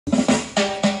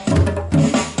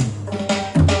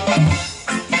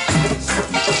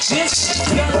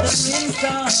got the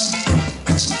ringtone.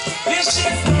 This is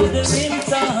for the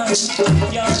ringtone.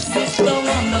 Your sister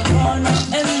on the corner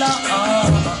and long.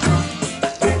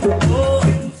 Oh,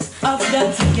 I've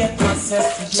got to get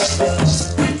myself together.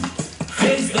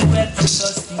 Face the wet and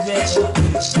dusty weather.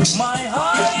 My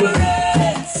heart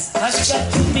rates has got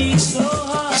to be so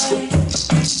high.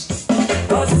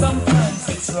 But sometimes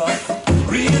it's rough,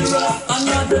 real rough.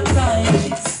 Another time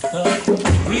it's tough,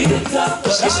 real tough.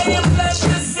 But I am glad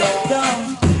to sit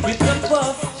down with the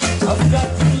puff. I've got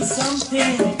to do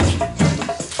something.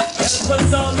 Help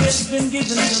has always been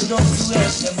given to those who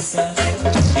help themselves.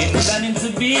 In planning to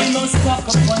be, no stock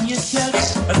upon yourself.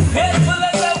 As faithful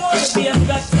as I want to be, I've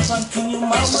got to continue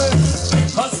my work.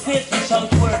 Cause faith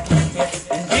without work is death.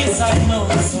 And this I know,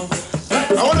 so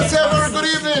I want to say a very good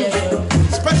evening.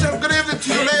 Special good evening to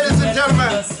you, ladies and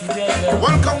gentlemen.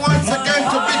 Welcome once again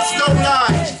to Big Stone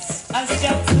Live.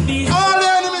 All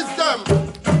the enemies them,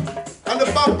 and the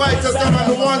backbiters them, and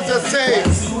the ones that say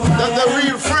that they're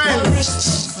real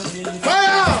friends.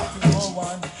 Fire!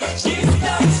 Give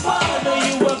thanks, Father,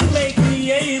 you have made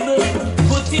me able.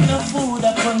 Put enough food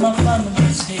upon my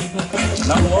family's table.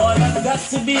 Now all I've got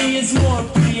to be is more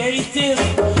creative.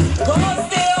 Cause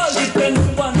they all depend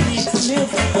upon me to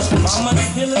live. Mama's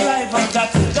still alive, I've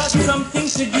got something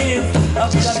to give.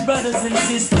 I've got brothers and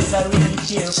sisters I really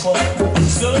care for.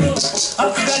 So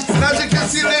I've got to... And as you can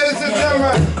see, ladies and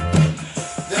gentlemen,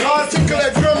 the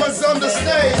articulate drummers on the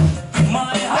stage.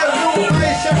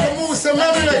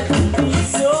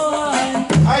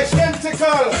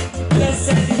 Identical.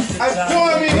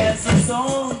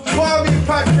 Kwame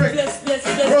Patrick.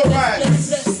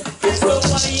 Romance. So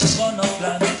why you gonna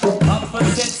plan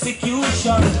opposite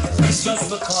execution? Just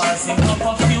because him up a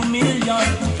few million.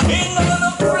 Ain't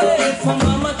gonna pray for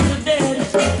mama to dead.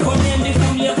 Come in the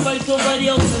family fight over the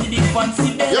house with the fancy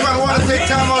bed. Yeah, man, I want to take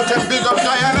time out and big up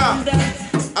Guyana.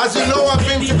 As you know, I've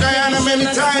been to Guyana many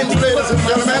times, ladies and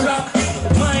gentlemen.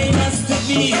 Mine has to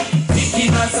be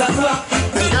picking us a clock.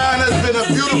 Guyana has been a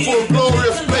beautiful,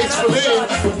 glorious place for me.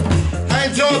 I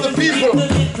enjoy the people,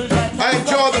 I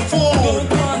enjoy the food,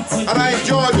 and I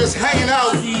enjoy just hanging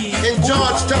out in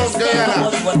Georgetown, Guyana.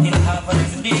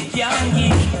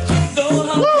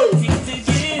 Woo!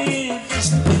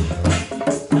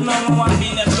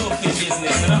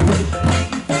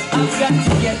 I've got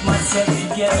to get myself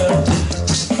together.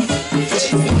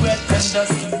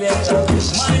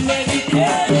 My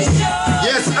meditation.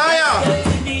 Yes, I am.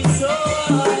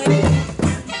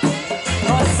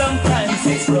 Sometimes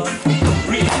it's rough,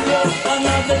 real rough.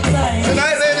 Another time.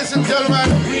 Tonight, ladies and gentlemen,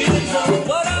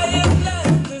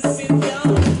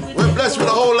 we're blessed with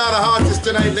a whole lot of artists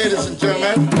tonight, ladies and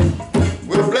gentlemen.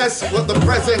 We're blessed with the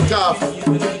presence of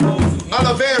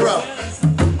Alovera.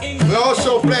 We're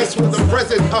also blessed with the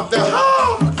presence of the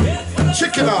Hawk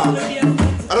Chicken Arm.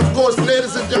 And of course,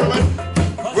 ladies and gentlemen,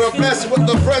 we're blessed with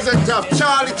the presence of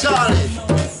Charlie Charlie.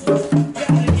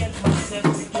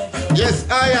 Yes,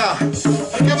 I am.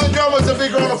 Give the drummers a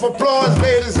big round of applause,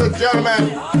 ladies and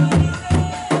gentlemen.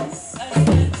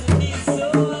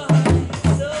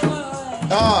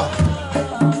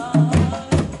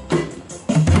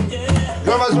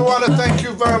 Drummers, we want to thank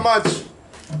you very much.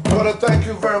 I want to thank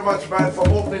you very much, man, for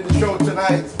opening the show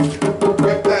tonight.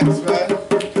 Great thanks, man.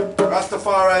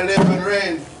 Rastafari live and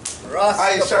reign.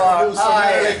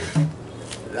 Rastafari.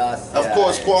 Of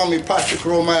course, Kwame Patrick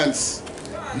Romance.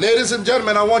 Ladies and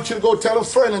gentlemen, I want you to go tell a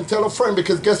friend and tell a friend,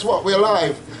 because guess what? We're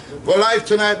live. We're live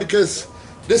tonight because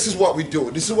this is what we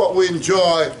do. This is what we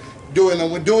enjoy doing,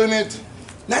 and we're doing it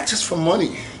not just for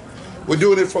money. We're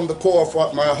doing it from the core of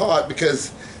my heart,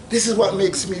 because this is what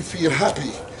makes me feel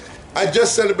happy. I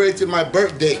just celebrated my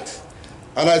birth date.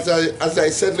 And as I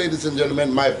said, ladies and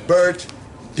gentlemen, my birth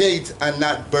date and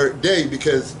not birthday,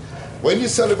 because when you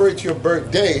celebrate your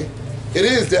birthday, it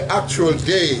is the actual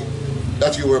day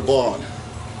that you were born.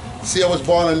 See, I was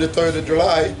born on the 3rd of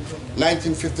July,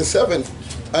 1957.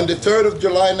 And the 3rd of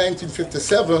July,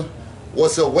 1957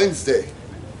 was a Wednesday.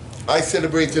 I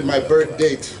celebrated my birth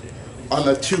date on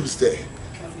a Tuesday.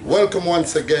 Welcome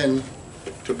once again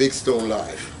to Big Stone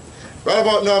Live. Right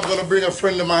about now, I'm going to bring a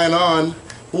friend of mine on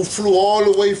who flew all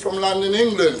the way from London,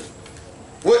 England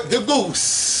with the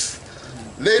goose.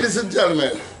 Ladies and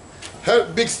gentlemen,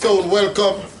 help Big Stone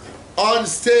welcome on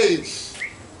stage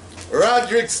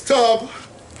Roderick Stubb,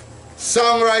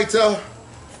 songwriter,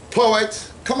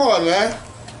 poet. Come on, man.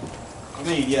 I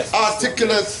mean, yes.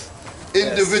 Articulate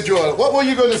individual. Yes. What were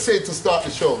you going to say to start the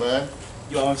show, man?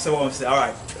 Yo, I'm saying what I'm saying. All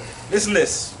right. Listen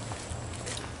this.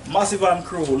 Massive and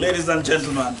crew, ladies and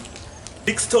gentlemen.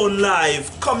 Big Stone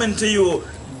Live coming to you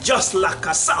just like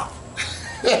a sound.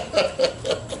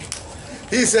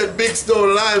 He said Big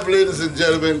Stone Live, ladies and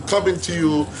gentlemen, coming to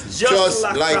you just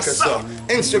like a song.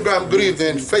 Instagram, good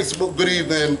evening. Facebook, good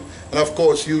evening. And of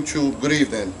course, YouTube, good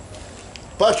evening.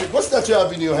 Patrick, what's that you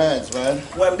have in your hands, man?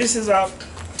 Well, this is a...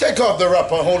 Take off the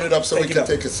wrapper, hold it up so we can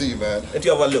take a seat, man. Let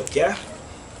you have a look, yeah?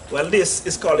 Well, this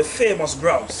is called the famous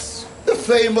grouse. The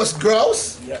famous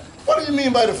grouse? Yeah. What do you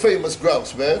mean by the famous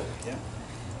grouse, man? Yeah.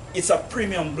 It's a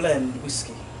premium blend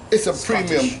whiskey. It's a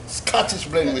premium Scottish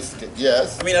blend whiskey,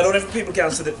 yes. I mean, I don't know if people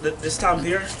can see the stamp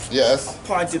here. Yes.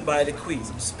 Appointed by the Queen,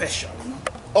 special, you know?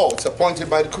 Oh, it's appointed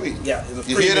by the Queen? Yeah. It's a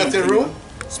you hear that in the room?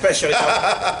 Special.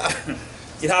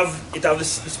 It have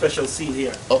this special seal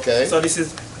here. Okay. So this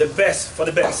is the best for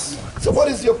the best. So what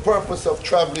is your purpose of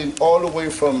traveling all the way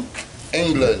from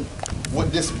England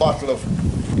with this bottle of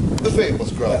the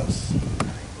famous grouse?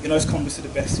 You know, it's come to see the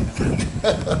best, you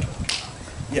know.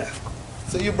 Yeah.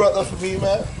 So you brought that for me,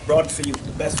 man? Brought it for you,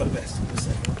 the best for the best.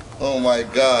 Oh my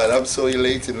God, I'm so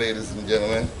elated, ladies and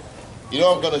gentlemen. You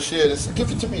know I'm gonna share this.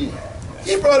 Give it to me.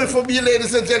 He brought it for me,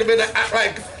 ladies and gentlemen. I act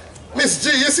like Miss G.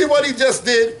 You see what he just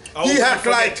did? He act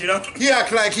like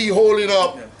he holding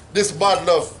up this bottle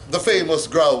of the famous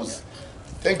grouse.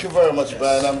 Thank you very much,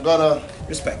 man. I'm gonna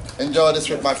enjoy this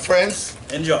with my friends.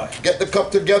 Enjoy. Get the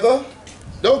cup together.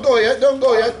 Don't go yet. Don't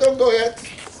go yet. Don't go yet.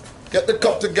 Get the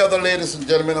cup together, ladies and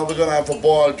gentlemen, and we're gonna have a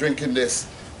ball drinking this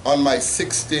on my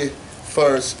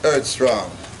 61st Earth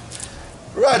Strong.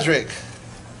 Roderick,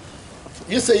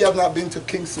 you say you have not been to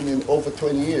Kingston in over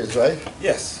 20 years, right?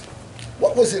 Yes.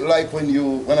 What was it like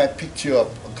when I picked you up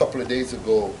a couple of days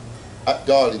ago at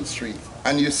Darling Street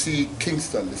and you see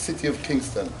Kingston, the city of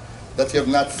Kingston, that you have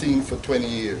not seen for 20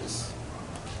 years?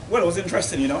 Well, it was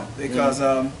interesting, you know, because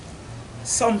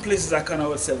some places I kind of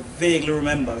would say vaguely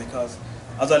remember, because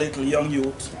as a little young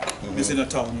youth, in the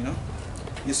town, you know,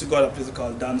 used to go to a place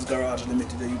called Dan's Garage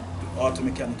Limited, the auto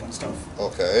mechanic and stuff.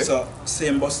 Okay. So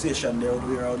same bus station there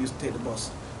where I used to take the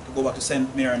bus to go back to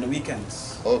St. Mary on the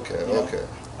weekends. Okay, okay.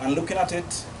 And looking at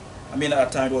it, I mean, at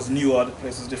that time it was newer, the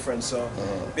place was different, so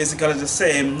basically it's the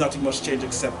same, nothing much changed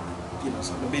except, you know,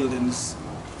 some of the buildings,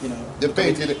 you know. They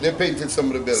painted some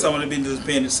of the buildings. Some of the buildings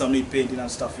painted, some need painting and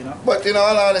stuff, you know. But in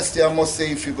all honesty, I must say,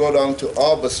 if you go down to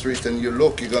Arbor Street and you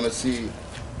look, you're going to see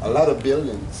a lot of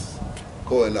buildings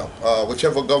going up.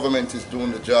 Whichever government is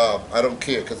doing the job, I don't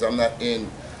care, because I'm not in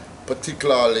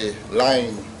particularly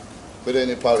line with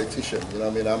any politician, you know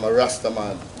what I mean? I'm a Rasta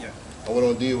man. Yeah. And we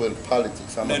don't deal with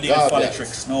politics. I'm no deal with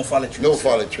politics. No politics. No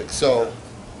politics. So,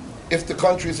 if the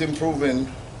country is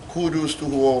improving, kudos to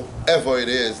whoever it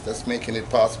is that's making it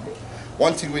possible.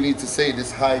 One thing we need to say,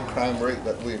 this high crime rate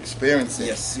that we're experiencing,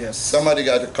 yes. Somebody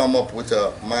got to come up with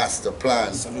a master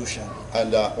plan. Solution.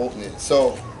 And open it.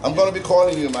 So, I'm going to be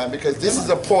calling you, man, because this is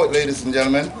a poet, ladies and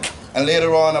gentlemen. And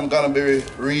later on, I'm going to be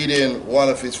reading one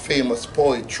of his famous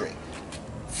poetry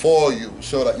for you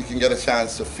so that you can get a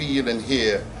chance to feel and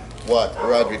hear what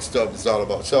Roderick Stubbs is all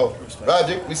about. So,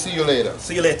 Roderick, we see you later.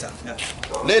 See you later. Yeah.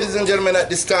 Ladies and gentlemen, at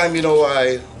this time, you know,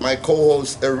 my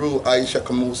co-host, Eru Aisha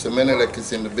Kamusa Menelek,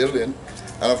 is in the building.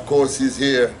 And of course, he's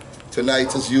here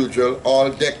tonight as usual,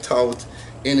 all decked out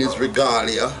in his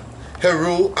regalia.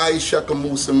 Eru Aisha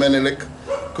Kamusa Menelek,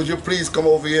 could you please come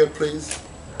over here, please,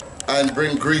 and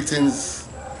bring greetings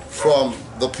from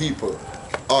the people,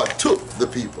 or to the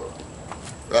people,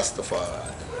 Rastafari.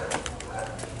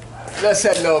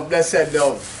 Blessed love, blessed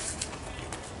love.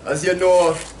 As you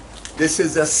know, this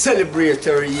is a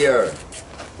celebratory year.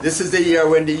 This is the year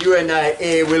when the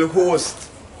UNIA will host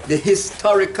the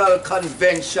historical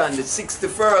convention, the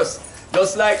 61st,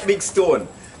 just like Big Stone.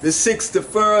 The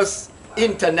 61st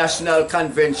International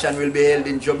Convention will be held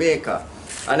in Jamaica.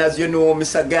 And as you know,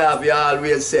 Mr. Garvey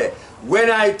always say,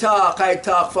 when I talk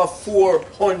for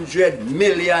 400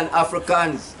 million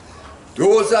Africans.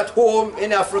 Those at home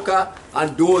in Africa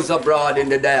and those abroad in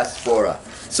the diaspora.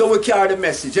 So we carry the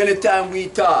message. Anytime we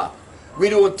talk, we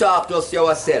don't talk just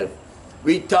ourselves.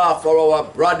 We talk for our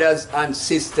brothers and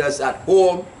sisters at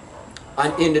home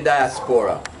and in the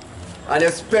diaspora. And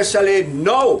especially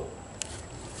now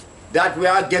that we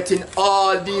are getting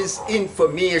all this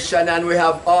information and we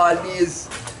have all these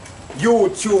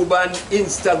YouTube and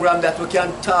Instagram that we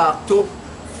can talk to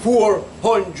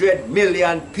 400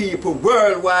 million people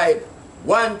worldwide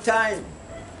one time.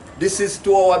 This is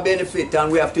to our benefit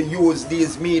and we have to use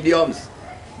these mediums.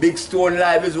 Big Stone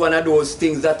Live is one of those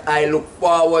things that I look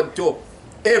forward to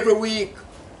every week.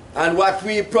 And what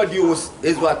we produce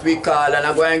is what we call, and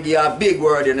I'm going to give a big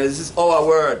word, and this is our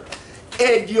word,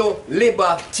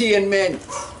 edu-libertainment.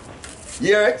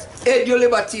 Hear it?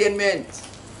 Edu-libertainment.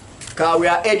 Because we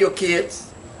are educate,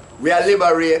 we are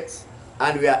liberate,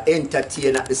 and we are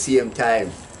entertain at the same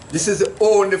time. This is the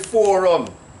only forum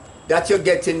that you're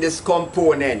getting this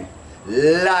component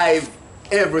live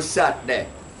every Saturday.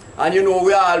 And you know,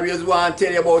 we always want to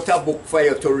tell you about a book for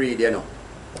you to read, you know.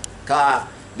 Because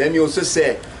them used to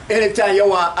say, anytime you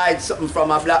want to hide something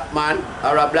from a black man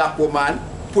or a black woman,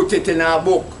 put it in a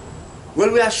book.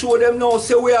 Well, we are show them now,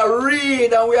 say we are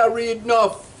read and we are read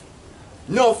enough.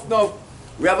 Enough.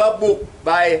 We have a book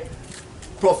by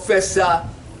Professor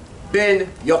Ben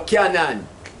Yochanan,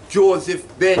 Joseph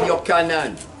Ben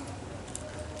Yochanan,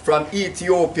 from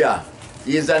Ethiopia.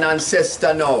 He is an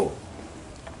ancestor now.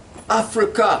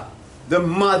 Africa, the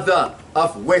mother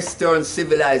of Western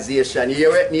civilization. You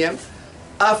hear it name?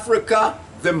 Africa,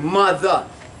 the mother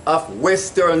of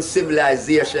Western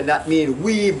civilization. That means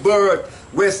we birthed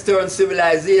Western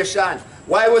civilization.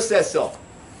 Why we say so?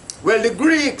 Well, the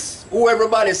Greeks, who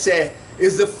everybody say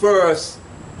is the first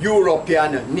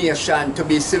European nation to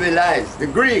be civilized. The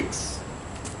Greeks.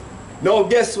 Now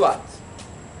guess what?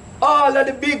 All of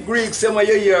the big Greeks some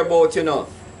you hear about, you know,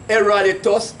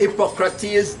 Herodotus,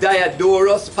 Hippocrates,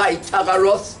 Diodorus,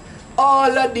 Pythagoras,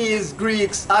 all of these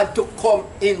Greeks had to come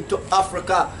into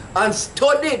Africa and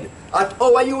studied at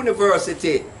our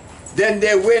university. Then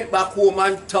they went back home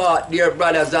and taught their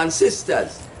brothers and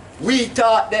sisters. We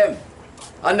taught them.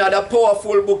 Another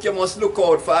powerful book you must look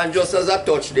out for, and just as I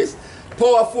touch this,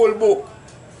 powerful book,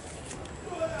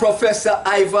 Professor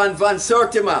Ivan van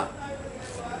Sertima.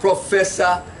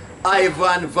 Professor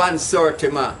Ivan van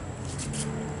Sertima.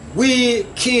 We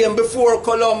came before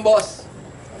Columbus.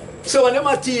 So when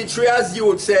them teach we as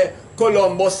youth say,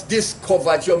 Columbus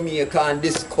discovered Jamaica and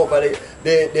discovered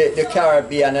the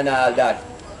Caribbean and all that.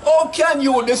 How can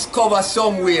you discover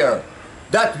somewhere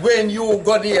that when you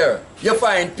go there, you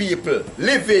find people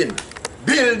living,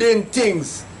 building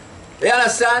things? You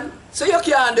understand? So you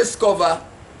can't discover.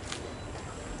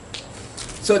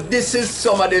 So this is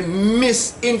some of the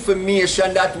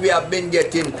misinformation that we have been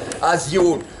getting as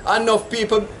youth. Enough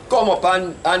people come up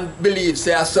and believe,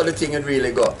 say, I saw the thing and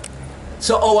really go.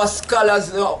 So our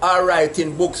scholars now are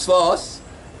writing books for us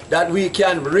that we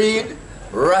can read,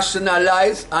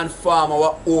 rationalize, and form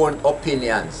our own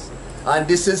opinions. And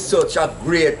this is such a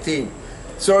great thing.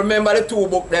 So remember the two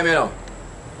books, them, you know.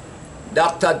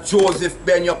 Dr. Joseph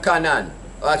Ben Yochanan,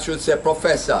 I should say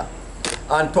Professor,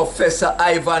 and Professor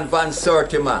Ivan van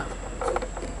Sertima.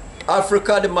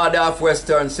 Africa, the mother of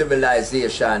Western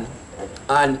civilization,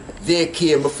 and they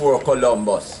came before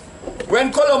Columbus.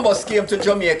 When Columbus came to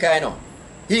Jamaica, you know,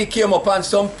 he came upon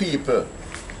some people,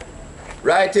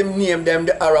 right? He named them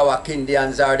the Arawak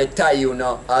Indians or the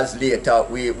Taino, as later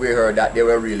we heard that they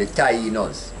were really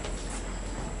Tainos.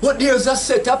 But there's a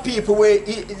set of people where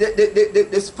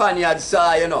the Spaniards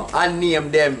saw, you know, and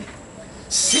named them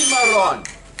Cimarron.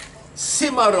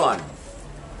 Cimarron.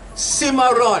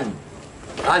 Cimarron.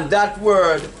 And that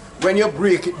word, when you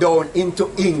break it down into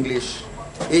English,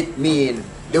 it means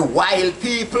the wild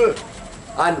people.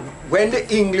 And when the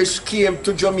English came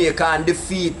to Jamaica and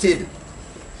defeated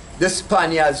the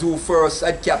Spaniards who first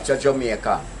had captured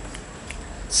Jamaica,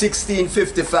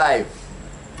 1655,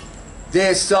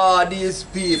 they saw these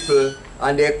people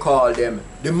and they called them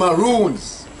the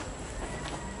Maroons.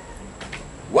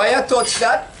 Why I touch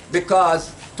that?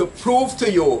 Because to prove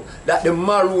to you that the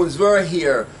Maroons were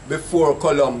here before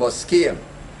Columbus came.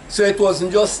 So it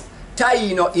wasn't just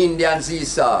Taino Indians he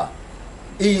saw.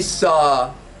 He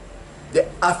saw the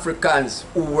Africans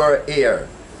who were here.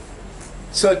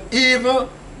 So even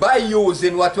by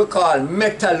using what we call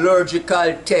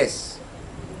metallurgical tests,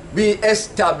 we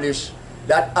established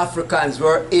that Africans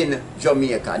were in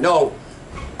Jamaica. Now,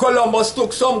 Columbus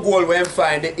took some gold when he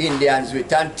find the Indians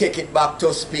with and take it back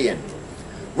to Spain.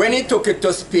 When he took it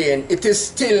to Spain, it is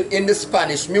still in the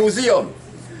Spanish Museum.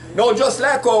 Now, just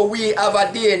like how we have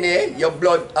a DNA, your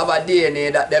blood have a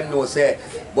DNA that them know say,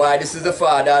 boy, this is the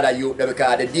father that you,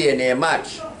 because the DNA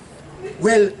match.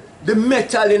 Well, the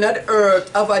metal in the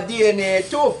earth have a DNA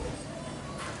too.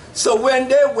 So when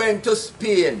they went to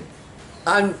Spain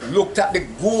and looked at the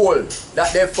gold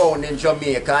that they found in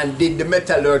Jamaica and did the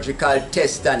metallurgical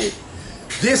test on it,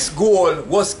 this gold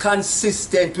was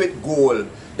consistent with gold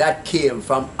that came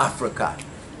from Africa.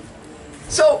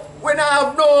 So when I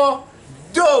have no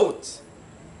doubt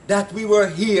that we were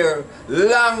here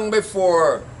long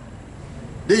before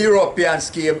the Europeans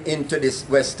came into this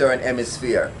Western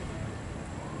Hemisphere.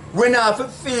 We have a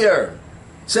fear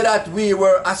so that we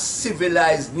were a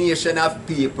civilized nation of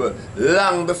people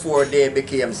long before they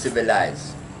became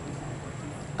civilized.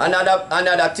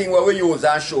 Another thing what we use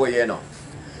and show you know.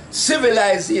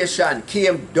 Civilization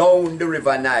came down the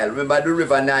River Nile. Remember the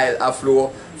River Nile flow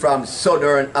from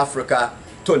southern Africa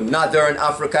to northern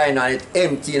Africa and it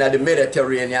empty in the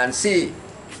Mediterranean Sea.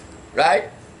 Right?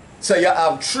 So you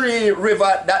have 3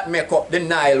 rivers that make up the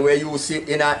Nile where you see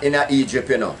in Egypt,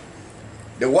 you know.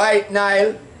 The White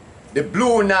Nile, the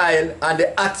Blue Nile, and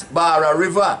the Atbara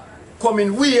River.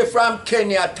 Coming way from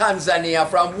Kenya, Tanzania,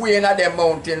 from way in the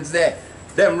mountains there.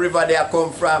 Them river there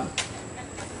come from.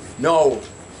 Now,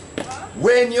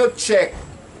 when you check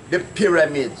the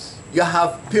pyramids, you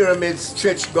have pyramids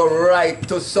stretched go right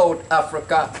to South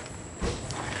Africa.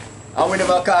 And we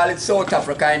never call it South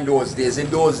Africa in those days. In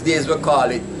those days we call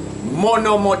it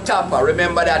Monomotapa.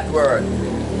 Remember that word.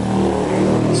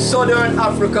 Southern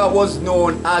Africa was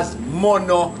known as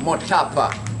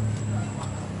Monomotapa.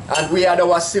 And we had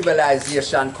our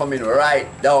civilization coming right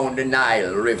down the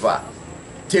Nile River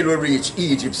till we reach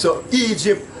Egypt. So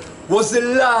Egypt was the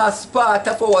last part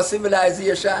of our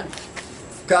civilization.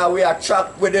 Because we are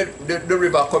trapped with the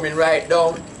river coming right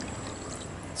down.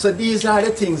 So these are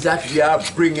the things that we are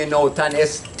bringing out and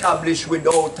establish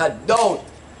without a doubt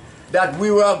that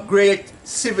we were a great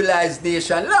civilized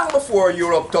nation long before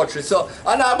Europe touched it. So,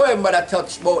 and I remember that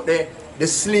touch about the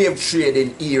slave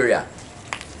trading area.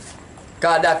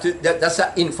 Because that's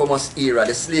an infamous era,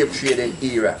 the slave trading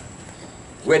era,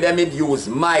 where they would use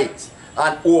might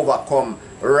and overcome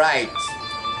right.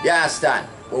 You understand?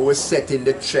 But we're setting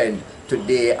the trend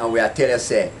today, and we are telling you,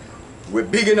 say, we're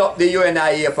bigging up the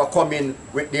UNIA for coming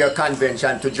with their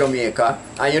convention to Jamaica.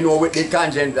 And you know, with the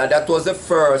convention, that was the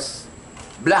first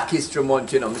Black History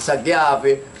Month, you know. Mr.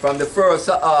 Garvey, from the 1st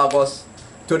of August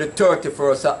to the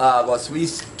 31st of August, we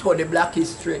study Black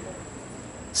history.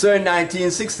 So in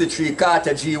 1963,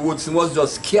 Carter G. Woodson was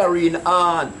just carrying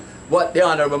on what the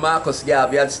Honorable Marcus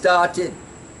Garvey had started.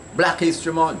 Black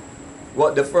History Month.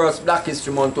 What the first Black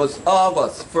History Month was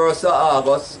August, 1st of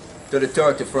August to the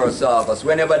 31st of August.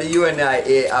 Whenever the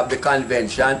UNIA have the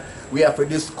convention, we have to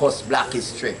discuss Black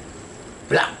history,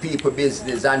 Black people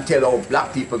business, and tell how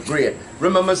Black people great.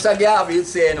 Remember Sir Garvey would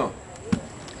say, you know,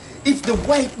 if the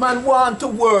white man want to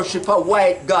worship a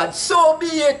white God, so be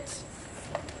it.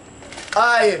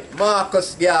 I,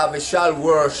 Marcus Garvey, shall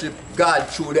worship God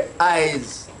through the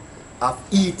eyes of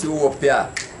Ethiopia.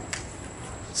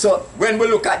 So when we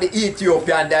look at the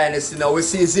Ethiopian dynasty now, we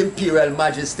see His Imperial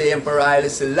Majesty Emperor Haile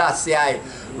Selassie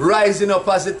rising up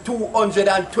as the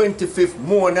 225th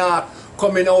monarch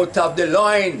coming out of the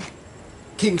line.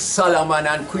 King Solomon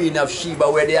and Queen of Sheba,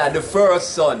 where they are the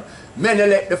first son,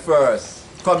 Menelik the first,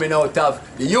 coming out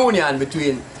of the union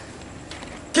between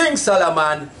King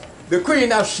Solomon, the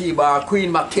Queen of Sheba, or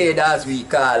Queen Makeda as we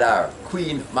call her,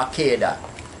 Queen Makeda.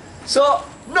 So,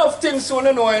 nothing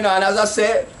soon going on. As I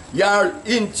say, you're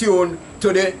in tune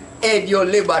to the Edio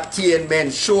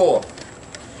Libertainment show.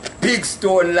 Big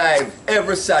Stone Live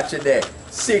every Saturday,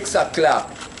 6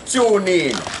 o'clock. Tune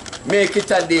in, make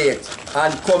it a date,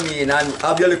 and come in and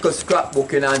have your little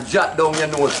scrapbooking and jot down your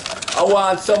notes. I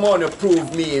want someone to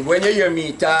prove me. When you hear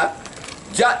me talk,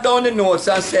 jot down the notes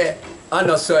and say, I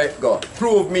know so it go.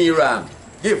 Prove me wrong.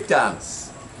 Give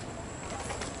thanks.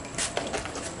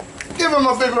 Give him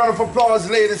a big round of applause,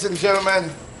 ladies and gentlemen.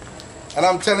 And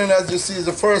I'm telling you, as you see, it's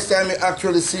the first time you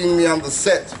actually seen me on the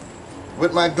set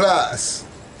with my glass.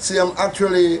 See,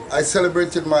 I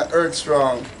celebrated my Earth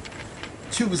Strong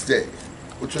Tuesday,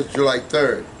 which was July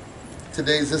 3rd.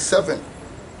 Today is the 7th.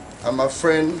 And my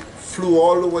friend flew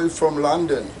all the way from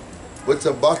London with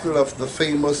a bottle of the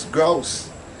famous grouse.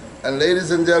 And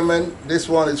ladies and gentlemen, this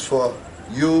one is for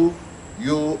you,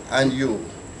 you, and you.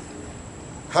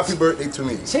 Happy birthday to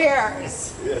me.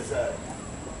 Cheers. Yes, sir.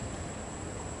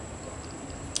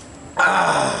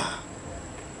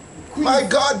 My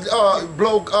God,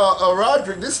 bloke,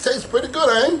 Roderick, this tastes pretty good,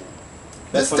 eh?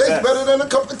 This tastes better than a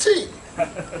cup of tea.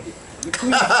 The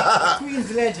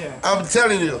Queen's Ledger. I'm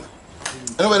telling you.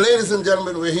 Anyway, ladies and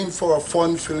gentlemen, we're in for a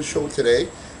fun-filled show today.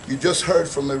 You just heard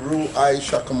from the Ru Ai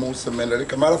Shakamusa Menelik.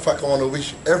 As a matter of fact, I want to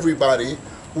wish everybody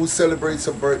who celebrates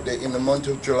a birthday in the month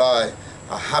of July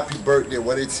a happy birthday,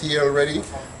 whether it's here already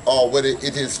or whether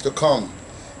it is to come.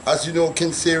 As you know,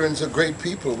 Kinserians are great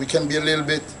people. We can be a little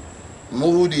bit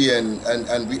moody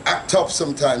and we act up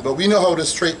sometimes, but we know how to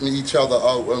straighten each other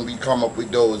out when we come up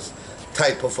with those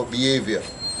type of a behavior.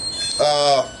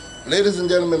 Ladies and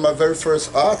gentlemen, my very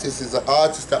first artist is an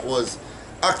artist that was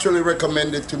actually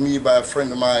recommended to me by a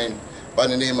friend of mine by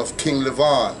the name of King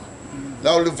Levon.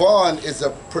 Now Levon is a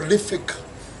prolific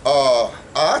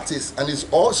artist and is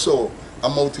also a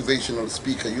motivational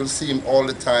speaker. You'll see him all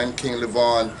the time. King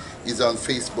Levon is on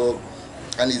Facebook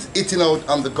and he's eating out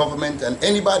on the government and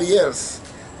anybody else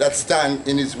that stand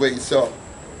in his way. So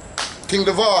King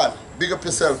Levon, big up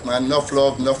yourself, man. Enough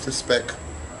love, enough respect.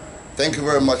 Thank you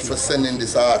very much for sending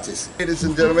this artist. Ladies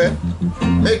and gentlemen,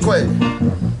 make way.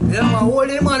 Yeah, my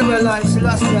holy man, well, like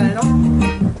Celestia,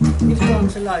 you know.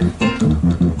 Dance Alive.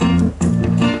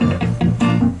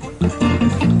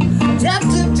 Tap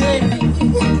today,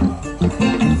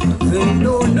 they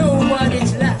don't know what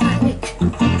it's like.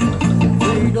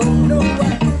 They don't know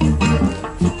what.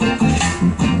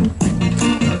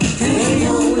 They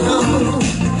don't know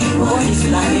what it's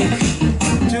like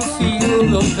to feel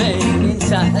the pain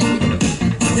inside.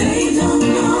 They don't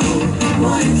know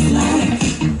what it's like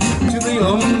to be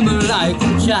humble like a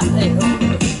child.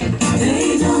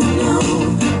 They don't know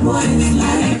what it's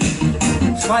like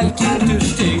fighting to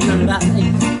stay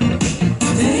alive.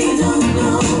 They don't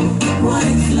know what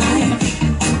it's like.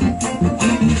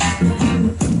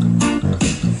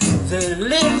 They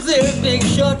live their big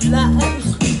short lives.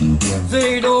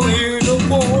 They don't hear the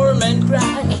poor man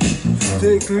cry.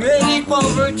 They create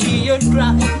poverty and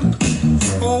crime.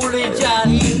 Only Jah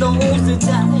knows the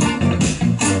time.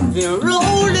 They're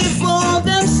only for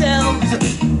themselves,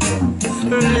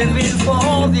 living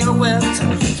for their wealth.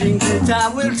 Thinking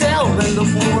time will tell when the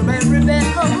poor man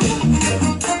rebel.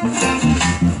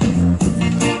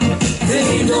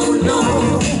 They don't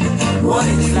know what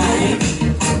it's like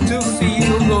to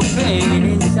feel the pain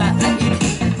inside.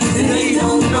 They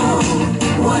don't know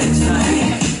what it's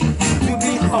like to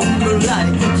be humble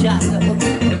like a child.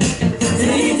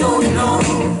 They don't know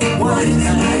what it's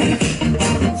like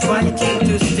fighting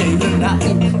to stay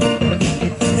alive.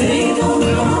 They don't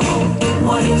know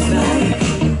what it's like.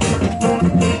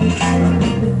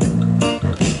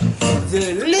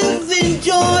 They live in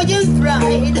joy and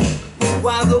pride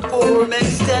while the poor men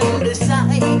stand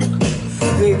aside.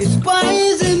 They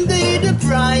despise and they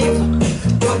deprive,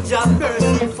 but Jah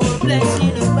merciful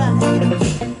blessing abide.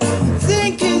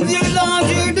 Thinking they're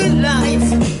larger than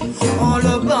life, all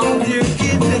about their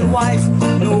kids and wife.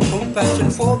 No compassion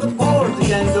for the poor,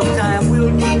 the end of time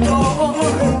will be torn.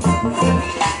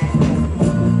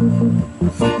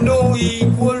 No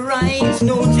equal rights,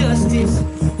 no justice,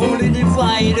 only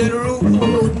divide and rule.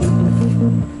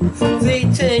 They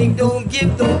take, don't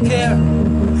give, don't care.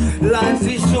 Life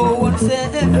is so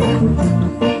unfair.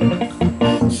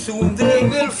 Soon they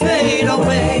will fade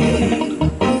away.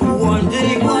 One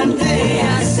day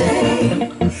I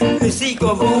say, they seek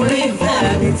of only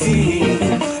vanity,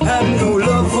 have no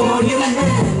love for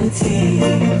humanity.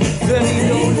 They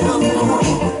don't know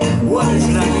what it's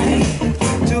like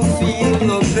to feel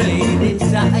the pain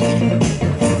inside.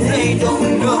 They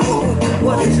don't know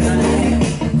what it's like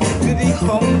to be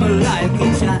humble like a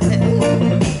child.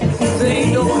 They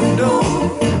don't know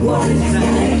what it's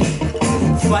like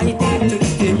fighting to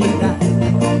stay alive.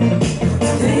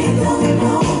 They don't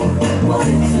know what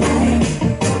it's like.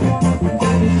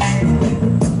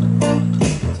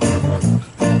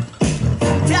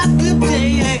 Tap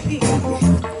today,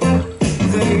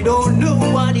 they don't know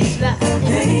what it's like.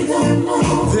 They don't know.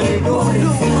 They don't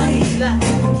know what it's like.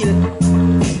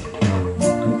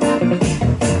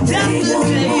 Tap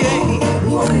today,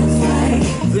 what it's like.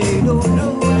 They don't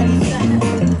know what it's like.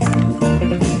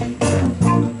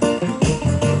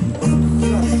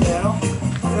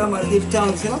 Give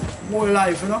thanks, you know, more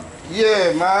life, you know.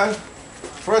 Yeah, man.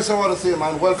 First I want to say,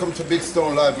 man, welcome to Big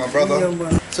Stone Live, my brother. Yeah,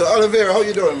 man. So, Alovera, how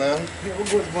you doing, man? Yeah, we're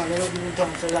good, man. We're giving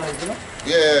thanks to life, you know.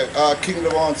 Yeah, King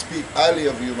Levon speak highly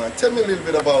of you, man. Tell me a little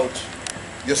bit about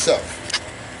yourself.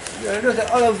 Yeah, there's an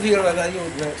Alovera that you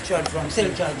church from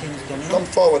Central Kingston, you know. Come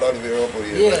forward, Alovera, over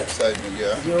here. Yeah. Right beside me,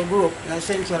 yeah. You grew up in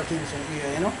Central Kingston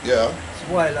here, you know. Yeah. It's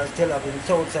wild as tell up in the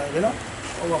south side, you know.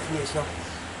 Our place, you know.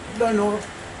 Don't know.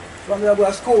 From there I go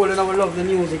to school and I love the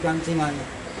music and thing and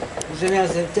you see me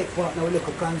as a take part now we look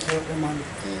at concert and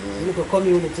we look at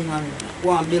community and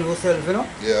go and build ourselves, you know.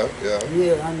 Yeah, yeah.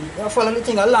 Yeah, and I follow the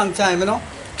thing a long time, you know.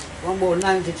 From about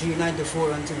 93,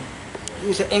 94 and thing. We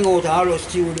used to hang out at our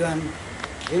studio and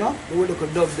you know, we would look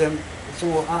at dub them, some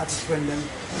of our artist friend them,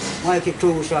 Mikey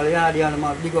Crucial, Yardy and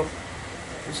them big up.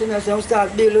 You see me as I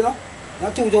start build, you know.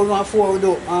 In 2004 we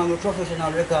do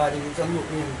professional recording with some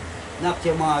group named Knock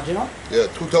Your Marge, you know? Yeah,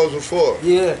 2004.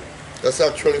 Yeah. That's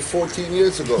actually 14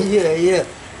 years ago. Yeah, yeah.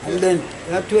 And then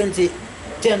in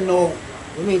 2010 now,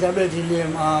 we meet a brother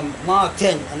named Mark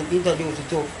 10 and we introduced it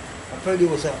to a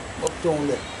producer uptown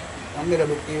there. I made a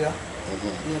book here,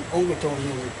 named Uncle Town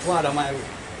Music, Father My Way.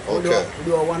 Okay. We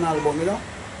do one album, you know?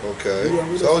 Okay.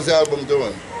 Yeah, So how's the album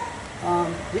doing?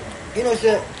 You know, it's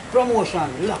a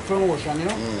promotion, lock promotion, you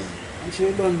know? And so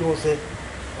we don't do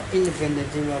independent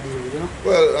thing we are doing, you know?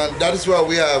 Well, and that is why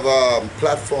we have a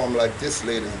platform like this,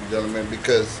 ladies and gentlemen,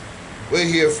 because we're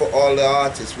here for all the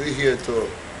artists. We're here to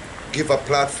give a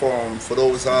platform for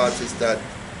those artists that,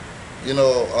 you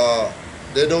know,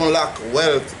 they don't lack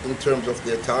wealth in terms of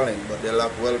their talent, but they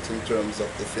lack wealth in terms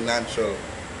of the financial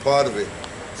part of it.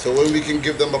 So when we can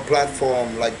give them a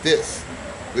platform like this,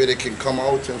 where they can come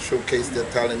out and showcase their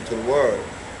talent to the world,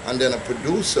 and then a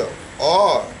producer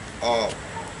or a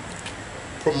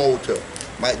promoter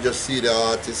might just see the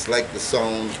artist, like the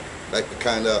sound, like the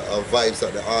kind of vibes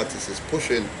that the artist is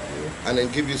pushing, and then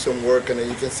give you some work, and then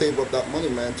you can save up that money,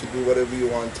 man, to do whatever you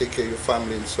want, take care of your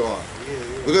family and so on.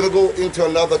 We're going to go into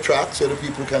another track so that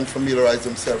people can familiarize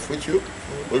themselves with you.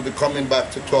 We'll be coming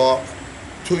back to talk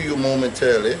to you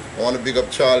momentarily. I want to big up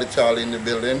Charlie Charlie in the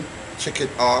building, Chicken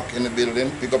Hawk in the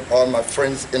building, big up all my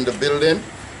friends in the building.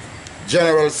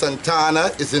 General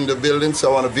Santana is in the building,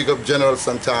 so I want to big up General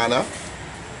Santana.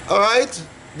 All right,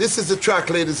 this is the track,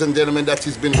 ladies and gentlemen, that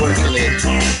he's been working in.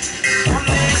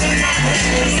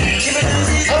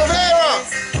 Alovera!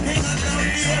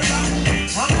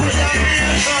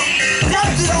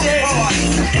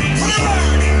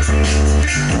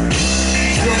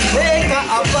 Jamaica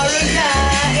a paradise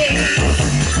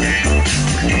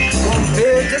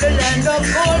compared to the land of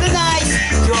golden ice.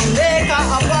 Jamaica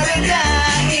a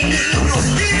paradise.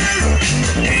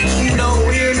 No,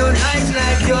 we're no nice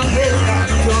like Jamaica.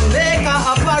 Jamaica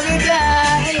a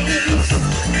paradise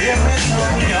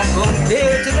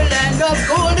compared to the land of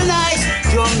golden ice.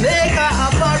 Jamaica a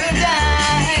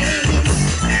paradise.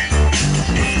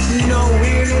 No,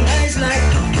 we're no nice like.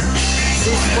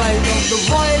 Despite of the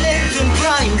violence and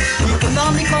crime,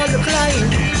 economical decline,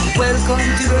 welcome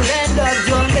to the land of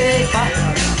Jamaica,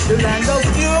 the land of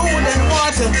pure wood and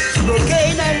water,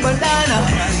 sugarcane and banana,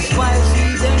 wild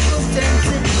seeds and fruits and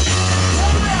seeds.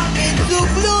 It's a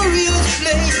glorious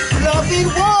place, loving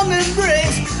warm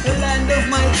embrace, the land of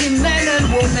mighty men and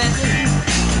women.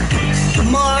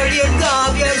 Marley and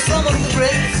Garvey are some of the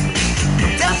greats.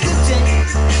 Tap the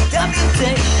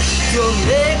tank,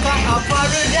 Jamaica a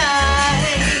paradise.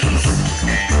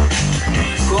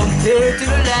 Compared to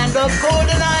the land of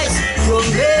golden ice,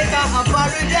 Jamaica a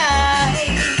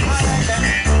paradise.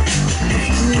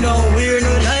 No, we're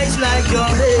no nice like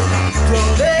Jamaica.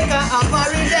 Jamaica a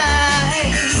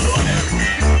paradise.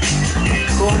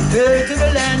 Compared to the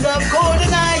land of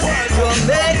golden ice,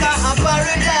 Jamaica a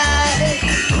paradise.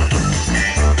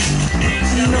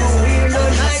 No, we're no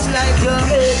nice like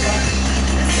Jamaica.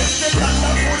 It's the land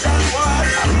of food and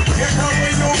water. Get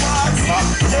away your water.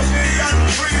 Jamaican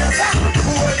freezer.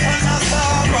 Food and a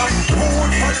saba.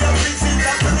 Food for the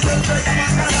visitor. For the treasure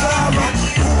and a saba.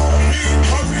 Food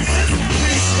for visitors.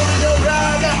 Fish for the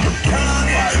rada. Can't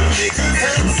buy the bigger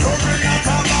head. So bring a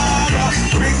tamada.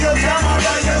 Bring your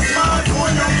tamada, your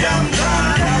smartphone, your camera.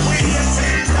 We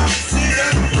sing them, see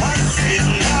them, and sing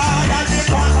hard. And they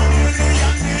want a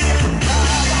million.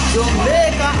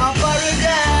 Jamaica a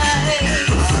paradise.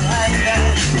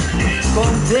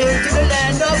 Compared to the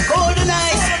land of golden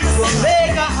ice,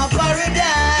 Jamaica a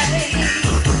paradise.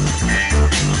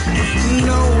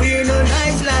 No, we're no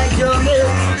nice like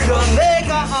Jamaica.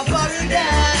 Jamaica a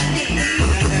paradise.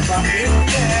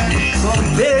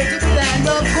 Compared to the land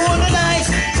of golden ice,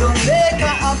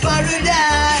 Jamaica a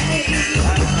paradise.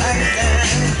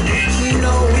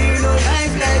 No, we're no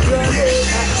nice like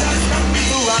Jamaica.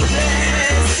 To a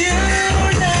place you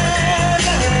never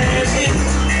been.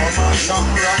 Some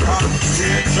rock,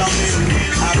 straight jumping,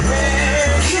 a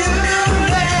place you never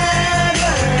been.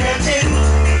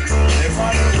 If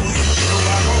I lose, you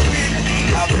are going,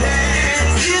 a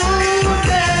place you never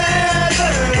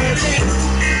been.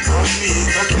 From me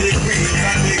to the queen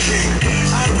and the king,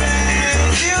 a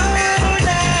place you never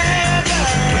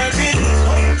been.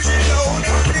 Chill out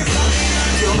on the sun,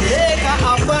 Jamaica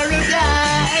a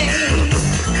paradise.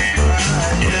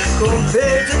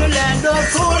 Compared to the land of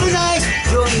golden ice,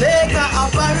 Jamaica a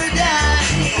paradise.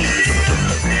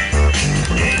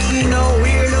 No,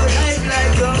 we're no nice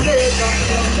like Jamaica.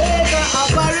 Jamaica a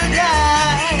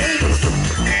paradise.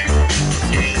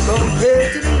 Compared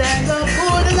to the land of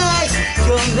golden ice,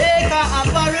 Jamaica a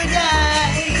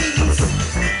paradise.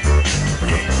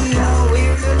 No,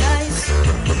 we're no nice.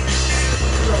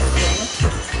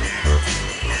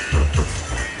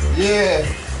 Yeah.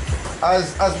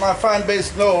 As my fan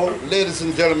base know, ladies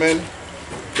and gentlemen,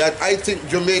 that I think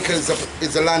Jamaica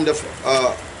is a land of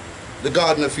the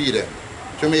Garden of Eden.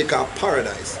 Jamaica, a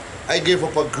paradise. I gave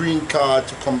up a green card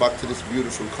to come back to this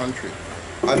beautiful country.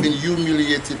 I've been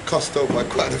humiliated, cussed out by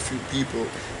quite a few people,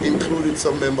 including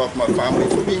some member of my family,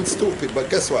 for being stupid. But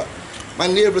guess what? My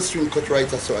neighbor stream cut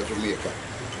right outside Jamaica.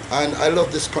 And I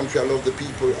love this country, I love the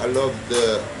people, I love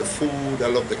the food, I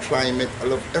love the climate, I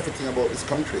love everything about this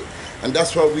country. And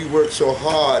that's why we work so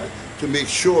hard to make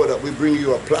sure that we bring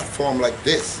you a platform like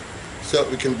this so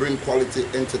that we can bring quality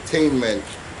entertainment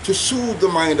to soothe the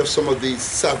mind of some of these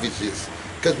savages.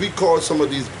 Because we call some of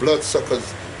these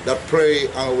bloodsuckers that prey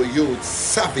on our youth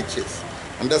savages.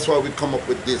 And that's why we come up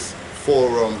with this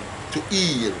forum to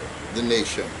heal the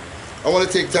nation. I want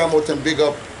to take time out and big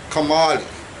up Kamali.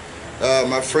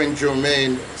 My friend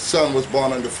Jermaine's son was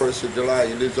born on the 1st of July.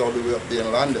 He lives all the way up there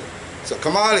in London. So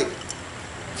Kamali,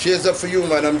 cheers up for you,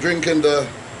 man. I'm drinking the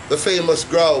famous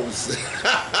Grouse,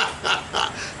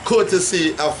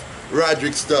 courtesy of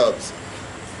Roderick Stubbs.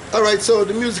 All right, so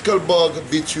the musical bug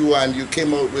bit you and you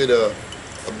came out with a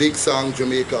big song,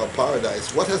 Jamaica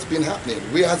Paradise. What has been happening?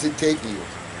 Where has it taken you?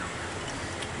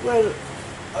 Well,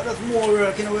 that's more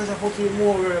work, you know, it's supposed to be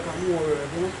more work and more work,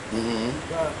 you know?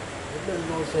 But it doesn't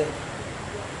know, say,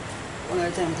 one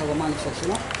at a time to have a manifest, you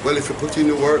know? Well, if you put in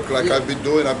the work like I've been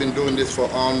doing this for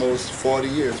almost 40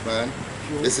 years, man.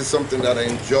 Sure. This is something that I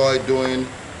enjoy doing,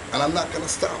 and I'm not going to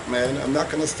stop, man. I'm not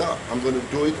going to stop. I'm going to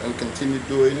do it and continue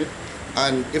doing it.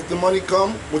 And if the money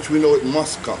come, which we know it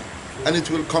must come, and it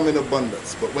will come in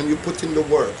abundance. But when you put in the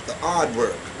work, the hard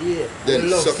work, then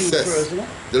the success, first, you know?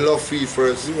 The love fee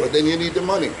first, but then you need the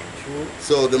money. True.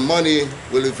 So the money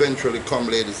will eventually come,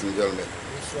 ladies and gentlemen.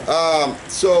 Right.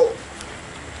 So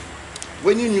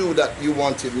when you knew that you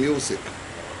wanted music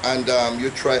and you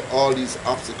tried all these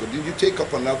obstacles, did you take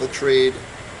up another trade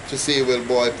to say, well,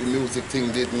 boy, if the music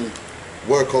thing didn't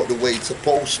work out the way it's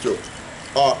supposed to,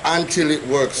 or until it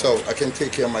works out, I can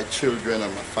take care of my children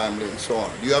and my family and so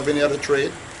on. Do you have any other trade?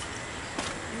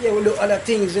 Yeah, we do other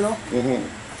things, you know.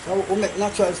 So we make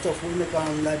natural stuff. We make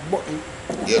like button.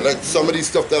 Yeah, like some of these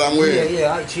stuff that I'm wearing.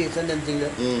 Yeah, eye shades and them things.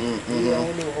 Yeah,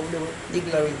 we do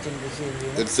declaring things the same,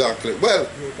 you know? Exactly. Well,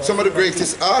 some of the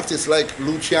greatest artists, like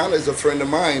Luciano is a friend of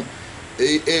mine.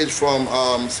 He is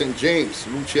from St. James,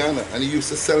 Luciano, and he used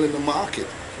to sell in the market.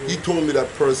 He told me that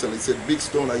personally. He said, Big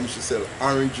Stone, I used to sell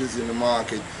oranges in the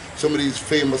market. Some of these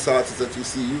famous artists that you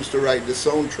see used to ride the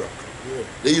sound truck. Yeah.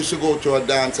 They used to go to a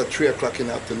dance at 3 o'clock in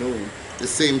the afternoon, the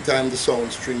same time the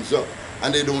sound strings up.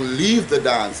 And they don't leave the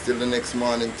dance till the next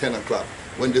morning, 10 o'clock,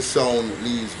 when the sound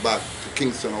leaves back to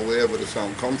Kingston or wherever the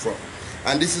sound comes from.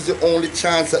 And this is the only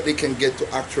chance that they can get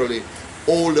to actually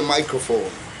hold the microphone,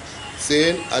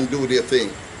 sing and do their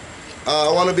thing.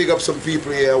 I want to big up some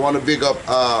people here. I want to big up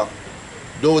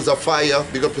Those Are Fire.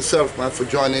 Big up yourself, man, for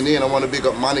joining in. I want to big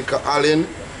up Monica Allen.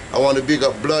 I want to big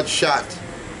up Bloodshot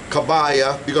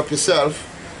Kabaya. Big up yourself.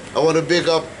 I want to big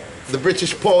up the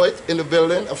British poet in the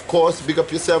building, of course. Big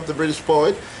up yourself, the British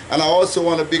poet. And I also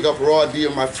want to big up Raw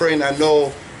Deal, my friend. I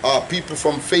know people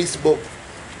from Facebook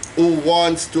who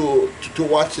wants to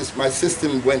watch this. My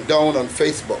system went down on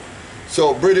Facebook.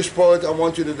 So British poet, I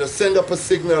want you to just send up a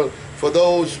signal for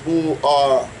those who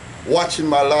are watching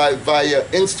my live via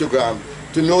Instagram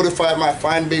to notify my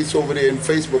fan base over there in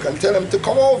Facebook and tell them to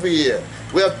come over here.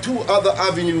 We have 2 other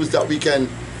avenues that we can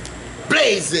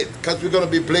blaze it, because we're going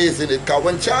to be blazing it. Because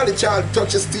when Charlie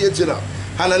touches stage, you know,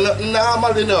 and I'm not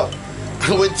normal enough.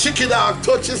 And when Chicken Dog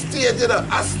touches stage, you know,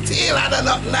 I still had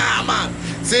enough normal.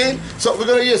 See? So we're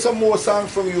going to hear some more songs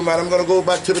from you, man. I'm going to go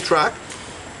back to the track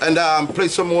and play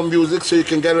some more music so you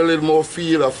can get a little more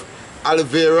feel of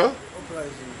Alovera.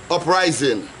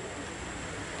 Uprising.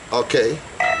 Okay.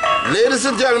 Ladies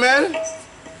and gentlemen,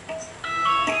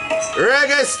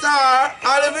 reggae star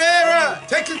Alovera.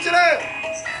 Take it to them.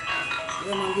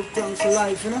 Yeah, man, give thanks to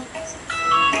life, you know?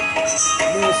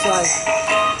 This life.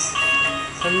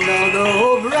 Another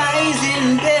hope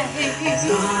rising day. As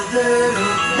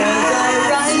I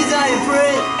rise, I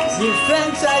pray. Give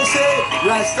thanks, I say.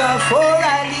 Rastafari, I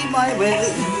lead my way.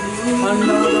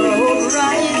 Another hope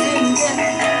rising day.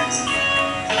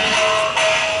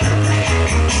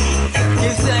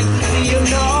 Give thanks to see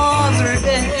another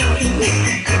day.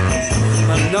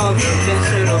 Another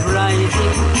blessing of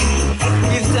rising.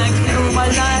 Give thanks to my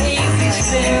life is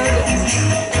spared.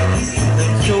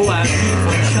 So I keep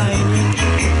on shining.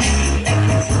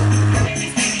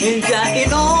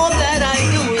 In all that I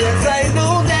do, yes, I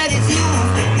know that it's you.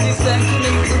 Give thanks to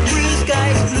make the blue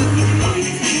skies blue.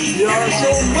 You're so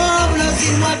marvelous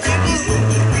in what you do.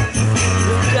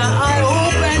 I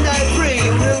hope and I pray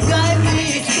you will guide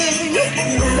me each day.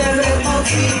 You never let my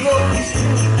feet go.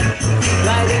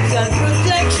 Guidance and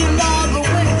protection all the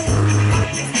way.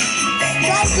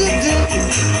 That's the day.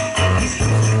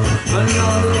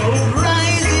 Another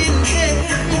rising day.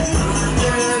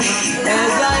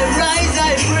 As I rise,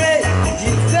 I pray.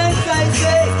 Give thanks, I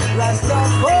say.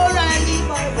 Rastafari, I lead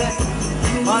my way.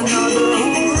 Another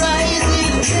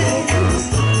rising day.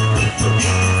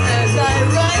 As I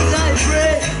rise, I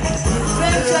pray. Give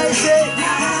thanks, I say.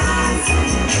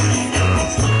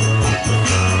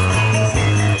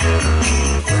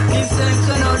 Give thanks,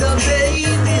 another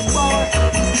baby's born.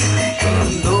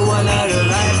 No one other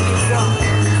life is gone.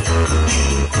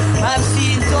 I've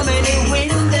seen so many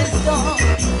wind and storm,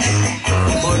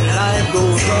 but life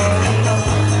goes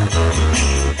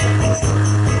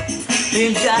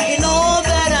In all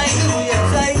that I do,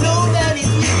 yes, I know that it's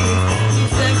you.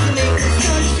 You thank to make the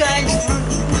sun shine through.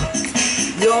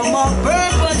 You're my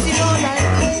purpose in all I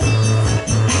do.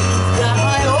 Yeah,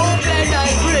 I hope and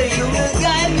I pray you will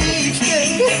guide me each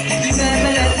day.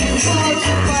 Never let me fall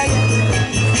to fire.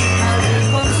 I'll be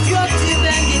constructive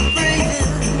and give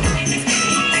praises.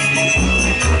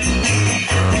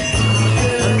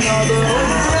 Another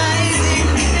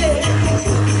rising day.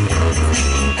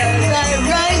 As I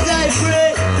rise, I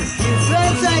pray.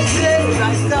 Defense, I say,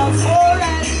 rise up for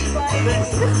and if I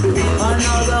pray.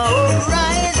 Another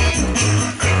rising.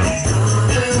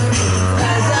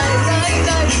 As I rise,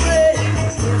 I pray.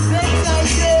 Defense, I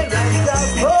say, rise up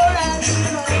for and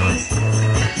if I pray.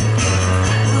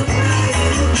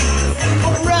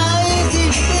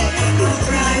 Uprising day.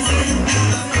 Uprising.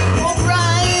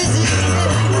 Uprising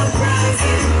day.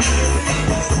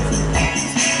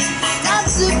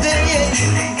 That's the day.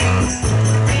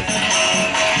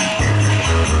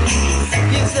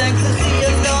 Give thanks to see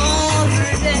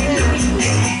another day.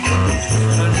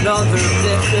 Another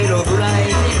blessed of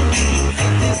rising.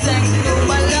 Give thanks to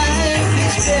my life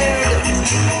is spared.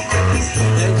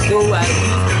 And so I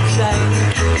keep shining.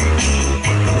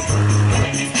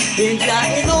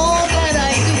 In all that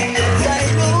I do, yes, I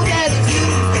know that it's you.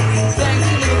 Thanks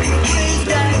to you, praise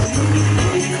that's you.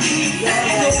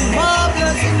 You're so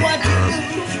marvelous in what you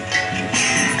do.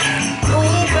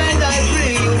 Hope and I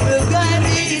pray you will guide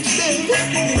me each day.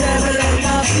 You never let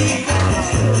my feet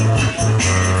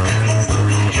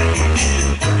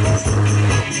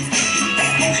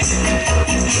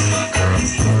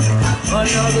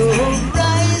another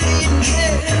rising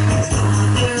day.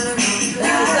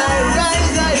 As I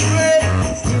rise, I pray.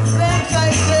 Defense,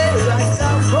 I say, rise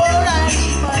up for I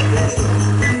need my day.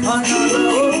 Another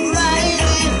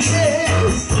rising day.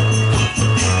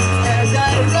 As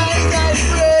I rise, I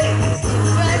pray.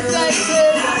 Defense, I say,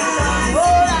 rise up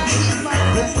for I need my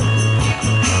day.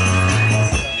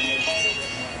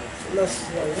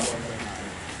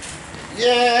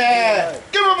 Yeah!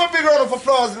 Give them a big round of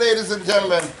applause, ladies and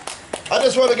gentlemen. I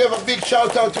just want to give a big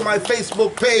shout out to my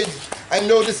Facebook page. I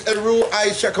know this Eru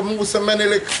Aisha Kamusa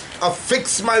Menelik. I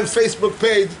fixed my Facebook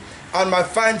page and my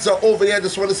fans are over here.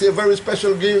 Just want to say a very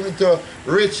special giving to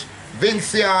Rich,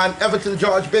 Vincian, Everton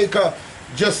George Baker,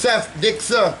 Joseph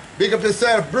Dixon. Big up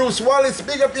yourself. Bruce Wallace,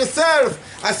 big up yourself.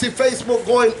 I see Facebook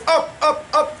going up, up,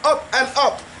 up, up, and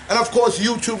up. And of course,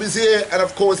 YouTube is here, and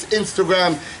of course,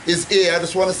 Instagram is here. I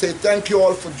just want to say thank you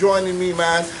all for joining me,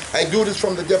 man. I do this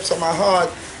from the depths of my heart,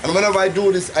 and whenever I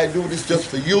do this just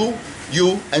for you,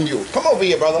 and you. Come over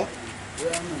here, brother.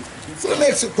 So the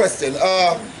next question,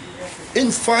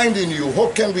 in finding you, how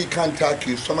can we contact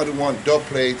you? Somebody want dub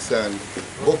plates and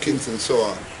bookings and so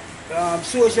on.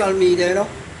 Social media, you know.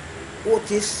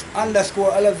 Otis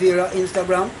 _Alovera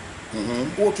Instagram.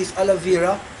 Otis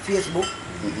Alovera Facebook.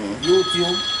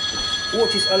 YouTube.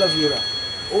 Otis Alovera.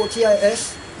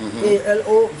 OTIS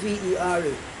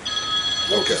ALOVERA.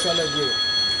 Otis Alovera.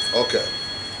 Okay.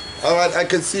 All right, I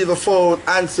can see the phone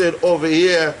answered over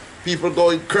here. People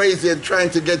going crazy and trying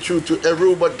to get through to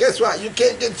Eru, but guess what? You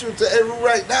can't get through to Eru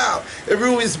right now.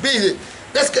 Eru is busy.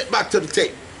 Let's get back to the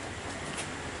tape.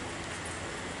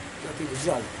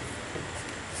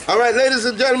 All right, ladies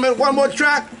and gentlemen, one more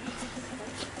track.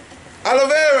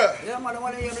 Alovera. Yeah, man, I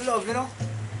want to hear the love, you know.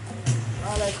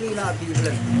 All I clean out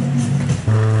people.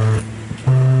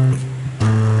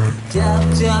 Chop,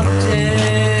 chop,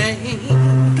 change.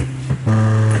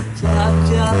 Chop,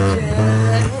 chop,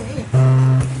 change.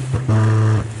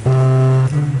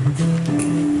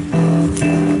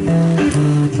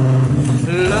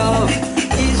 Love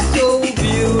is so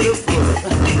beautiful.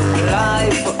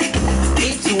 Life,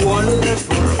 it's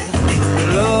wonderful.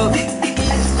 Love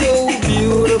is so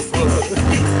beautiful.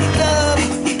 Love,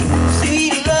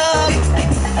 sweet love.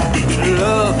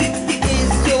 Love is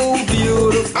so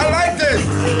beautiful. I like this.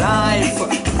 Life,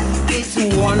 it's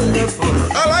wonderful.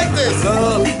 I like this.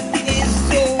 Love is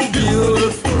so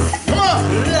beautiful. Come on.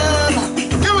 Love,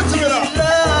 Give it to me now.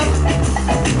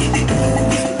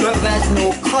 Love has no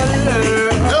color,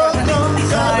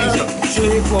 size,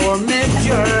 shape or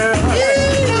measure.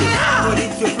 But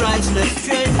it's a priceless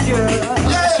treasure.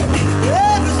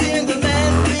 Everything the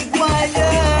man requires.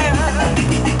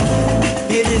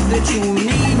 It is the true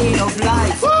meaning of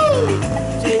life.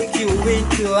 Take you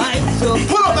into heights of.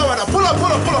 Pull up, now, pull up,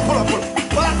 pull up, pull up, pull up, pull up.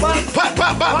 Blah, blah, blah,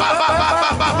 blah, blah,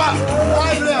 blah, blah, blah.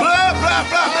 Blah, blah,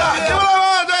 blah, blah. Give it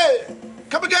all day.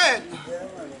 Come again.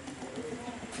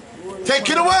 Take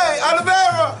it away,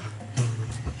 Alovera.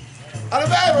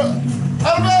 Alovera.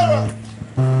 Alovera.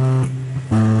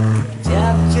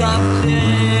 Chop, chop,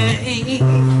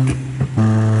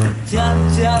 chop,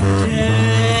 chop,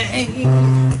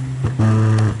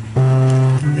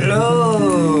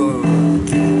 Love,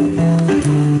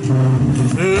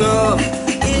 love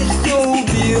is so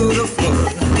beautiful.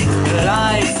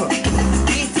 Life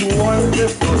is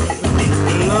wonderful.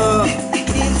 Love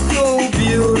is so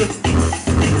beautiful.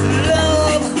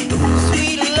 Love,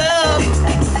 sweet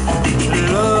love.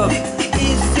 Love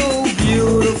is so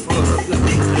beautiful.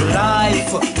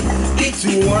 Life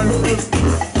is wonderful.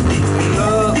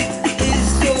 Love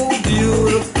is so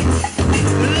beautiful.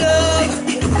 Love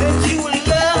that you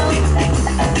love.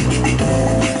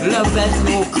 Love has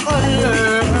no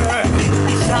color,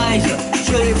 size,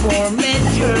 shape or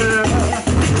measure,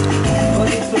 but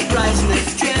it's a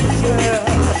priceless treasure.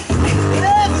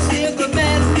 Every single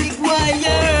man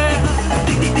requires.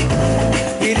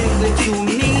 It is the true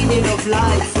meaning of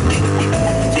life.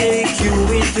 Take you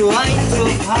into heights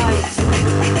of heights.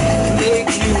 Make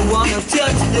you wanna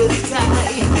touch the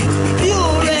sky.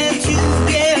 Pure and you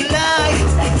get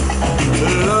light.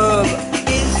 Love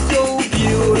is so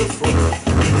beautiful.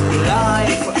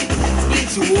 Life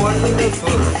is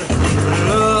wonderful.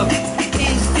 Love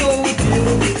is so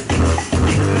beautiful.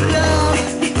 Love,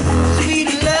 sweet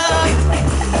love.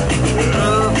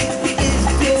 Love is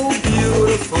so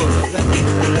beautiful.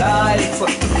 Life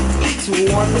is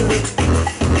wonderful.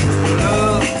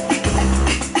 Love,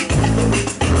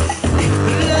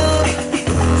 love,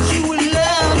 true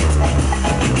love.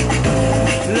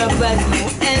 Love has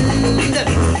no end.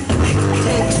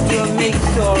 Texture, mix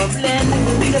or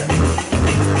blend.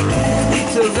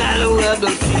 It's a valuable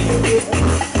secret.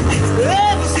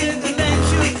 Every single man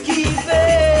should keep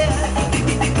it.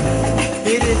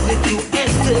 It is the true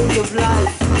essence of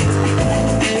life.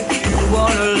 Make you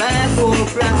wanna laugh or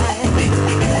cry.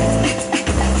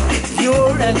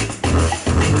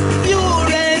 Pure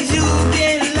and you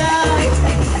can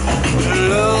lie.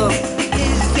 Love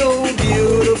is so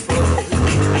beautiful.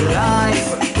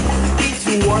 Life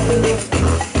is wonderful.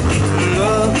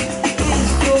 Love is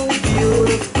so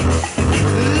beautiful.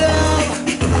 Love,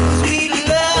 sweet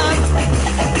love.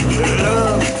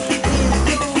 Love is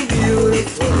so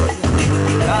beautiful.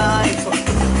 Life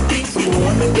is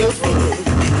wonderful.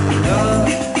 Love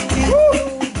is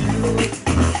so beautiful.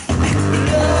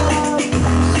 Love,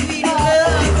 sweet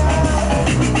love.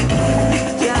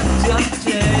 Jump, jump,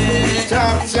 jump.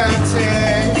 Jump, jump,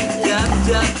 jump. Jump,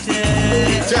 jump,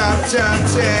 jump. Jump, jump,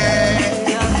 jump.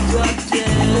 Jump, jump,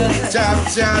 jump. Jump,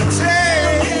 jump,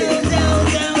 jump. Down,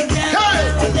 down, down,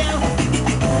 Hey! down, down.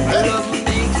 Love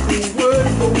makes the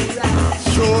world go round.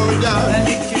 Sure does. And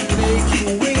it can make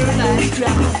you wear like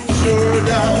crown. Sure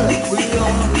does. We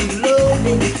only love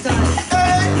in time.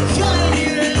 Hey! Shine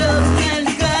your love and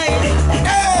guide.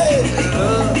 Hey!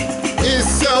 Love It's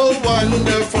so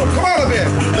wonderful. Come on up here.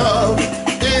 Love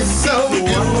is so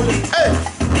beautiful. Hey!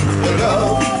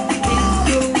 Love.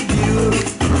 is so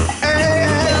beautiful.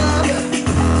 Hey!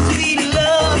 Sweet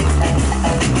love.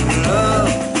 Love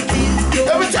is so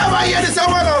Every time I hear this, I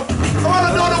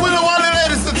wanna know the winner one,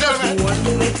 ladies and gentlemen.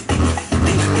 wonderful.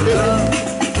 Love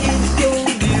is so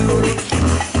beautiful.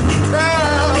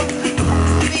 Now,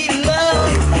 Sweet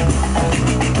love.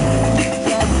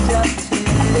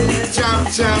 Jump,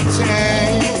 jump, jump, jump,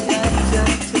 jump. jump,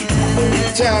 jump,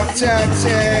 Jump, jump,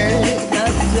 jump.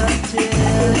 jump, jump,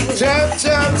 jump. Jump,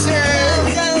 jump,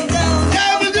 jump. Down, down,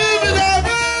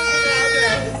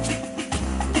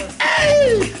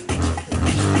 Hey!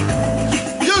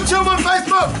 YouTube and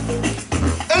Facebook,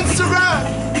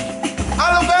 Instagram,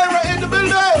 Alovera in the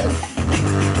building.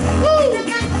 Woo!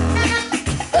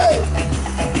 Hey!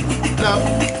 Now,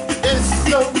 it's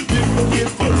so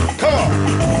beautiful. Come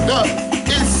on. Now,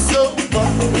 it's so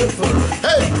wonderful.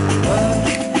 Hey!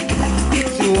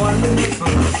 it's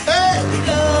wonderful. Hey!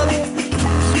 Love,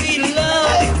 sweet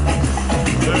love.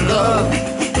 Love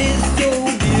is so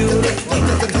beautiful.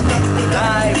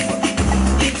 Life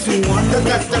is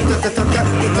wonderful.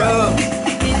 Love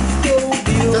is so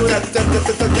beautiful.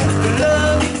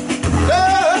 Love,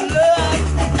 Love!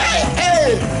 love. Hey!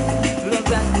 Hey! Love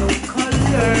has no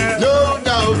color. No,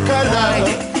 no color.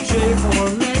 Shape or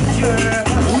measure.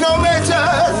 No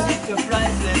measures. It's a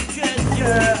priceless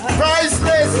treasure.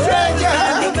 Priceless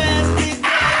treasure. Romantic.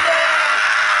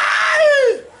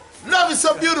 Love is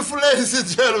so beautiful, ladies and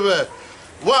gentlemen.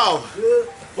 Wow.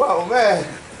 Wow, man.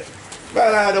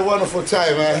 Man, I had a wonderful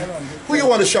time, man. Who you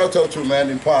want to shout out to, man,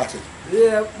 in party?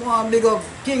 Yeah, man, big up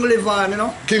King Levan, you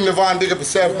know. King Levan, big up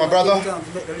yourself, my brother.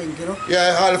 Make the link, you know.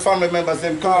 Yeah, all the family members,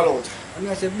 them call out. And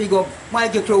I say big up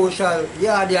Michael Crucial,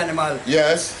 Yardy Animal.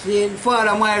 Yes. See,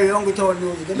 Father Myri, Hungry Town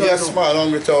Music. You don't Yes, know. man,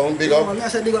 Hungry Town, big up. I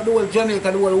say big up the whole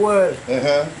Jamaica, the whole world,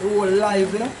 Uh-huh. the whole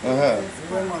life, you know. Uh-huh.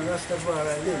 Yeah, man,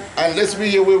 Rastafari, yeah. And let's be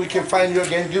here where we can find you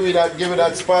again. Give it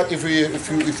that spot if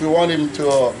you want him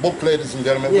to book, ladies and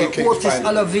gentlemen. Yeah, we can Otis find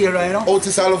him. Alovera, you know.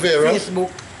 Otis Alovera.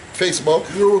 Facebook,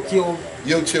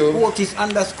 YouTube. Otis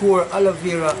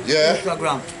 _Alovera, Yeah.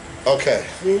 Instagram. Okay.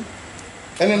 See?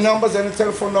 Any numbers, any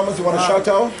telephone numbers you want to shout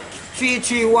out?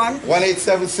 331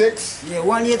 1876 yeah,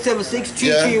 1876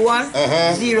 331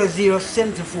 Uh-huh.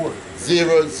 0074.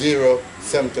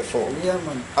 0074. Yeah,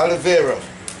 man. Alovera.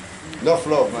 Enough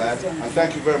love, man. And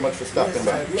thank you very much for stopping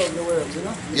by. I love the words, you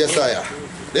know. Yes, I am.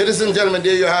 Ladies and gentlemen,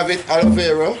 there you have it.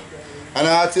 Alovera, an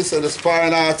artist, an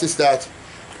aspiring artist that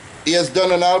he has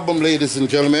done an album, ladies and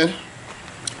gentlemen.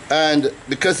 And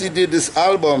because he did this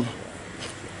album,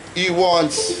 he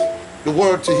wants the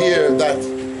world to hear that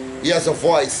he has a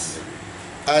voice.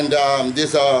 And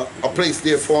there's a place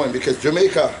there for him, because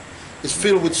Jamaica is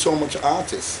filled with so much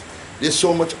artists. There's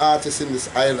so much artists in this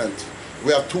island.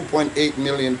 We have 2.8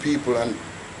 million people and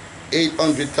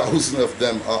 800,000 of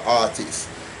them are artists.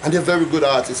 And they're very good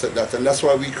artists at that. And that's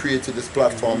why we created this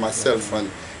platform, myself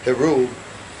and Hero,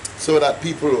 so that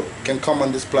people can come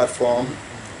on this platform,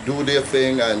 do their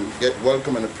thing and get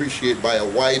welcome and appreciated by a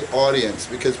wide audience.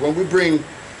 Because when we bring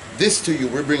this to you,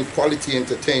 we bring quality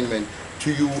entertainment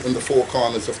to you in the four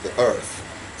corners of the earth.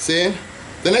 See?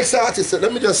 The next artist,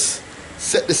 let me just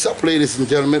set this up, ladies and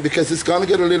gentlemen, because it's gonna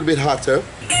get a little bit hotter.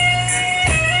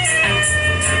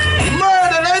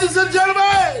 Murder, ladies and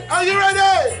gentlemen! Are you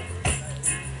ready?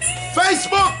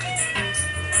 Facebook,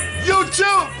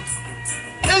 YouTube,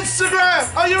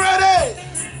 Instagram, are you ready?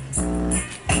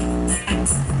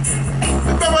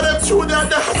 Remember them two that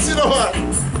dance, you know what?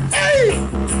 Hey!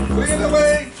 Bring it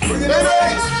away! Bring it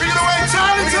away! Bring it away!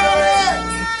 Charlie, Charlie!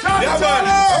 Yeah, man,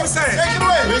 I'm saying, take it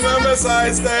away. remember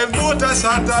size 10, boot a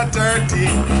shot at 30.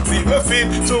 See my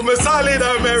feet, so me solid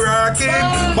and me rocking.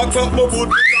 Back up my boot,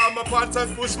 become my pants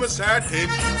and push my shirt in.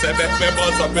 Say, bet me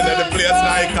buzz up in the place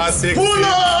like a 60. Pull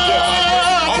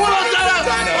up! Pull up,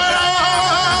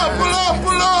 pull up,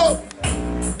 pull up!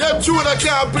 Them two that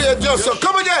can't play just so.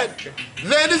 Come again!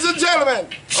 Ladies and gentlemen,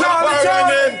 Charlie,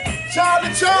 Charlie!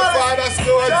 Charlie, Charlie!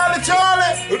 Charlie,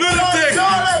 Charlie! We do the thing.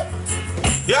 Charlie!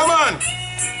 Yeah, man.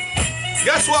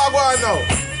 Guess what I'm going now?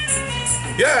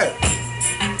 Yeah.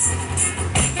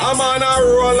 I'm on a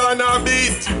roll and a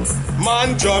beat.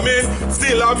 Man drumming,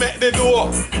 still I make the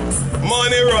door.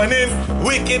 Money running,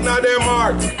 wicked na them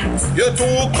heart. You're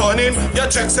too cunning, your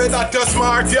check say that you're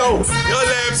smart, yo. Your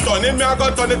life stunning, me I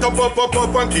got turn it up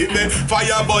and keep the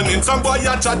fire burning. Some boy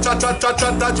ya chat, just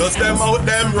them out,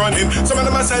 them running. Some of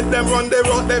them I said them run, they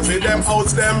run, they feed them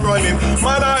house, them running.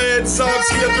 Man I head soft,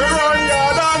 straight to run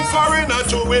yard and foreign, a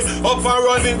true way. Up and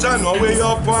running, January,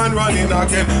 up and running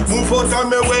again. Move out of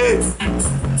my way.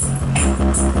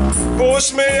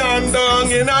 Push me hand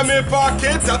down in a me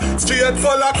pocket. Straight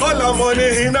color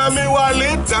money in a me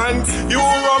wallet. And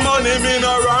euro money me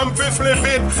no ramp fi flip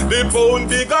it. The pound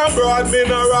big and broad me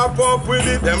no wrap up with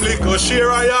it. Them little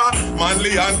share ya,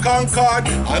 Manly and Concord.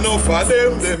 Enough of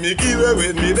them, me give away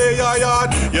with me they a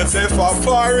yard. You say for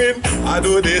foreign, I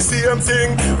do the same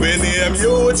thing. We name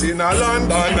youth in a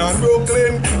London and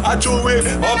Brooklyn. I chew it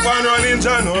up and running,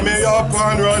 John, me up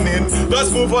and running.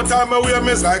 Just move out of my way,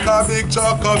 miss like a big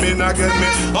truck coming. Get me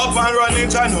up and running,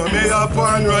 I know me up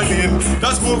and running.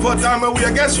 Just move out of my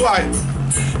way, guess what?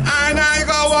 And I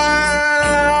go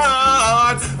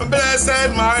on,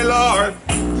 blessed my Lord.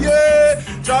 Yeah,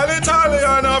 Charlie, Charlie,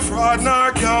 and a fraud,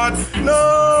 not yard.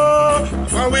 No,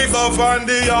 when we go from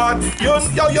the yard, yo,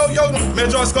 me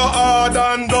just go hard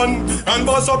and done. And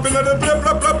bust up in the play,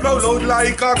 loud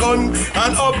like a gun.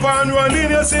 And up and running,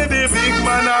 you see the big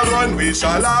man a run. We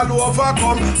shall all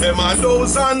overcome, them and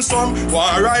those and some.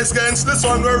 War rise against the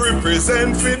sun, we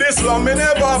represent for the slum. Me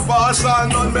never pass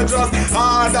and none, me just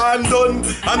hard and done.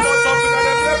 And bust up in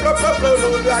the play,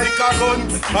 loud like a gun.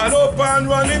 And up and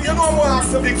running, you know what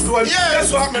the big stone. Yeah.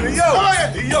 Guess what, man?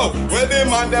 Yo, where the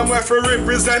man them where for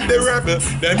represent the rebel.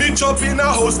 Them each up in a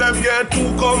house, them get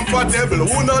too comfortable.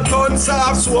 Who not turn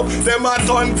soft soap, them a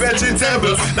turn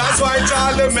vegetable. That's why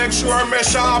Charlie make sure me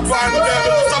sharp and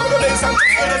rebel. Top of the days and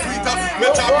top of the Twitter, me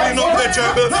chopping up the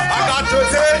trouble. I got to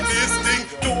take this thing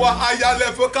to a higher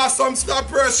level, cause some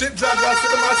stop worship judge and see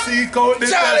them a seek out the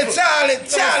Charlie, Charlie,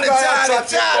 Charlie, Charlie,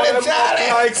 Charlie, Charlie.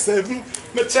 like 7.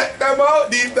 Me check them out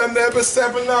deep, them never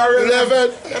 7 or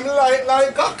 11. Them light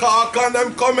like a cock and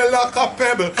them coming like a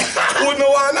pebble. Who no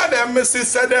one of them, me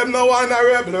sister, them no one a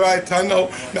rebel right now.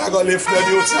 Me a go lift the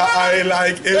youths high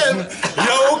like heaven.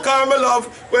 Yo, come me love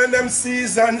when them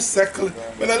seasons settle.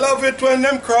 When I love it when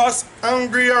them cross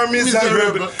angry or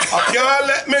miserable. I can't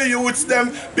let me youths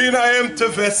them be in a empty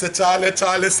vessel.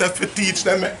 Charlie said to teach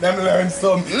them, make them learn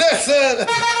some. Listen!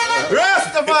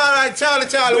 Rastafari,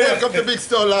 Charlie, welcome to Big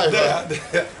Store Live.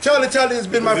 Charlie has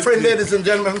been my friend, ladies and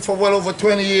gentlemen, for well over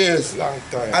 20 years. Long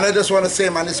time. And I just want to say,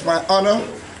 man, it's my honor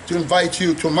to invite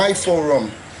you to my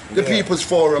forum, the People's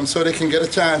Forum, so they can get a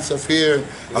chance of hearing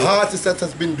an artist that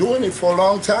has been doing it for a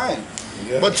long time.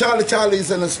 But Charlie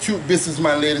is an astute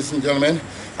businessman, ladies and gentlemen,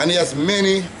 and he has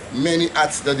many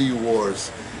acts that he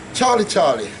wears.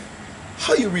 Charlie,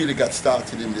 how you really got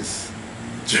started in this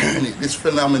journey, this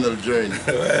phenomenal journey?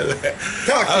 Well,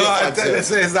 talk to I tell you,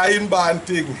 it's an inborn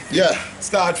thing. Yeah.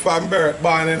 Start from birth,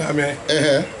 born in me.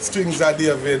 Strings are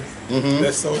David.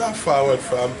 That's how I forward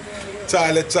from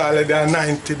Charlie, the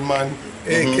anointed man,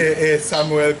 aka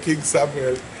Samuel, King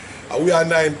Samuel. And we are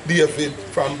 9 David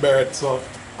from birth, so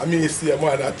I mean, see a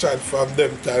man that tried from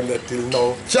them time till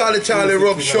now. Charlie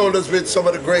rubbed shoulders with some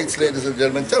of the greats, ladies and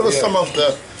gentlemen. Tell us some of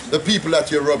the people that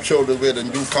you rub shoulders with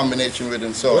and do combination with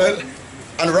and so on.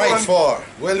 And write for.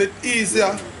 Well, it's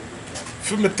easier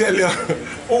for me tell you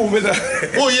who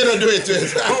you don't do it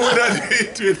with. Who you don't do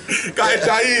it with. Because it's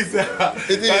easier. It's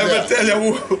easier. I will tell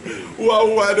you who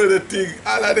I do the thing.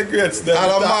 All of the greats. All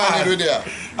of mine with you.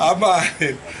 I'm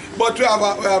mine. But we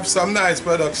have some nice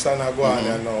production go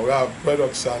on now. We have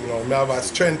production now. We have a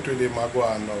strength with him go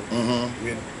on now.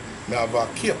 We have a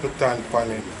Capleton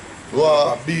pan it. We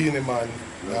have a Beanie Man.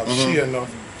 We have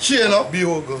Shane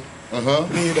Bugle.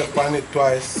 Need a pan it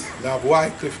twice. We have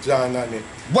Wycliffe John on it.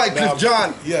 Wycliffe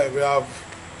John? Yeah, we have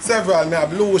several. We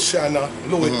have Louis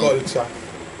Culture.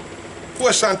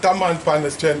 Portion to man pan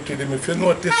the strength with him. If you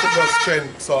notice, it was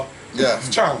strength. So,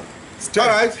 strong.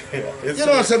 Alright. You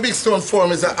know, it's a Big Stone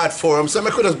Forum, it's an art forum, so I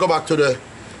could just go back to the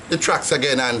tracks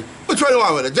again. And which one you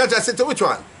want with it? Judge, I said to which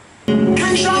one? King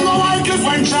Shango, Wycliffe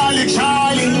and Charlie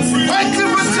Charlie.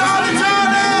 Wycliffe and Charlie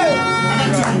Charlie!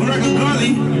 Reggae,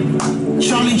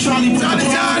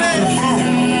 Charlie.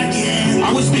 I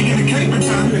was speaking to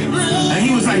Capleton, and he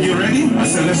was like, "You ready?" I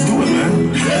said, "Let's do it, man."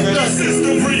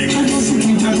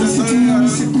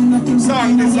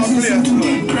 Song this up here.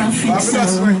 I'm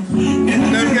just wait.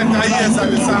 Let me get the years of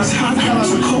the song.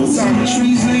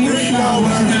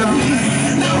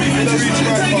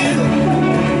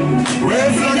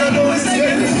 Red flag, I know it's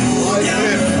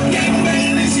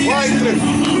Wycliffe.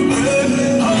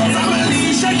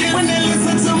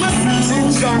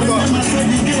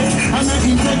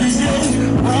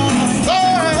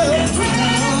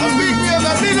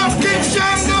 Big up King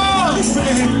Shango!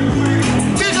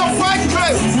 Big up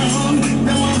Wycliffe!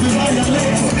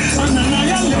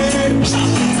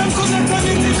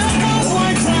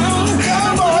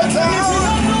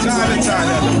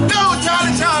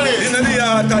 Charlie! In the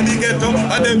heart of the ghetto,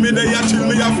 and then me they chill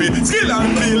me a feel. Skill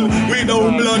and feel,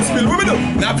 without blood spill. We do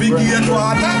navigate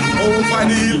water over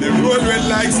the hill. The road red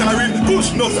like sarin. Push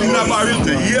nothing in a barrel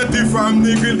to 80 from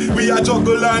the grill. We a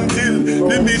juggle and kill.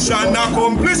 The mission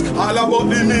accomplished, all about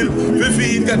the mill. We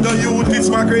feed get the youth, it's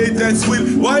my greatest will.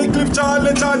 Wycliffe,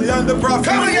 Charlie and the prophet.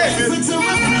 Come again!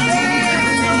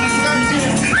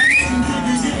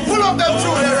 Pull up them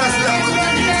through there, Rasta.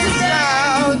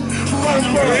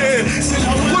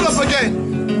 Pull up again.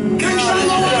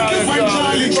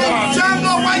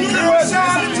 Django, Wycliffe,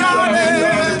 Charlie.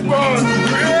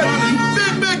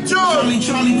 Big Joe.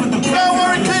 Don't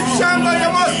worry, King Shango, you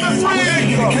must be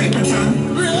free.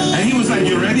 And he was like,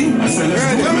 "You ready?" I said, "Let's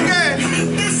do it." Come again.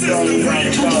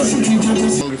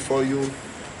 For you,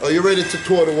 are you ready to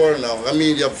tour the world now? I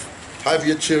mean, you have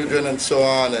your children and so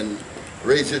on, and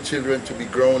raise your children to be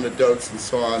grown adults and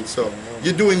so on. So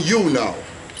you're doing you now.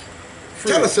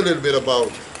 Tell us a little bit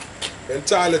about. And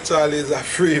Charlie is a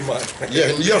free man.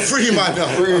 Yeah, you're a free man now.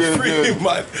 Free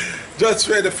man. Just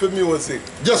ready for music.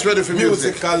 Just ready for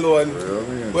music. Music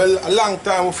alone. Well, a long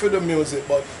time for the music,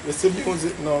 but you see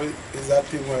music now is a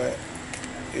thing where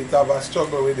you have a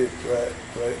struggle with it, where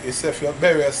you say if you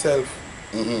bury yourself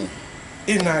in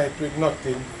it with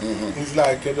nothing, it's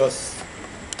like you just,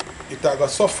 it has to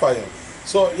suffer you.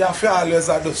 So you have to always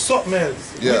do something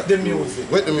else with the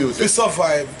music. With the music. To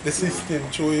survive the system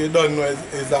through, you don't know, is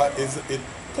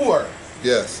poor.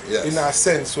 Yes. In a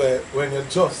sense where when you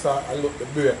just look the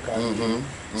break and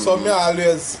so me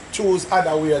always choose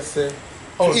other ways to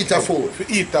eat a food. To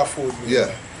eat a food.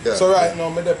 Yeah. So right now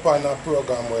I'm on a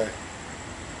program where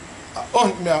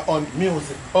Hunt me on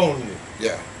music only.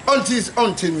 Yeah. Hunting's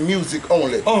hunting music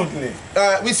only. Only.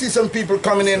 We see some people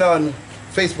coming in on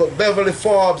Facebook. Beverly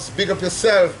Forbes, big up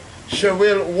yourself.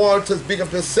 Sherrill Walters, big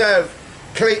up yourself.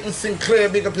 Clayton Sinclair,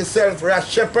 big up yourself. Rash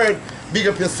Shepherd, big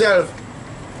up yourself.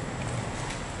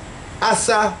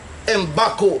 Asa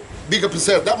Mbako, big up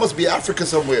yourself. That must be Africa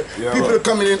somewhere. Yeah, people are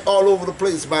coming in all over the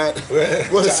place, man.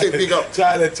 Want to say big up.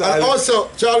 Charlie. And also,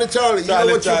 Charlie, you know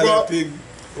what you brought? Thing,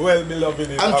 well, me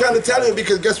loving it. I'm trying to tell you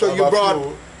because guess what you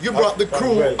brought? You brought the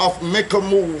crew of Make a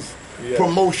Move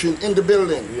promotion in the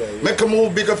building. Make a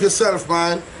Move, big up yourself,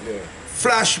 man.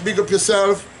 Flash, big up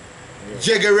yourself.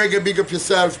 Reggae, big up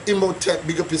yourself. Imotech,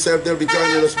 big up yourself. They'll be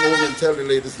joining us momentarily,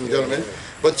 ladies and gentlemen.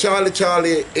 But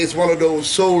Charlie is one of those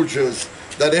soldiers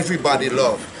that everybody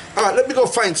loves. All right, let me go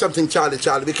find something Charlie,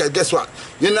 because guess what?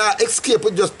 You're not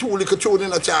escaping just two little tune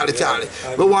in a Charlie.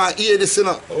 We want to hear this, you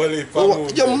know.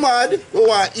 You're mad? We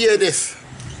want to hear this.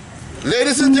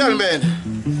 Ladies and gentlemen,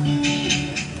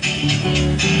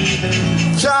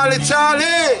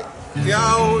 Charlie!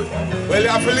 Yo, well, you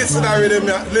have to listen to that rhythm,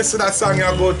 listen to that song you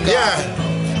go to. Yeah.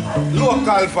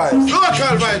 Local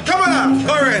vibes. Come on now.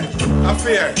 Current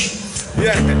affair.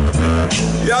 Yeah.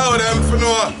 Yo, them for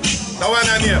know. That one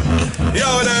on here. Yo,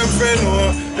 them for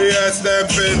know. Yes, them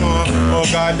for know. Oh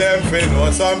God, them for know.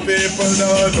 Some people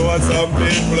don't know, some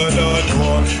people don't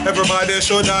know. Everybody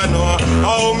should know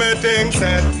how me think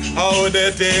set, how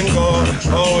the thing go,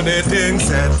 how the thing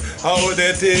set, how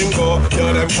the thing go.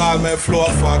 Yo, them call me flow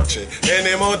factory.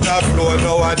 Any amount of flow,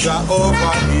 no I draw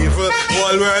over evil.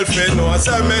 Whole world for know.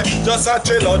 Say me just a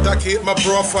chill out to keep my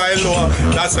profile low.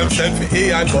 That's them send for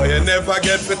Ian, boy. You never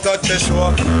get to touch the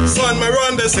show. Son, me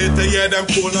run the city, yeah, them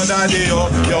cool no daddy, yo.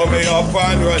 Yo, me up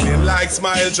and running like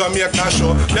Smile Jamaica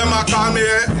show. Them a call me,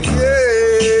 yeah.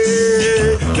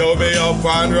 Yo, me up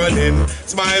and running,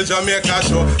 Smile Jamaica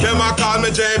show. Them a call me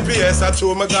JPS, I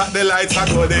true me got the lights, I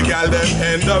go the girl them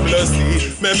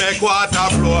NWC. Me make water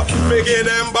flow, me give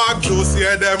them back juice,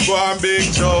 yeah, them go on big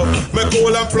show. Me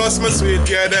cool and plus me sweet,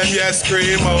 yeah, them yes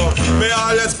screamo. Me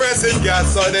always pressing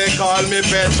gas, so they call me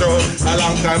Petro. A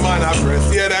long time on a press,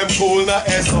 yeah, them cool no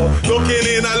SO. Looking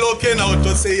in and looking out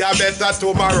to see a better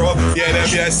tomorrow. Yeah, them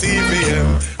yes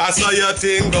CVM, I saw your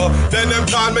thing go. Then them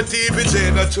call me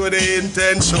TVJ, not through the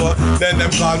intent show. Then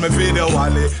them call me Video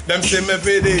Wally, them see me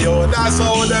video. That's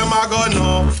how them a go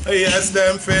know. Yes,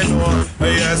 them fit know.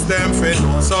 Yes, them fit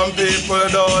know. Some people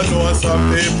don't know,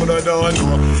 some people don't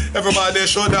know. Everybody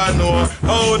should know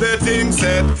how the thing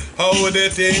set, how the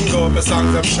thing go. My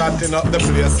songs them shutting up the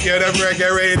place. Hear them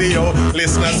reggae radio.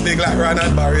 Listeners big like Ron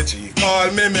and Barry G.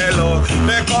 Call me Mellow,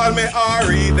 they call me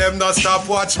Ari. Them not stop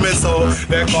watch me so.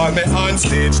 They call me on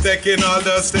stage, taking all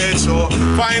the stage show.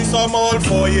 Find some old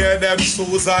for yeah, them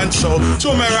Susan show.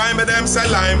 To me rhyme with them say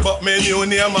line, but me new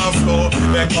name and flow.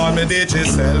 They call me DJ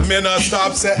Cell, me not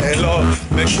stop say hello.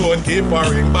 Me phone keep a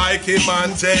ring by Kim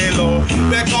and J-Lo.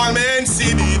 They call me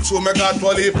NCD, to me got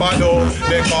Polipado.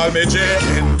 They call me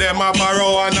JN, them a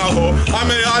borrow and a hoe. And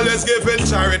me always giving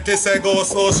charity, say go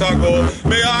social go.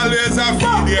 Me always a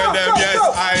feed yeah, them yes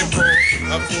I go.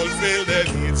 I fulfill their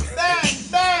needs.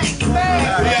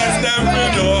 Yes, them for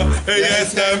know.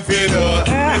 Yes, them for know.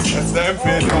 Yes, them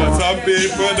for know. Some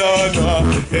people don't know.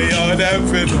 Yo, them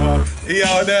for know.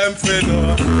 Yo, them for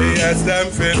know. Yes, them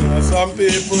for know. Some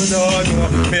people don't know.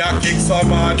 Me a kick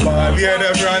some hard ball. Yeah,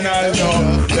 them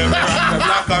Ronaldo. Them run them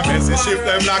like a Messi. Shift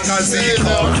them like a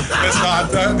Zico. Me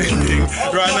start the thing.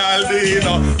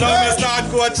 Ronaldinho. Now me start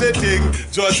coach the thing.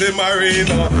 Jose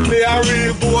Marino. Me a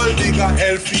real goal digger.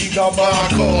 El Figa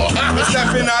Barco. Me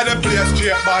stepping out the place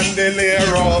straight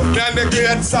Bandolero. Then the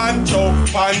great Sancho,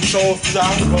 Pancho,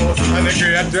 Zango. And the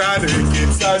great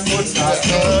Rodriguez and Mustache.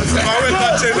 Now we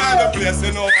touching all the place,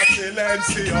 you know what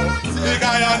Silencio. Big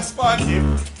Iron Spanky,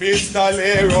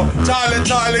 Pistolero.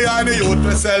 Charlie and the youth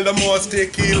we sell the most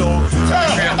tequila.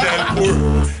 And Del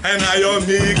Puro and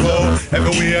Amigo.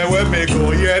 Everywhere we me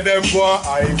go, yeah them go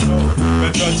I go.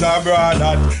 Me judge abroad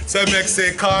that say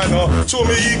Mexicano. To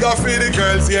me eager for the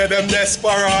girls, yeah them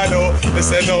desperado. They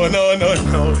say no,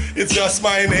 it's just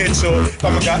my nature.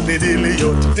 Come got the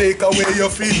dealio to take away your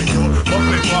feelio. But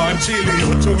me want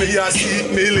chilio, to me a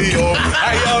sweet millio.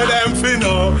 I know them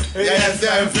finno, yes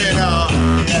them finno,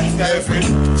 yes them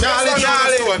finno.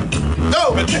 Charlie.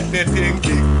 No! Me take the thing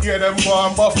big, hear them go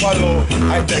on Buffalo.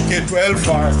 I take it 12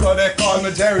 far, so they call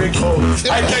me Jericho.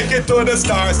 I take it to the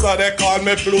stars, so they call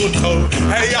me Pluto.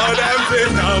 Hey, yo, them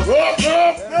fit now.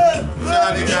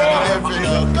 Charlie, them fit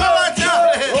now. Come on,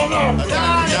 Charlie!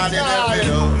 Charlie, them fit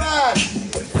now.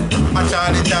 A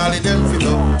Charlie, them fit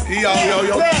now.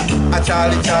 Yo. A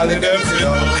Charlie, them fit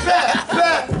now.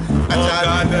 A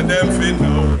Charlie, them fit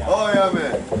now. Oh, yeah,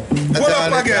 man. Pull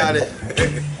up again.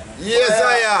 Yes,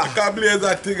 I am. I can't blaze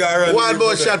that thing around. One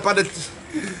more shot for the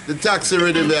taxi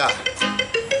rhythm there.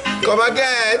 Come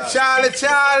again, Charlie,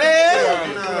 Charlie.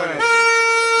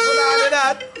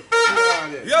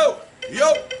 Yo.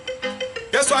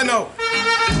 Guess what now?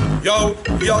 Yo.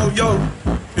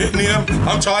 Hit name.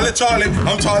 I'm Charlie. I'm Charlie.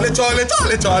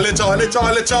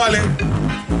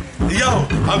 Yo,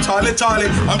 I'm Charlie.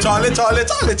 I'm Charlie. Don't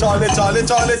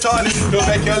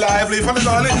make your life live for the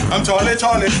Charlie. I'm Charlie.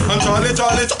 I'm Charlie.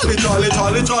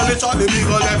 Me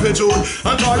go left with you.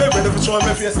 I'm Charlie, ready for showing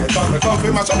my face. Get on, come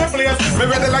for my show me place. Me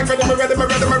ready like for me ready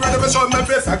for showing my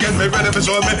face. Again, me ready for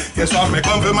showing me. Guess what? Me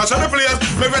come for my show me place.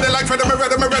 Me ready like for me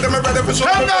ready for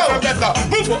showing my face. Better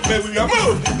move up, me we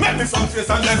move. Make me some space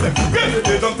and let them. Give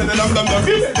me jump to the dum.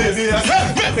 Give me the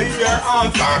make me hear on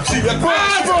top. See the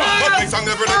crash. But me song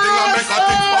everything. Make a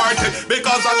big party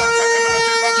because I like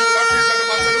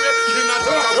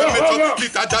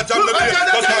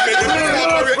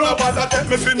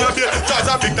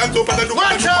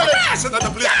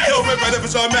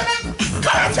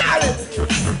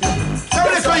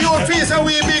Somebody for your face and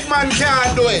we big man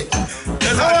can't do it.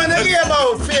 I want to hear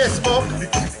about Facebook.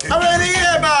 I want to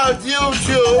hear about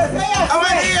YouTube. I want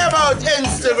to hear about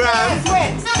Instagram.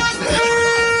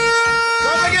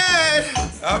 Come again.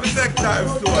 Have a take time.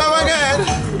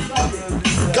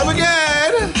 Come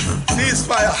again.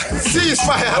 Ceasefire.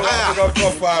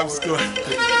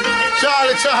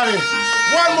 Charlie.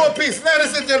 One more piece.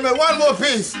 Ladies and gentlemen, one more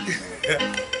piece.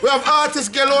 We have artists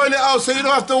galore in the house, so you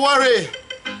don't have to worry.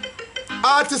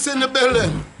 Artists in the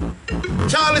building.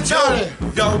 Charlie.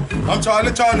 Yo, I'm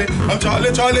Charlie. I'm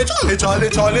Charlie.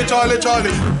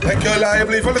 Make your life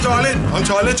live for the Charlie. I'm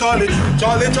Charlie.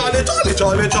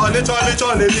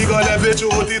 Me go left with you,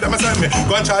 them send me.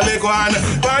 Go on, Charlie, go on.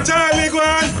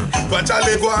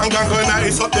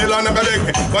 Nice up the lawn and beg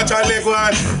me. Go on, Charlie, go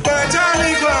on.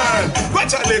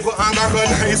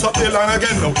 Nice up the lawn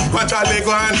again now. Go on, Charlie,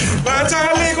 go on.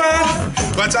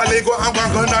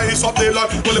 Nice up the lawn.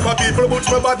 Well, if people put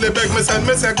me badly beg me, send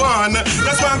me, say go on.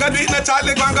 That's why I'm gonna do it,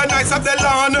 Charlie, go nice up the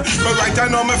lawn. But right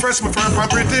I know me fresh, me firm and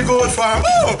pretty good farm.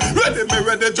 Oh, ready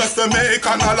just to make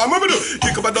an alarm. What we do?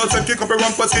 Kick up a dust, kick up a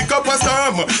rumpus, kick up a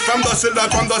storm. From dust till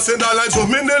that, I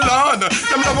zoom in the lawn.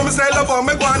 Them love me say love on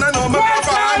me, go on, I know me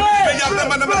fan. Me have them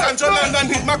and me control and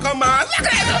hit my command.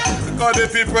 Because the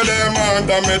people them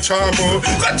under me charm. Go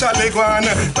Charlie, go on.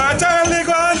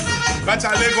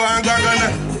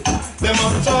 Them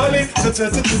up Charlie.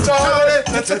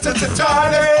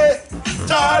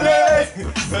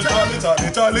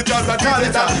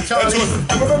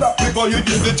 You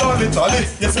use the Charlie.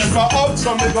 You say for up,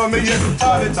 some me go me here.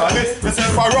 Charlie. You say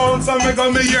for round, some me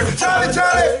go me here. Charlie.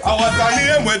 I want a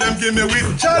name where them give me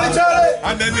with Charlie.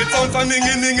 And then it sounds a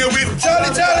ningy with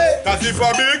Charlie. That's if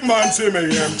a big man see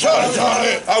me here.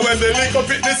 Charlie. And when they link up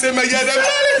it, they say me yeah them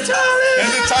Charlie.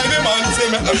 And the tiny man see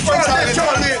me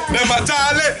Charlie. Them a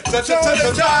Charlie.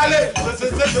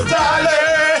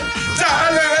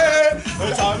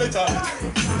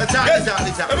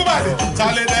 Everybody,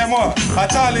 Charlie them one,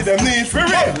 Charlie them need for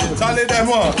real. Charlie them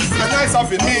one, the nice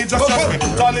of it need just me.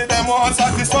 Charlie them one,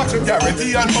 satisfaction,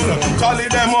 guarantee and money. Charlie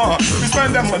them one, we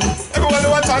spend them money. Everyone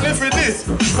want Charlie for this,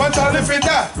 want Charlie for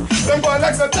that. Them go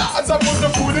like some tarts and put the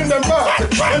food in them mouth.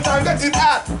 When time get it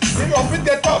hot, they go fit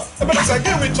get tough. Everybody say,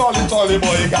 give me Charlie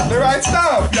boy, you got the right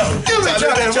stuff. Yo, give me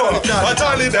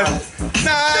Charlie them.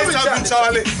 Nice of it,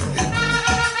 Charlie.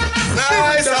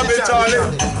 Nice of it, Charlie.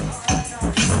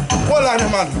 Hold on,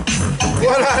 man.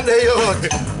 Hold on there, you. Pull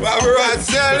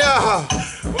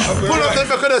up the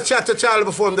back of the chat to Charlie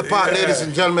before him depart, ladies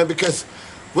and gentlemen, because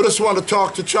we just want to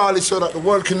talk to Charlie so that the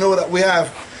world can know that we have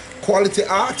quality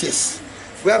artists.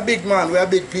 We are big man, we are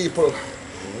big people,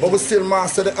 but we still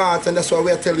master the art, and that's why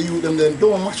we are telling you them then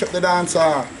don't mash up the dance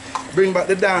hall. Bring back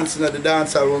the dancing at the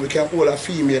dance hall when we can hold a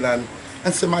female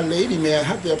and say, my lady, may I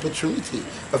have the opportunity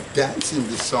of dancing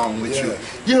this song with you?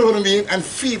 You know what I mean? And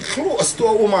feel close to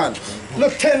a woman.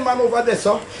 Not 10 man over there,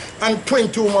 so, and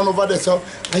 22 man over there, so,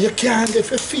 and you can't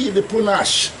if you feel the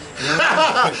panache.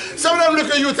 Some of them look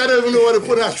at you and don't even know what the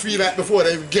panache feel like before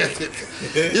they get it.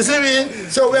 You see me?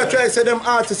 So we are trying to say them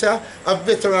artists are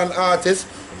veteran artists.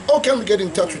 How can we get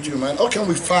in touch with you, man? How can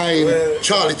we find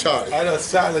Charlie? I know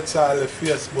Charlie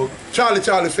Facebook. Charlie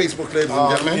Facebook, ladies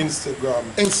and gentlemen.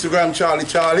 Instagram Charlie.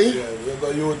 Yeah, we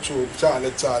got YouTube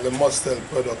Charlie Mustel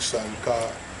Production.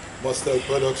 Cause Mustel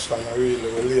Production I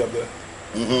really will label.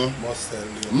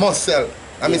 Mustel.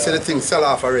 I mean, say the thing sell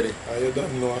off already. And you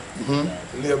don't know.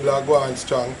 Label are going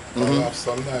strong. And have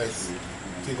some nice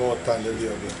thing out on the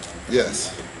label. Yes.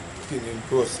 Thing in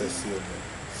process here.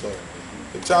 So,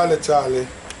 Charlie.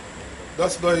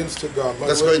 That's go Instagram.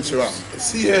 Let's go Instagram.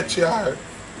 CHARLEY.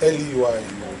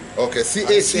 Okay,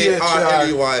 CHARLEY.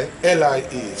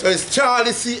 LIE. So it's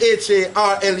Charlie,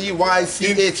 CHARLEY,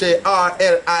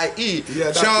 CHARLIE.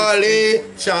 Yeah, Charlie,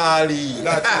 Charlie.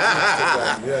 That's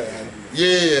Instagram,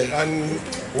 Yeah. And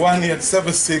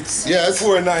 1876 Yes.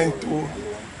 492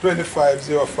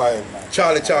 2505.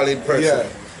 Charlie in person. Yeah.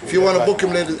 If you want to book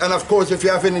him, ladies, and of course, if you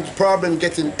have any problem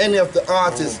getting any of the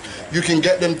artists, you can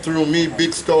get them through me,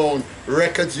 Big Stone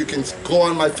Records. You can go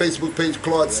on my Facebook page,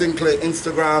 Claude Sinclair,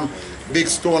 Instagram, Big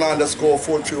Stone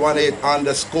 _4318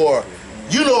 _.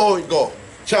 You know how it go.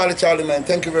 Charlie, man,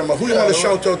 thank you very much. Who you want to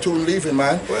shout out to and leaving,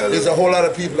 man? Well, there's a whole lot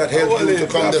of people that helped you to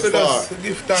come this far.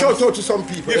 Shout out to some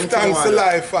people. Give thanks to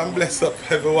life and bless up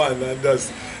everyone. And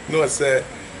just know, say,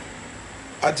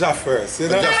 a job first, you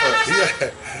know? A job first.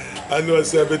 Yeah. I know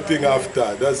it's everything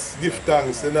after. Just give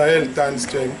thanks, you know, health and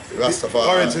strength.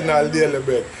 Rastafari. Original daily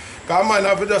bread. Because man,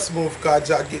 have to just move, because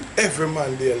Jack give every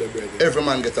man daily bread. Every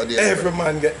man get a daily bread. Every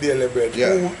man get daily bread.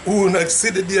 Yeah. Who not see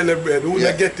the daily bread, who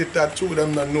Yeah. not get it at through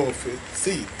them not know if it,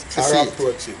 see it To or see it.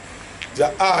 approach it.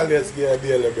 Jack always get a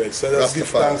daily bread. So just give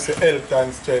Rastafari. thanks to health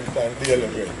and strength and daily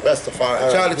bread. Rastafari. All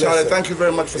right, Charlie, bless thank you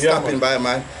very much for Yeah, stopping man. by,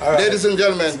 man. All right. Ladies and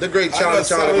gentlemen, the great Charlie,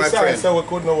 my friend. So we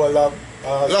couldn't have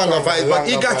Longer vibe, but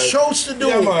he got shows to do.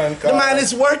 Yeah, man, the man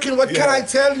is working. What can Yeah. I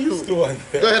tell you? Stone.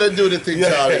 Go ahead and do the thing, Yeah.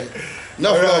 Charlie.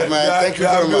 Enough love, man. Thank you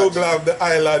very much. Bugle of the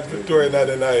island touring at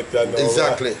the night. And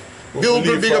Exactly.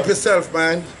 Bugle, big up yourself,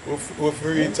 man. We've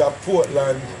reached a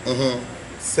Portland,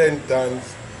 St. Anne's,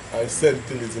 and St.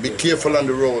 Elizabeth. Be careful on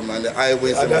the road, man. The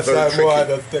highways And are that's very why more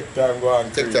tricky. just take time go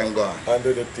and Take time go on. and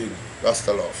do the thing. That's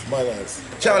the love. Manners.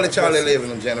 Charlie, ladies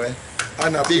and gentlemen.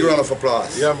 And a Big round of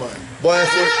applause. Yeah, man. Boy,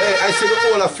 I see the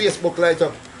whole of Facebook light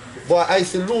up. Boy, I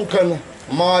see Luke and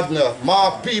Mardner,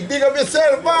 Mark P. Big up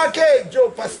yourself, Mark A.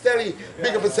 Joe Pastelli.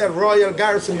 Big up yourself, Royal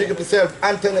Garrison. Big up yourself,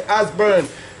 Anthony Asburn.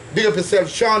 Big up yourself,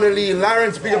 Shawnee Lee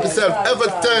Lawrence. Big up yourself,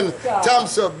 Everton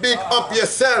Thompson. Big up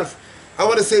yourself. I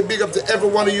want to say big up to every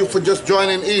one of you for just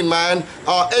joining in, man.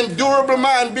 Endurable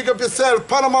Man, big up yourself.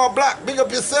 Panama Black, big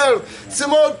up yourself.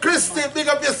 Simone Christie, big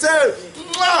up yourself.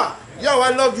 Mwah! Yo,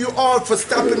 I love you all for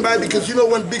stopping by, because you know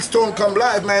when Big Stone come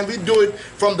live, man, we do it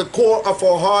from the core of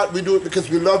our heart. We do it because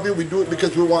we love you. We do it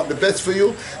because we want the best for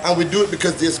you. And we do it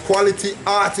because there's quality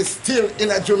artists still in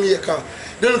Jamaica.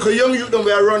 The little young youth them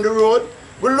we are around the road,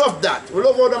 we love that. We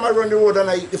love how them are around the road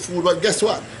and I eat the food. But guess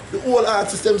what? The old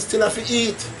artists them still have to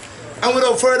eat. And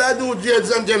without further ado, ladies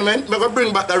and gentlemen, I'm going to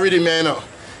bring back the rhythm here now.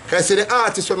 Can I say the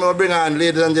artist I'm going to bring on,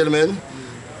 ladies and gentlemen?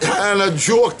 And a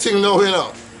joke thing now, you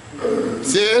know.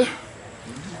 See?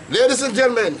 Ladies and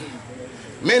gentlemen,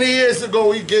 many years ago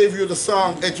we gave you the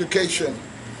song Education.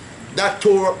 That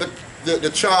tore up the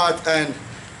chart and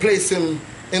placed him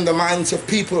in the minds of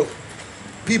people.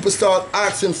 People start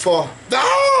asking for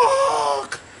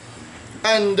Dark!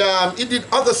 And he did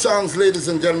other songs, ladies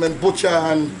and gentlemen, Butcher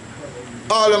and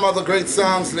all them other great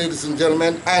songs, ladies and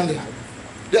gentlemen. And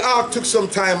the Ark took some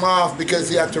time off because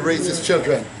he had to raise his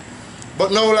children.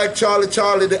 But now, like Charlie,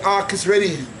 the Ark is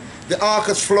ready. The Ark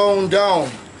has flown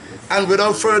down. And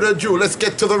without further ado, let's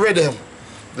get to the rhythm.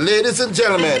 Ladies and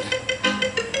gentlemen,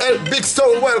 Big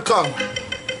Stone, welcome.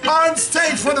 On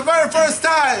stage for the very first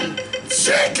time,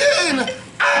 Shaking!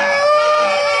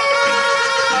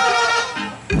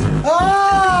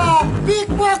 Big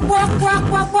walk, walk,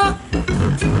 walk, walk, walk.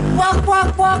 Walk,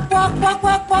 walk, walk, walk, walk,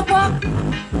 walk, walk, walk.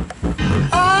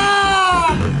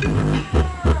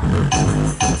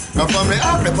 So from the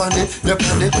up, the pandi, the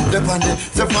pandi, the pandi.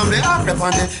 So from the up, the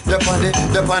pandi, the pandi,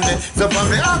 the pandi. So from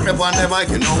the up, the pandi, mic,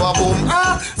 you know a boom.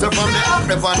 So from the up,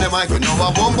 the pandi, mic, you know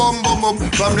a boom, boom, boom, boom.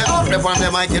 From the up, the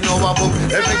pandi, mic, you know a boom.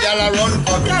 Every girl I run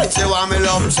up, she want me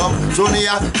love some.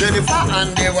 Sonia, Jennifer, and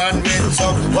they want win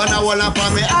some. Wanna hold up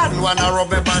on me hand, wanna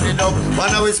rub me body down.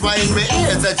 Wanna whisper in me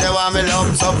ears that she want me love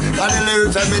some. And the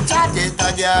lyrics of me chat it, I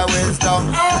get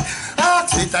wisdom.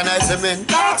 Sweet and nice and mint,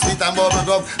 sweet and bubble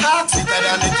gum, sweeter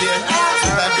than the cane,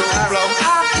 sweet and don't plum.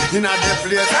 In a the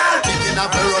place, kicking up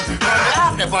the road.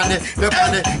 The pandi, the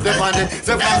pandi, the pandi,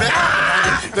 the pandi,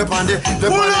 the pandi, the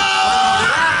pandi.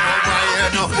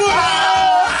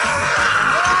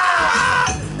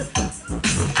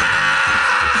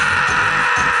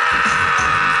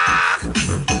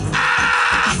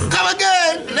 Come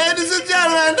again, ladies and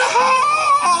gentlemen.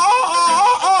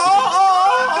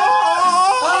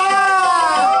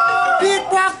 Big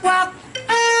walk, walk.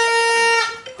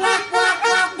 Walk, walk,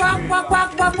 walk, walk, walk,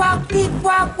 walk, walk, walk. Big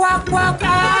walk, walk, walk.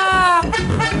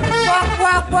 Walk,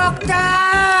 walk,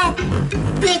 walk,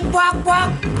 Big walk,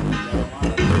 walk.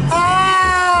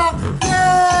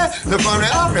 Yeah. the from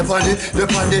the up, the from the, so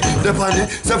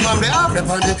from the up, the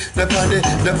from the,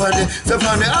 so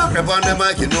from the up, the from the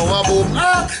mic, you know a boom,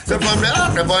 so from the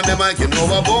up, the from the mic, you know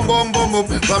a boom, boom, boom, boom,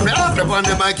 from the up, the from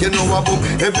the mic, you know a boom.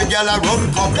 Every girl a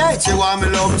run come like she want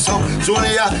me love some.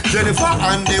 Sonia, Jennifer,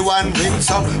 and the one ring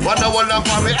some. Wanna hold on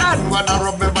for me hand, wanna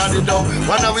rub me body down,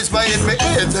 wanna whisper in my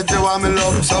ear that you want me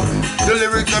love some. The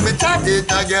lyrics of me chat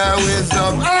it, I get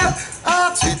wisdom.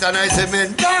 Sweeter than I say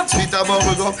men, sweeter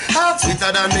bubble gum,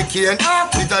 sweeter than the cane,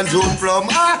 sweeter than June plum.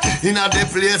 In a the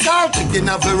place, chicken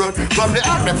off the road. From the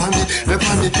up, the pandy,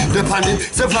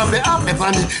 so from the up, the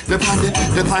pandy.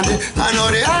 I know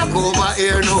the hawk over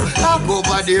here now, hawk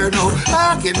over there now,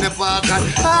 hawk in the park and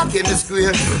hawk in the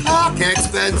square, hawk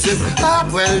expensive,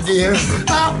 hawk well dear,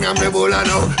 hawk on the bowler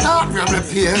now, hawk on the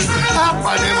pier, hawk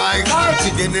on the mic,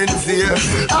 chicken in fear,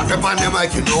 hawk on the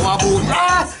mic, you know a boom.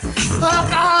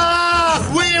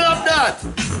 Wheel up that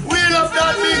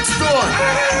big stone.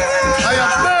 I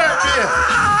am birthday.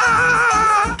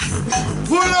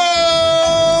 Pull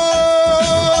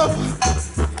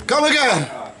up. Come again.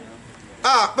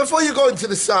 Before you go into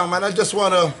the song, man, I just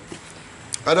wanna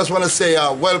say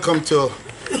welcome to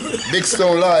Big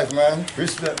Stone Live, man.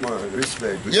 Respect, man.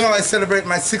 Respect. You know, I celebrate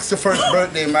my 61st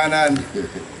birthday, man, and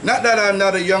not that I'm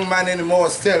not a young man anymore.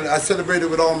 Still, I celebrated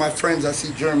with all my friends. I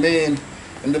see Jermaine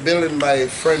in the building, my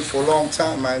friend for a long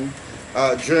time, man.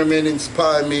 Jermaine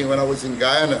inspired me when I was in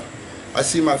Guyana. I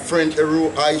see my friend Eru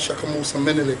Aisha Kamusa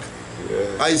Menelik.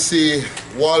 Yeah. I see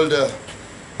Walder.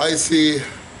 I see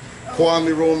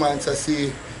Kwame Romance. I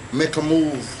see Make a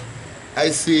Move.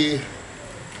 I see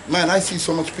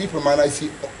so much people, man. I see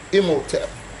Imhotep.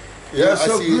 You're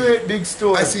so great, Big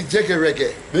Stone. I see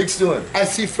Reggae. Big Stone. I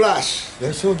see Flash.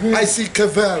 You're so great. I see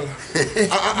Cavell.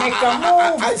 Make a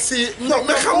move. I see, no,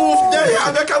 make a move there.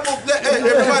 Yeah, make a move there.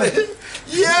 Everybody.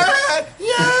 Yeah.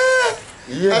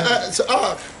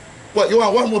 What, you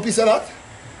want one more piece of that?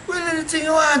 Well, anything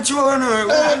you want, Joe,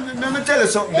 let me tell you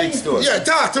something, Big Stone. Yeah,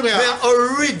 talk to me. The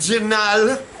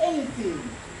original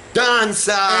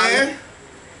dancer.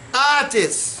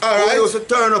 Artists who used to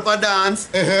turn up a dance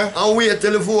and wait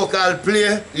till the vocal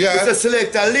play. Used to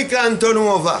select a lick and turn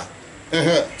over.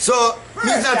 So,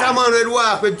 he's not a man who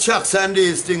walk with chucks and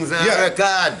these things and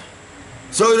record.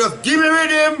 So, you just give me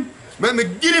rhythm, let me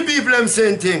give the people them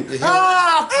same thing. Big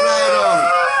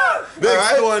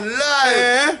Stone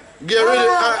live. Get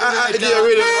rhythm.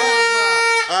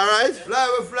 Alright.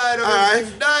 Fly down.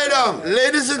 Die down.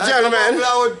 Ladies and gentlemen.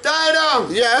 Die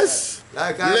down. Yes.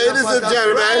 Ladies and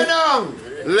gentlemen.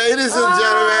 Ladies and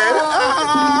gentlemen.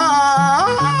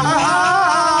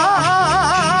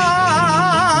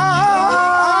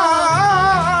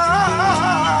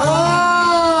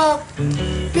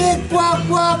 Big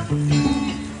wop.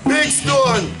 Big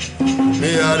Stone.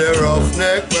 Me a the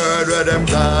roughneck bird where them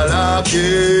call a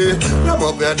key. From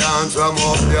up your dance, from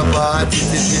up your party.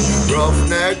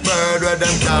 Roughneck bird where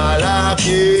them call a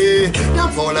key. Them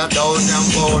full of town, them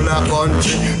full of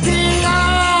country. Be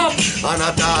up! And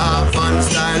a top and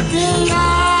style. Be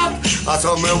up! I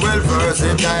saw me well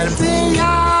versatile. Be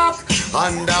up!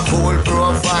 And a cool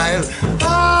profile.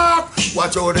 Up!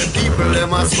 Watch how the people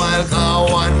them a smile.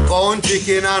 Cause 1 pound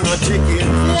chicken and a chicken.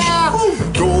 Yeah.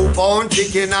 2 pound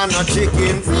chicken and a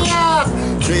chicken. Yeah.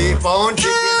 3 pound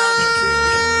chicken and a chicken.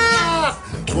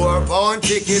 4 pound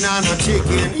chicken and a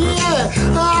chicken. Yeah.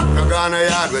 No gonna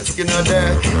yard with chicken a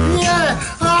day. Yeah.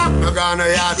 No gonna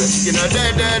yard with chicken a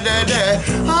day.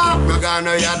 No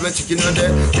gonna yard with chicken a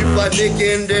day. If a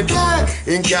chicken the day,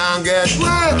 it can't get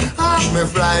wet. Me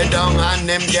fly down and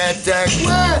them get tech.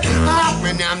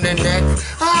 Me name the neck.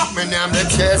 Me name the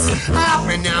chest.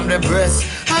 Me name the breast.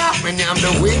 Me name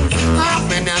the wing.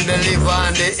 Me name the liver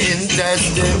and the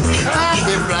intestine.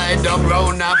 Me fly down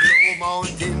round a Blue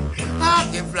Mountain. I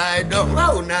can fly down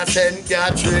round a St.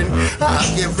 Catherine. I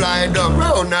can fly down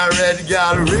round a Red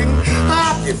Girl Ring.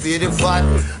 I can feel the fat.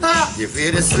 I can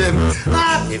feel the slim.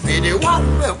 I can feel the one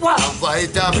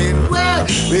vitamin.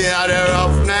 We are the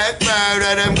roughneck bird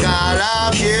and them call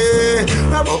up here.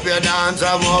 Ram up your dance,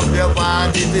 ram up your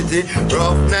party.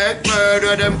 Roughneck bird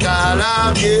and them call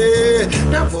up here.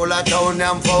 Them full of town,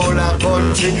 them full of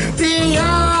country. Be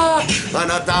up!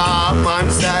 And a top man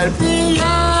style. Be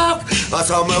up! I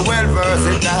saw me well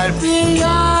versatile. Be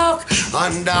up!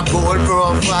 And a cool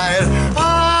profile.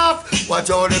 Up! Watch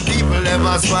all the people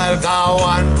ever smile. Cause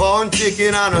 1 pound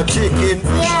chicken and a chicken.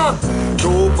 Yeah.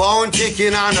 2 pound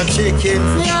chicken and a chicken.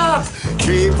 Yeah.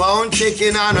 3 pound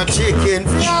chicken and a chicken.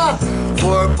 Yeah.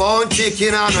 4-pound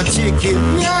chicken and a chicken.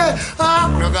 Yeah,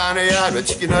 Hawk no gonna yard with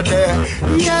chicken a day.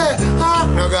 Yeah, Hawk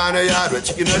no gonna yard with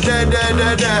chicken a day,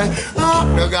 day. Hawk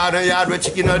no gonna yard with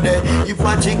chicken a day. If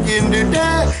a chicken the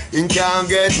day, him can't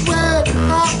get wet.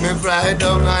 Hawk me fly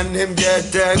down and him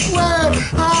get take wet.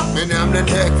 Hawk me name the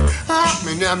neck, Hawk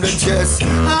me name the chest,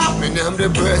 Hawk me name the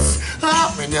breast,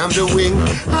 Hawk me name the wing,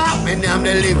 Hawk me name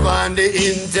the liver and the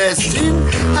intestine.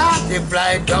 Hawk me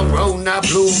fly down round a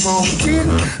blue mountain.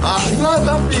 You're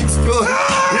the big stone.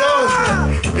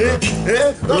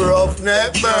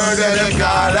 Roughneck murder them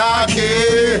call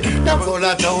again. Them full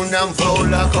of town, them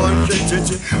full of country.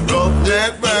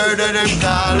 Roughneck murder them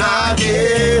call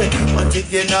again. One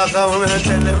chicken knock, I wanna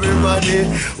tell everybody.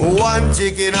 One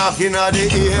chicken knock in the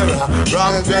ear.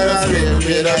 Wrong better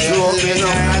with a stroke in the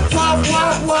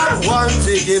one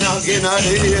chicken knock in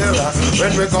the ear.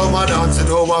 When we come a dancing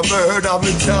over murder,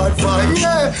 me charge for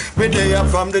yeah. Me there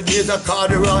from the days of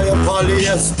corduroy and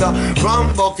polyester.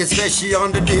 From Buck, especially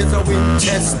on the days of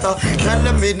Winchester. Tell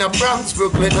them in the Bronx,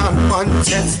 Brooklyn and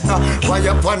Manchester. Why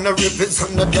upon the ribbons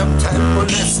on the damn time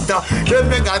molester. Them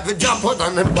they got the jump out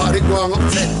and them body going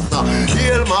upset.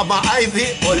 Hail Mama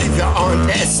Ivy, Olivia Aunt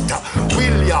Esther.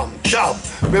 William, Dub,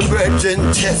 me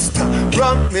brethren Chester.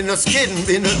 Rump, me no skin,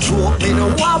 me no throat, me no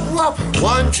wop wop.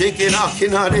 One chicken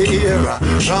knocking on the ear.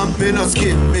 Rump, me no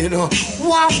skin, me no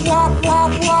wop wop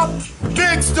wop wop.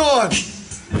 Big Stone,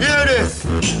 hear this.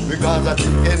 Because a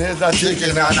chicken is a chicken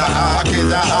and a hawk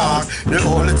is a hawk. The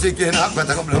only chicken hawk got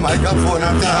a couple of microphone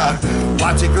and talk.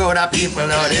 Watch it go, the people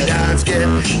know the dance kid.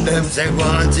 Them say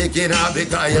one chicken hawk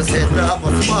because you said that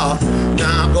was smart.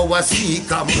 Now go a sea,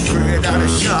 come afraid of the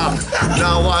shark.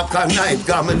 Now walk a night,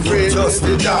 come and free just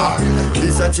the dark.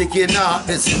 This a chicken hawk,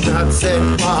 this is not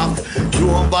St. Mark.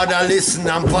 Don't bother listen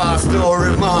and pass no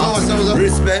remarks.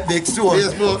 Respect Big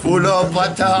Stone, full of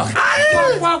attack.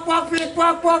 Walk, walk,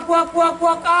 walk, walk, walk, walk,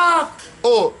 walk, walk.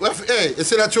 Oh, hey, you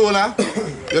see that tune now?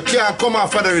 You can't come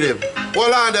off of the rhythm.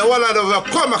 Hold on there, you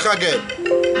come back again.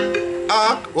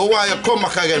 Well, why you come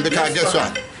back again? Because guess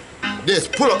what? This,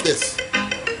 pull up this.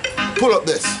 Pull up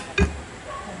this.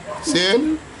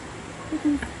 See?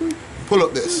 Pull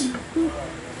up this.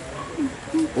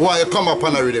 Why you come up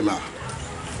on the rhythm now?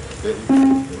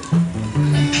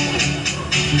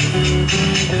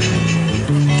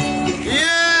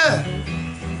 Yeah!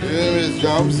 There is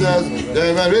jumpsters,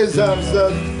 there is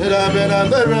jumpsters. Is that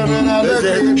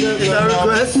a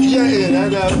request? Yeah,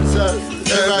 jumpsters.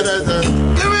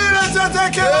 Give me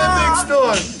that, Big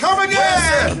Stone. Come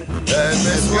again. Hey,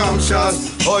 Miss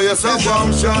Bumptious, oh, you're so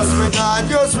bumptious. Me not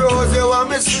just rose, you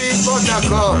want me sweet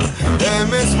buttercup. Hey,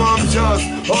 Miss Bumptious,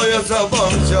 oh, you're so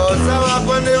bumptious. I walk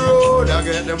on the road, I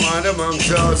get them on the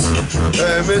bumptious.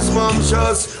 Hey, Miss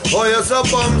Bumptious, oh, you're so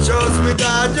bumptious. Me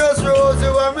not just rose,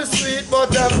 you want me sweet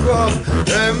buttercup.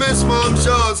 Hey, Miss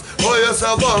Bumptious, oh, you're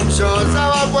so bumptious.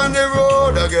 I walk on the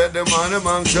road, I get them on the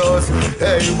bumptious.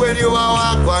 Hey, when you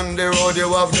walk on the road,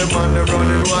 you have them on the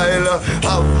running while.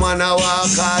 Have man a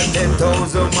walk out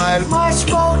 10,000 miles. Mash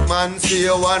mouth man, see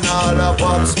you one all a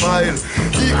pop smile.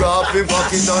 He got him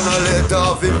pocket and a let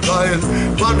off him coil.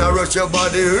 Man a rush your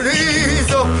body,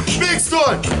 release up. Big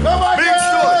Stone, Big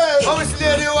Stone. How much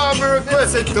lady you want me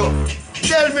request it to?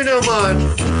 Tell me no man.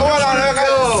 Hold on, I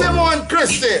got Simone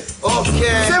Christie.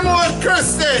 Okay. Simone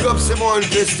Christie. Big up Simone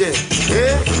Christie.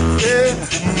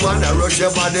 Man a rush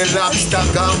your body lock, stock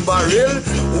and barrel.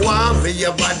 One for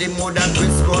your body more than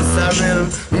Christmas Sarel.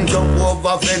 Jump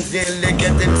over fence till they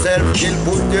get himself killed.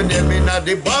 Put your name in at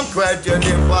the bank, write your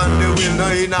name on the wheel. No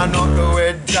in and not the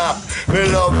way jack. Me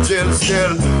love chill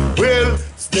still. Will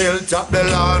still chop the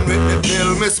lawn with the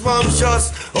pill. Miss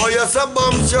Bumptious, oh you're so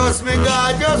bumptious. Me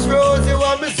God just rose, you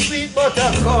want me sweet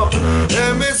buttercup.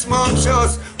 Hey Miss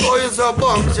Bumptious, oh you're so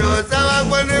bumptious. I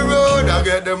walk on the road, I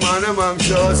get them on the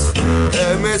bumptious.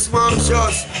 Hey Miss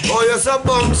Bumptious, oh you're so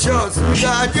bumptious. Me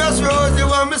God just rose, you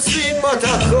want me sweet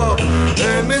buttercup.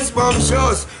 Hey Miss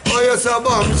Bumptious, oh you're so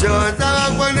bumptious. I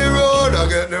walk on the road, I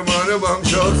get them on the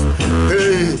bumptious.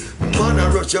 Hey, man I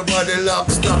rush your body lock,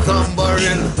 stock and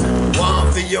barrel.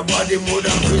 One for your body more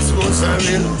than Christmas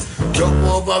Sarel. Jump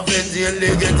over fence and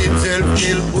they get himself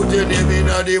killed. Put your name in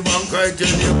the bank, write your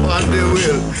name on the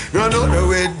wheel. Run out the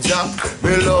way jack,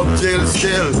 me love jail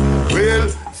still. Will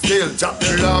still chop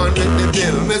the lawn with the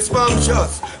bill. Miss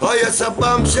Bumptious, oh yes a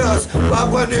bumptious.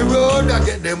 Back on the road, I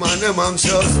get them on the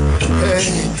bumptious. Hey,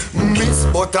 Miss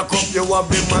Buttercup, you have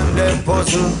them on them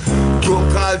puzzle.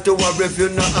 Don't call to worry if you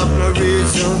not have no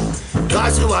reason.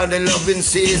 Cause you are the loving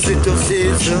season to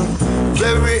season.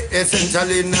 Very essential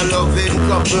in a loving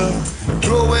couple.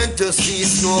 Grow when to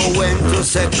cease, know when to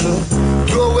settle.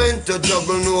 Grow know when to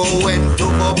juggle, know when to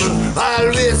bubble.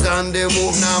 Always on the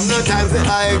move, now no time for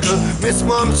idle. Miss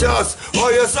Mumptious, oh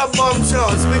you're so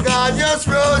bumptious. Because just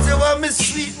rose, you want me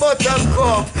sweet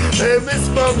buttercup. Hey Miss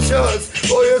Mumptious,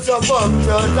 oh you're so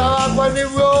bumptious. I walk on the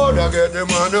road, I get them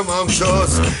on the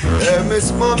Mumptious. Hey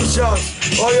Miss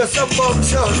Mumptious, oh you're so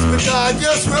bumptious. Because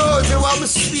just rose, you want me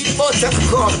sweet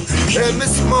buttercup. Hey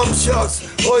Miss Mumptious,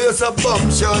 oh you're so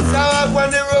bumptious. I walk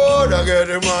on the road, I get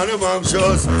them on the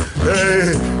Mumptious.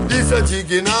 Hey, this a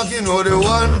chicken hawk, you know the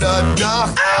one that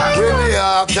dark. When the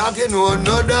hawk talk, you know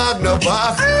no dog, no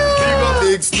bark. Pick up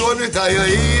big stone with your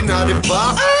in at the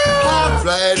park. Hawk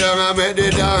fly down and make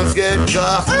the dance get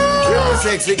dark. You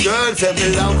sexy girl, tell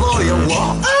me love how you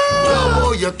walk. Love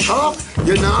how you talk,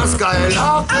 you know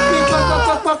skylark.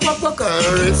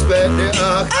 Respect the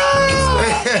hawk.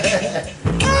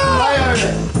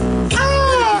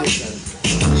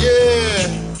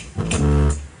 Yeah.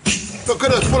 So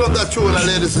could us pull up that tune,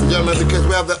 ladies and gentlemen, because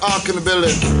we have the Hawk in the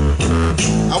building.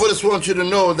 I just want you to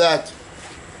know that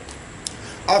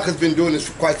Hawk has been doing this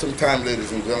for quite some time,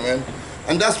 ladies and gentlemen.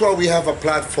 And that's why we have a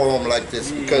platform like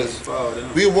this, because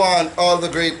we want all the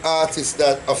great artists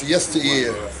that of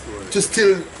yesteryear to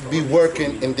still be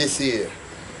working in this year.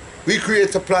 We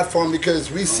create a platform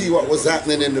because we see what was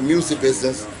happening in the music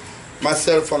business,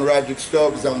 myself and Roderick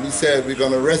Stubbs, and we said we're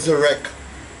going to resurrect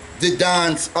the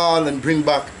dance hall and bring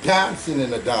back dancing in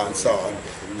the dance hall.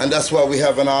 And that's why we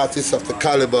have an artist of the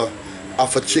caliber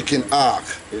of a Chicken Hawk.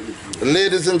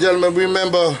 Ladies and gentlemen,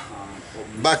 remember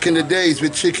back in the days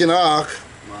with Chicken Hawk,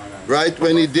 right,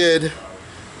 when he did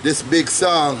this big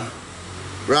song,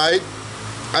 right?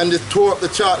 And it tore up the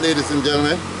chart, ladies and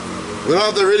gentlemen. We don't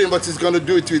have the rhythm, but he's going to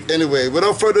do it to it anyway.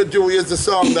 Without further ado, here's the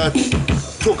song that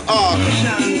took Hawk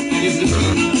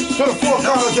to the four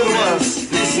corners of the world.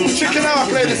 Chicken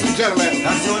Hawk, ladies and gentlemen.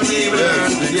 That's the only way we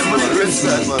learn. You must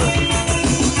respect, man.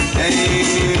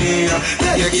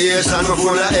 Education, we're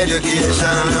full of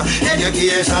education.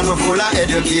 Education, we're full of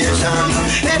education.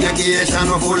 Education,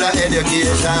 we're full of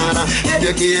education.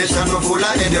 Education, we're full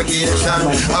of education.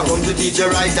 I come to teach you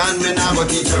right and me now go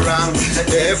teach you wrong.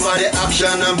 A for the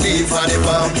action and B for the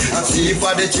bomb. And C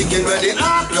for the chicken where the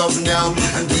hawk love now.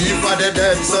 And D for the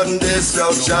dead sudden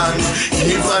destruction.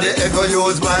 E for the echo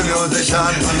used by musician.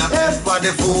 And F for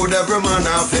the food every man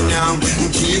have in yam.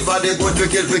 G for the good we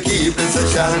kill we keep in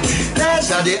session. H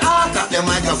for the hawk at the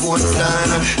microphone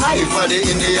stand. I for the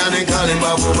Indian and calling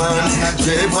Babu man.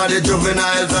 J for the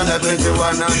juveniles and the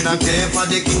 21. And K for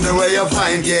the kingdom where you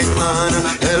find cake man.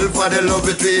 L for the love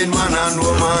between man and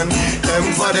woman.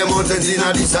 M for the mountains in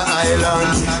this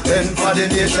island. N for the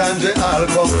nations we all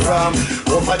come from.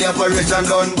 O for the operation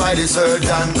done by the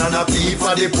surgeon. And a P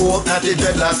for the pope not the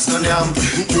dreadlocks on yam.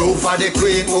 Q for the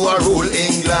queen who are rule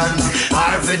England.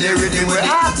 R for the rhythm we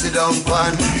ask it down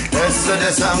pan. S for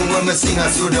the song when we sing a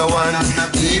pseudo one.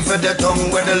 E for the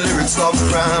tongue where the lyrics come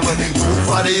from. U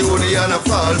for the union of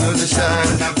all musician.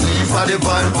 E for the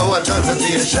band power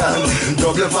transportation.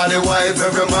 W for the wife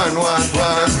every man want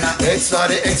one. X for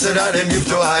the X that them give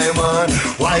to high man.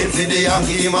 Y for the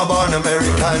Yankee him a born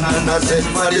American. And I Z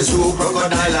for the zoo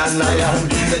crocodile and lion.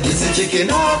 This is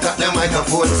Chicken Hawk at the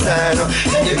microphone stand.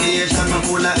 Education we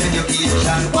full of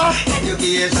education.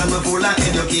 Education we full of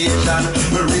education.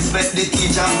 We respect the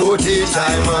teacher go teach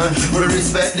I man. We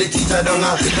respect the teacher down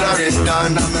at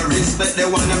Clarendon. And we respect the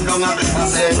one them down at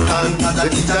St. Ann. The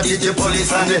teacher teach the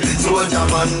police and the soldier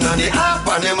man. And the app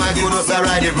and them I do not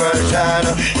ride the version.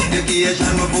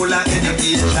 Education we full of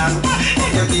education.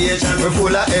 Education we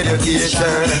full of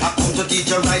education. I come to teach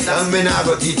you right and me nah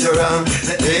go teach you wrong.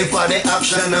 A for the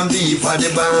action and B for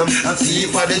the bomb. And C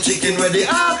for the chicken where the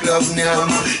hawk love now.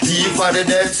 D for the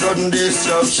dead sudden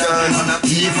destruction. And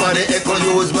E for the echo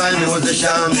used by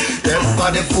musician. F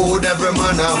for the food every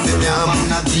man have in yam.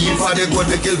 G for the good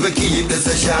we kill we keep the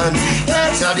session.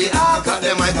 H for the hawk at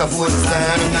the microphone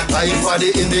stand. I for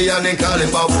the Indian and call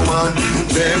him Babu man.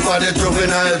 J for the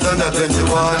juveniles under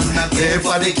 21. K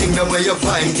for the kingdom where you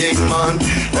find king man.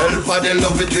 L for the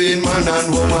love between man and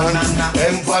woman.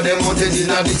 M for the mountains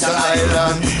in this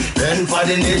island. N for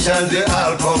the nations they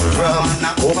all come from.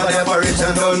 O for the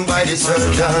operation done by the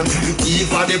surgeon. E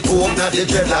for the pope not the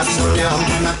dreadlocks on yam.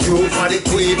 Q for the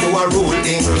queen who are rule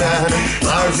England.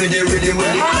 R for the rhythm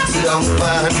when the axe down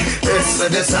pan. S for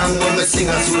the song when we sing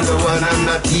a pseudo one. And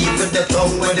not E for the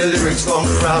tongue where the lyrics come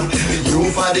from. U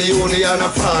for the union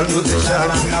of all musician.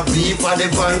 B for the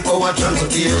van power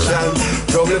transportation.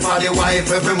 W for the wife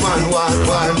every man want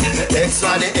one. X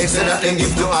for the X that them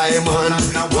give to I man.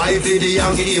 Y for the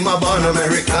Yankee him a a born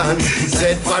American.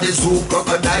 Said for the zoo,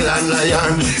 crocodile and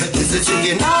lion. This is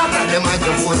chicken heart and the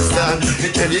microphone stand.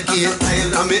 Educate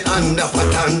style and me under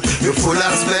pattern. You full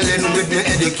of spelling with the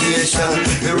education.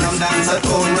 Me ram dance at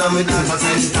home and me dance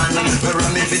assistant. Me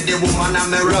ram me for the woman and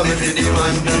me ram me for the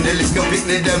man. The little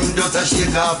picnic them just a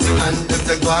shake off the hand. If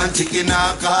they go and chicken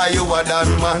heart, cause you a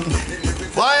done man.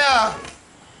 Fire!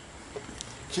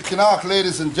 Chicken Hawk,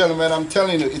 ladies and gentlemen, I'm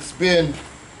telling you, it's been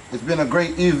a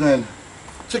great evening.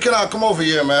 Chicken Hawk, come over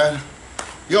here, man.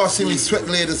 You all see me sweat,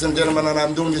 ladies and gentlemen, and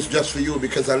I'm doing this just for you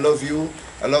because I love you.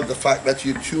 I love the fact that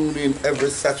you tune in every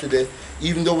Saturday,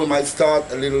 even though we might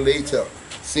start a little later,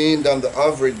 seeing than the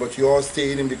average, but you all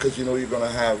stayed in because you know you're going to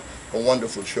have a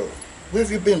wonderful show. Where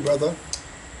have you been, brother?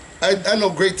 I know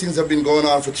great things have been going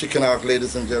on for Chicken Hawk,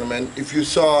 ladies and gentlemen. If you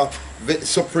saw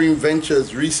Supreme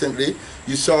Ventures recently,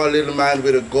 you saw a little man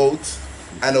with a goat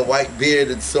and a white beard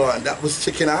and so on. That was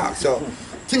Chicken Hawk. So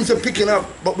things are picking up,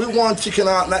 but we want Chicken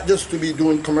Hawk not just to be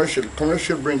doing commercial.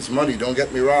 Commercial brings money, don't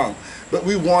get me wrong. But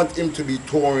we want him to be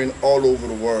touring all over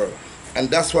the world. And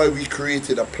that's why we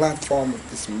created a platform of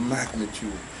this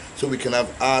magnitude, so we can have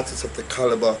artists of the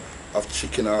caliber of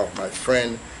Chicken Hawk, my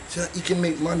friend, so that he can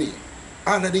make money.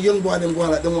 All of the young boys, them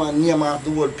going like they want to name off the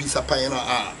whole piece of pie in our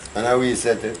art. And how we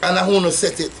set it? And I want to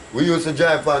set it. We used to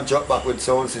drive and truck back with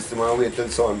sound system and wait till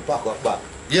sound pack up back.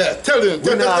 Yeah, tell him. We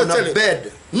don't have no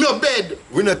bed. No bed.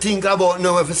 We don't think about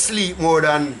now if we sleep more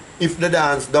than if the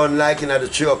dance done like in at the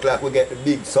 3 o'clock we get the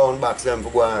big sound box then for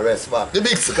go and rest back. The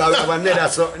big because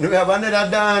we have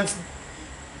another dance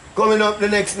coming up the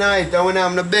next night and we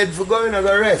don't have no bed for going to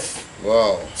go rest.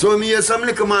 Wow. So me hear some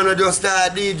little man who just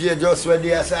start DJ just where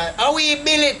they say, how we build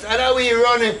it and how we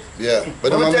run it. Yeah.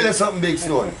 But I'm going to tell you something, Big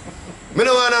Stone. Me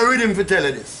don't want to read him to tell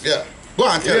you this. Yeah. Go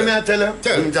on, tell him. You tell him?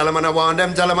 Tell him. Tell him I want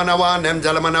them, tell him I want them,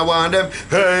 tell him I want them.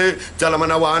 Hey, tell him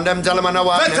I want them, tell him I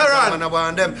want them, tell him I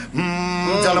want them.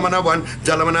 Tell him I want,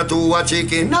 tell him I 2 a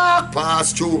chicken, knock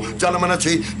pass through. Tell him I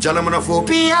 3, tell him I 4,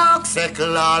 P-Hawk,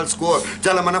 circle all score.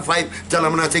 Tell him I 5, tell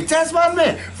him I 6, test one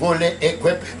me, fully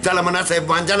equipped. Tell him I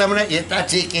 7, tell him I 8 a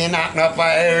chicken, knock no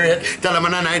pirate. Tell him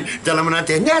I 9, tell him I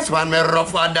 10, yes one me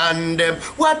rougher than them.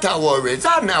 What a worries,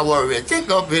 I'm not worried, take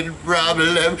up with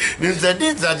problem. This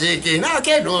a chicken, I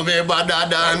can't do me better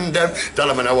than them. Tell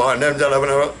them I want them, tell them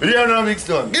I want them. You know, Big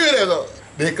Stone. Give it a go.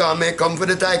 Because me come for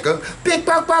the tiger, pick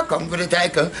pack pack, come for the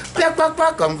tiger, pick pack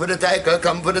pack, come for the tiger,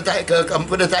 come for the tiger, come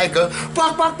for the tiger,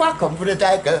 pack pack pack, come for the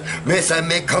tiger. Me say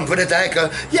me come for the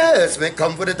tiger, yes, me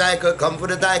come for the tiger, come for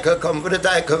the tiger, come for the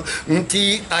tiger.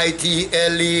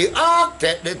 T-I-T-L-E, Hawk,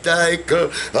 take the tiger.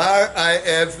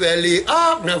 R-I-F-L-E,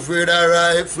 Hawk, no afraid of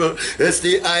rifle.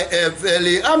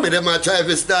 S-T-I-F-L-E, I'm in my try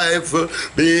to stifle.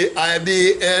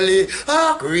 B-I-B-L-E,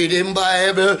 Hawk, reading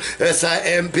Bible.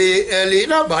 S-I-M-P-L-E,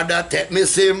 no bother take me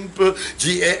simple.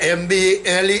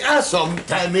 G-A-M-B-L-E, and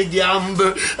sometime me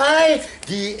gamble. I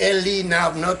D-L-E,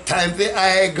 now have no time for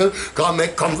idle.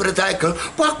 Come for the tiger,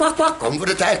 walk, walk, walk, come for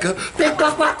the tiger. Big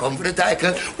walk, walk, come for the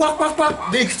tiger. Walk, walk,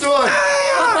 walk, Big Stone.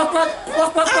 Walk, walk,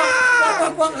 walk, walk, walk, walk,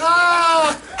 walk, walk,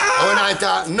 walk. When I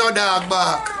talk, no dog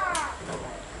bark.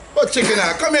 But Chicken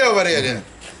Hawk, come here over there then.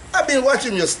 I've been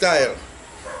watching your style.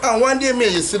 And one day me,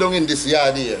 you sit down in this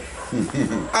yard here.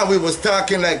 And we was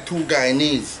talking like 2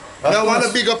 Guyanese. Now I want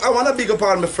to big up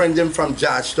all my friends them from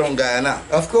Georgetown, Guyana.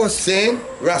 Of course. Same.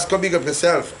 Rascal, big up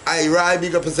yourself. I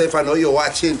big up yourself. I know you're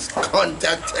watching.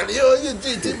 Contact, tell you, you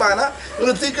GT banner. You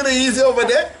don't think it's easy over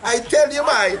there? I tell you,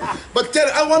 bye. But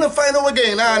I want to find out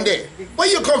again, and there. Where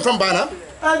you come from, Banner?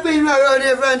 I've been around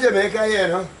here from Jamaica, you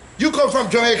know. You come from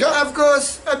Jamaica? Of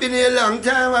course. I've been here a long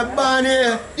time. I'm born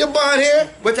here. You born here?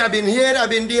 But I've been here, I've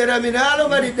been there, I've been all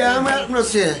over the damn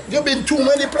atmosphere. You've been too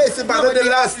many places, but the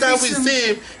last time we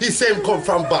see him, he said he come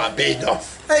from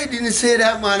Barbados. I didn't say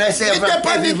that, man. I said from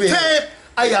everywhere.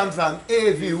 I am from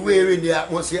everywhere in the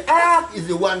atmosphere. Hawk is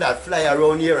the one that fly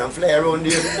around here and fly around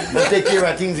there and take care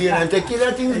of things here and take care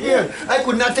of things here. I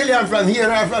could not tell you I'm from here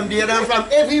or from there, I'm from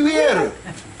everywhere.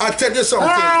 I'll tell you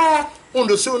something. On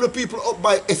the people up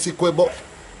by Essequibo,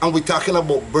 and we're talking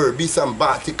about Berbice and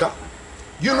Batica.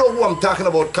 You know who I'm talking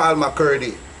about, Carl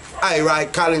McCurdy. Ray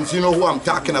Collins, you know who I'm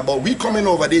talking about. We coming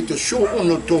over there to show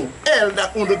Uno to hell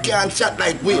that Uno can't chat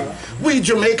like we. We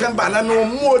Jamaican banner know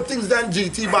more things than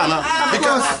GT banner.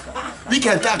 Because we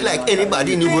can talk like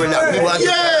anybody in the world that we want to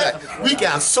talk like. We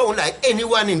can sound like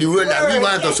anyone in the world that we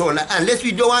want to sound like. Unless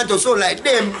we don't want to sound like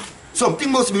them,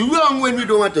 something must be wrong when we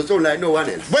don't want to sound like no one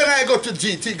else. When I go to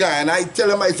GT guy and I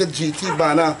tell him I say GT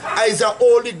banner, I say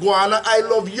old iguana, I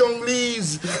love young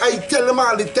leaves. I tell him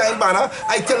all the time, banner.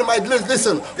 I tell him I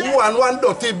listen, one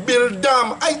dirty build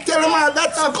dam. I tell him all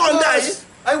that's condas.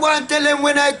 I want to tell them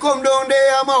when I come down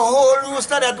there, I'm a whole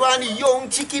rooster that want the young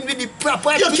chicken with the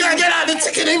proper You can't get all the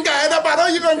chicken in Ghana, but how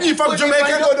you gonna eat from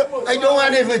Jamaica? I don't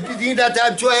want everything that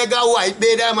I'm trying to get white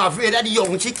bed. I'm afraid of the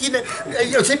young chicken.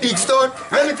 You see, Big Stone,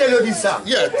 let me tell you this, sir.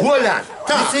 Yeah. Hold on.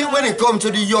 You see, when it comes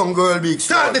to the young girl, Big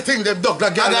Stone, Start the thing, them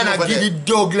Douglas girl. I'm gonna give the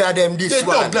Douglas them this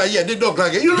one. The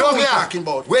Douglas. You know what I'm talking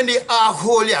about. When they are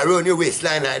hold you around your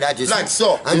waistline like that, you see? Like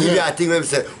so. And give you a thing where you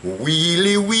say,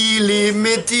 wheelie, wheelie,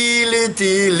 me teely,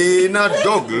 teely, not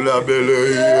Douglas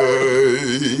belly.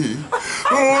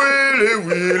 Wheelie,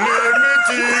 wheelie, me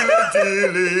teely,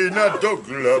 teely, not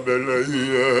Douglas belly.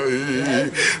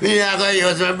 Me a go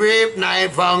use my brave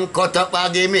knife and cut up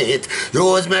baggy meat.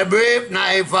 Use my brave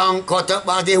knife and cut up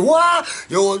baggy what?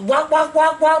 Use whack,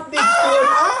 Big Stone.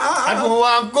 I don't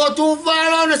want to go too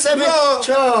far on the same.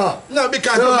 No,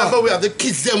 because remember we have the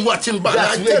kids them watching back.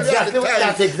 That's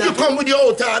exactly. You come with your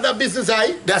out of that business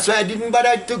eye. That's why I didn't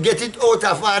bother to get it out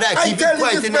of order. I Keep tell it you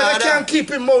quiet this in brother order. can't keep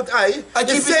him out eye. I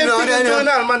The keep it same in thing order, is doing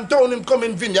Alman Town, him come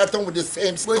in Vineyard Town with the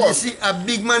same But you stuff. see, a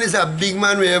big man is a big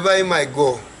man wherever he might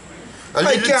go.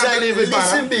 I can't believe it, man.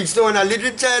 Listen, Big Stone, a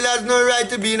little child has no right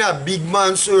to be in a big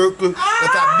man circle.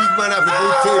 But a big man have to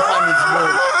put tape on his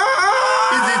mouth.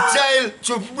 Is a child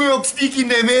to broke stick in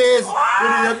them ears.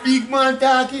 When a big man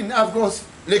talking, of course.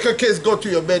 Little kids, go to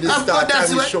your bed and start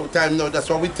time is show time now. That's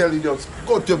what we tell you. Just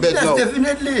go to your bed now.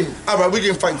 Definitely. Alright, we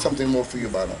can find something more for you,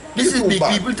 brother. This is big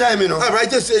people time, you know. Alright,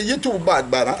 just say you're too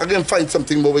bad, brother. I can find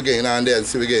something more we're getting on there and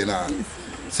see we're getting on.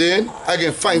 See? I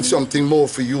can find something more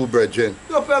for you, brethren.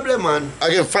 No problem, man. I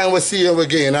can find what see we're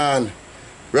getting on.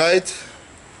 Right?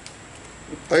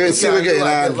 I can see we're getting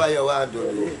on.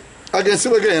 I can see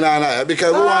we're getting on here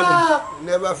because we want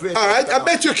Never afraid. Alright, I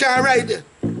bet you can't write it.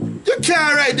 You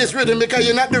can't write this rhythm because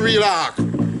you're not the real Hawk.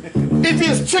 If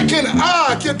it's chicken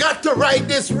Hawk, you got to write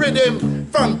this rhythm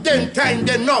from then time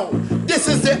then now. This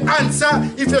is the answer.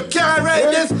 If you can't write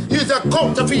this, use a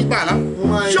counterfeit banner.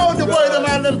 Show the world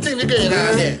about them things again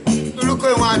on there. Look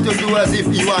what he want to do as if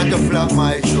he want to flop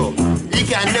my show. He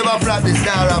can never flop the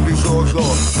star of the show.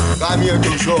 Come here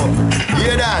to show.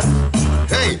 Hear that?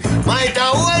 Hey, might a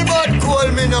whole but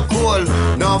cool, me no cool.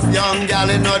 Enough young gal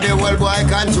in the world boy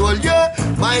control. Yeah,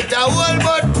 might a whole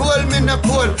but cool, me no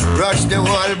cool. Rush the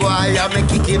whole boy, I'm a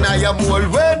kicking at your mole.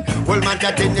 When whole man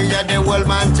chatting, yeah, the whole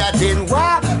man chatting.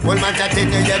 What? Whole man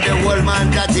chatting, yeah, the whole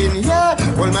man chatting. Yeah,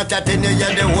 whole man chatting,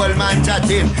 yeah, the whole man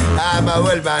chatting. I'm a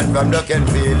whole man from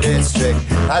Duckenfield district.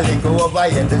 I think over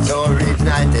here to so reach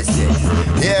 96.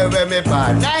 Here where me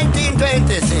born,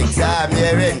 1926. I'm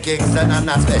here in Kingston on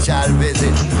a special visit.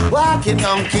 Walking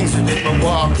down Kingston with my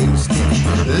walking stick.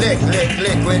 Lick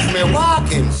with me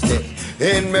walking stick.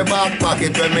 In my back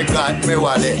pocket when me got me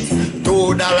wallet.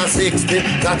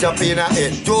 $2.60, got up in a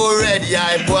it. Too ready,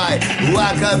 I boy.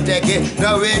 Walk up, take it.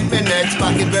 Now in my next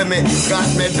pocket when me got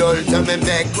me dull. So me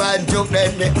make one joke,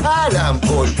 then me all am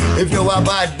full. If you a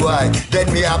bad boy,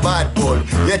 then me a bad bull.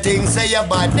 You think say you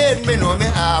bad, then me know me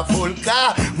a full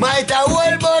car. Might a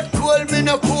whole but cool, me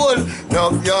no cool. No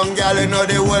young gal you know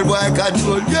the whole boy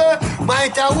control. Yeah,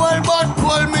 might a whole but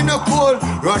cool, me no cool.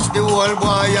 Rush the whole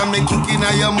boy and me kicking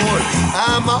a your mole.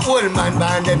 I'm a old man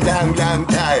band them long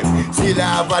time. Still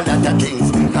have a lot of things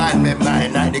on my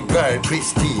mind. Like the girl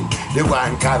Christine, the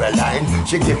one Caroline.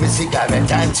 She give me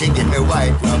cigarette and she give me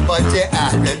white rum. But she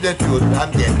asked me the truth, I'm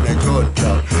getting me drunk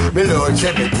club. Below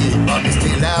 17, but me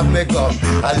still have me gum.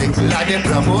 A little of the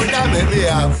promoter make me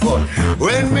have fun.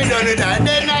 When me done it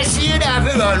then I see it have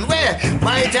it run. Where?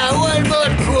 Might a whole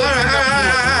but cool.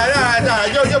 Alright.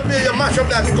 You mash up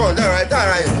that gun.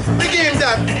 Alright. We give him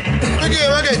that. We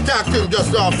can talk to him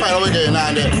just now and find out what's going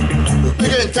on there. We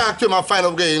can talk to him and find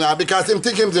out what's going on because him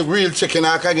think him's a real chicken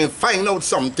Hawk. I can find out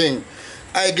something.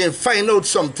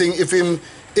 If him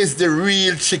is the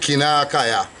real chicken Hawk.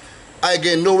 I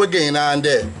can know what's going on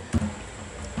there.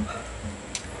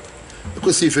 We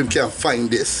could see if him can find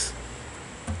this.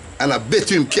 And I bet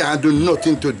him can't do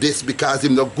nothing to this because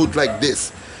him not good like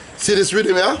this. See this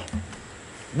rhythm here?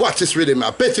 Watch this rhythm.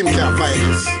 I bet him can't find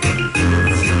this.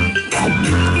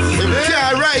 Him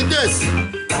can't write this.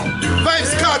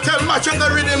 Vibes Cartel match up the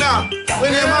rhythm now.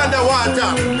 When you're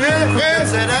underwater. Yeah.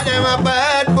 Say that them a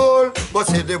bad bull, but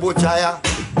see the butcher.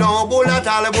 No bull at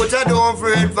all, the butcher don't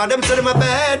afraid for them say them a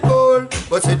bad bull,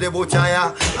 but see the butcher.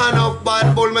 Enough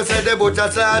bad bull, me say the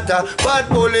butcher slaughter. Bad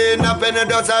bull in a penny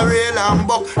does a real and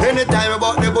buck. Anytime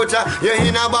about the butcher, you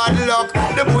in a bad luck.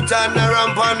 The butcher no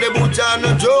ramp and the butcher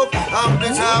no joke. And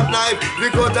this half knife,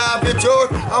 we cut off the throat.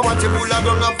 I want the bull a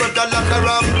gun up front like a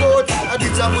ram goat. And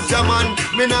this a butcher man,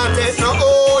 me not take no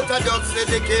oath. I just see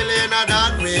the killing and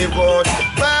that report.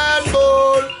 Bad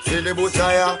bull, see the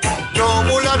butcher. No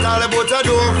bull at all, the butcher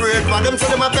butcher don't afraid for them, so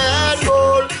them a bad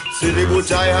bull. See the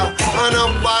butcher here, and a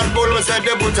bad bull, we said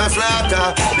the butcher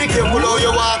slaughter. Be careful how you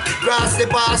walk, cross the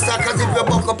pastor, cause if you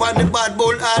buck up on the bad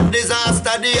bull, and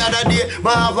disaster. The other day,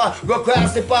 Mava go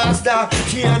cross the pastor,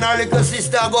 she and her little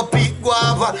sister go pick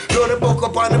guava. Don't buck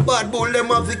up on the bad bull, them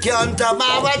have the counter.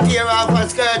 Mava tear off her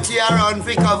skirt, she run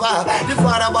for cover. The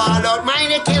father ball out, mine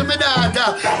they kill me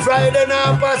daughter. Friday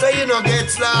now pass, you know get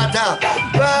slaughter.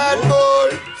 Bad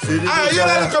bull. Ah, you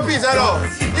know the piece of love.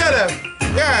 Hear them?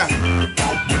 Yeah.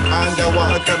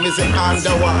 Underwater, me say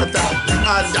underwater.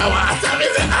 Underwater, me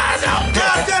say underwater.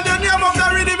 Can't tell the name of the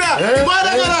rhythm here. What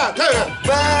are you gonna?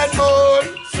 Bad bull.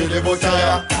 See the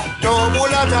butcher. No bull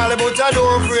at all, the butcher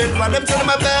don't afraid for them, say them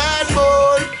a bad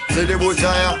bull. See the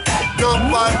butcher. No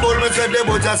bad bull, me say the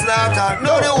butcher slaughter.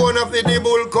 No the owner for the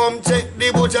bull, come check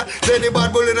the butcher. Say the bad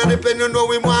bull in the pen, you know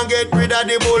we want get rid of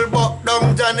the bull. Buck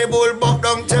down, Johnny bull, buck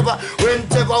down, Trevor. When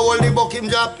Trevor hold the buck, him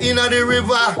drop in the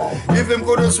river. If him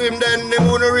couldn't swim, then him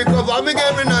won't recover. Me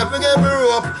get me knife, me get me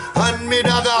rope, and me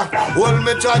dagger. Hold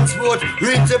me transport,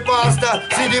 reach the pastor.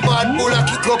 See the bad bull a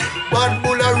kick up, bad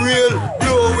bull a real.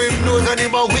 Blow him nose and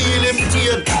him a wheel him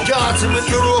tail. Catch him with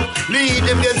the rope, lead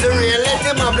him against the rail. Let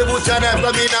him have the butcher knife,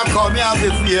 but me not come. Me have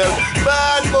to feel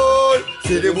bad bull.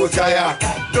 See the butcher here.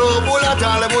 No bull at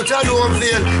all, the butcher don't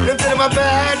feel. Them say them a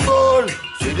bad bull.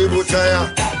 See the butcher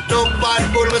here. No bad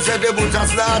bull, me say the butcher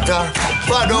slaughter.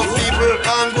 Bad up people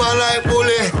and go like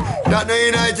bully. That no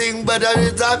anything better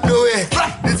than that do it.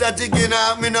 This a chicken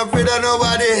up, me no afraid of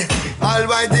nobody.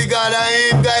 Almighty God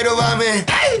and him guide over me.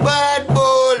 Bad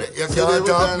bull, you can't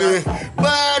stop me.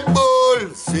 Bad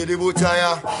bull, see the butcher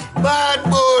here. Bad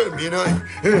bull, me know.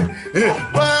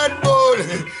 Bad bull,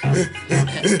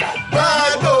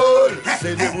 bad bull,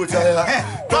 see the butcher here.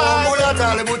 Bad bull at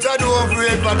all, the butcher don't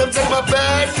afraid for them say my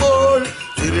bad bull.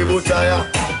 See the butcher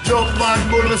here. Jump bad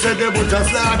bull, me say the butcher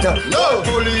slaughter. No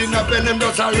bull in a pen, them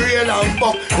just a real and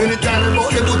buck. Anytime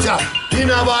about the butcher, in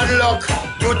a bad luck.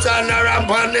 Butcher no ramp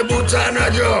and the butcher no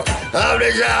joke. Have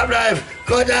the sharp life,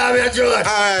 cut off your throat.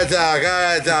 Alright,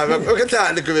 Doc. We can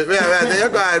talk a little bit. You're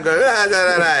going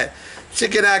good.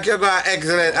 Chicken hack, you're going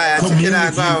excellent. Chicken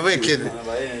hack, going wicked.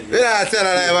 We don't tell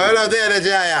her that, but we don't do energy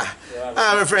here.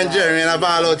 I'm my friend Jeremy and I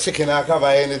ball out chicken hack, have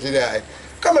energy there.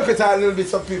 Come up with a little bit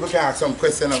so people can ask some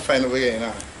questions and find a way, you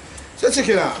know. So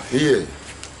chicken hack. Yeah.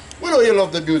 We know you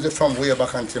love the music from way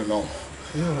back until now.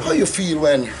 Yeah. How you feel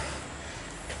when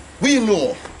we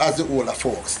know, as the older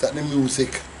folks, that the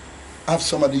music have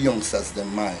some of the youngsters in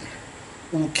mind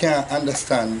who can't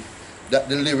understand that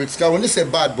the lyrics, because when they say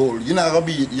bad bull, you're not going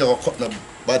to be, you're cutting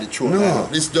by the throat. No.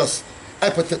 It's just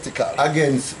hypothetical.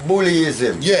 Against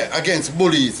bullyism. Yeah, against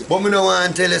bullyism. But me no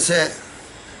want to tell you, say,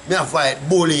 me a fight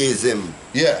bullyism.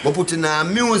 Yeah. But put in a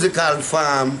musical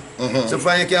form, so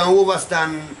for you can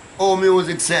understand how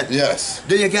music set. Yes.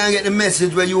 Then you can get the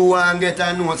message where you want to get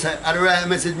and know say, the right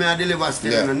message me I deliver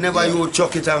still. Yeah. Never you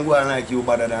chuck it and go on like you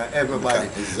better than everybody.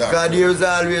 Exactly. Because there's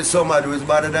always somebody who is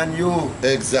better than you.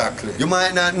 Exactly. You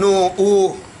might not know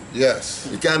who. Yes.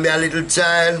 It can be a little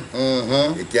child.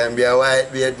 It can be a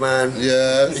white beard man.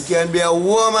 Yes. It can be a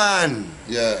woman.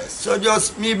 Yes. So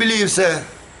just me believe, sir.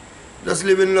 Just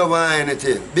live in love and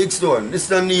anything. Big Stone, this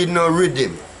don't need no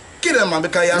rhythm. Give them, man,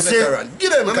 because you're a veteran. Give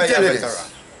them, because you're a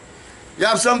veteran. You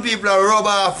have some people that rub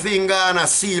a finger and a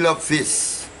seal up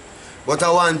fist. But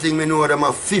one thing me know them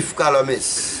a fifth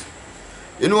columnist.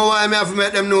 You know why me have to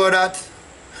make them know that?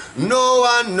 No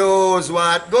one knows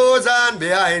what goes on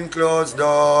behind closed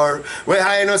door. Where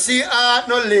I no see heart,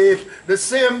 no lip, the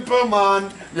simple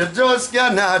man you just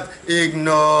cannot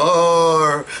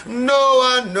ignore. No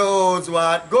one knows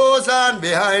what goes on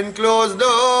behind closed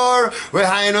door. Where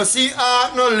I no see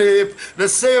heart, no lip, the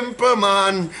simple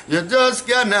man you just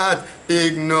cannot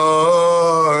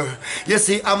ignore. You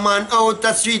see a man out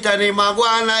the street and him a go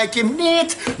on like him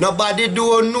neat. Nobody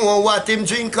don't know what him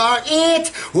drink or eat.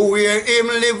 Who where him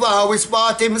live or which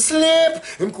spot him sleep.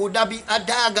 Him coulda be a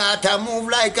dagger to move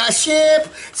like a ship.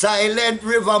 Silent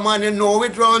river man, you know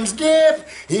it runs deep.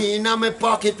 In a me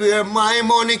pocket where my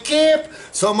money keep.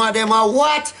 Some of them are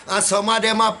what and some of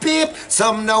them are peep.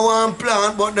 Some no want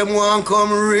plant but them want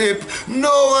come rip.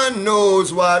 No one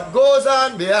knows what goes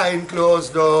on behind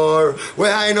closed door.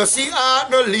 Where I no see heart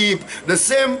no leap. The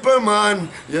simple man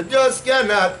you just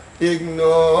cannot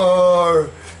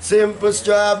ignore. Simple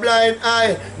straw blind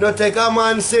eye. No take a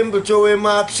man simple to him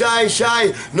act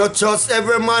shy. No trust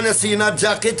every man you see in a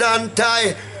jacket and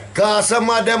tie. Cause some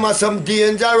of them are some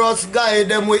dangerous guy.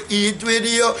 Them will eat with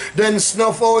you, then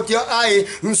snuff out your eye.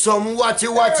 Some watchy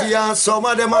and some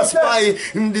of them are spy.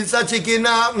 This a chicken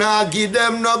hawk, nah give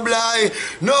them no blind.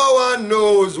 No one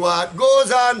knows what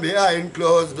goes on behind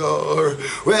closed door.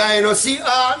 Where I no see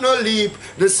heart no leap,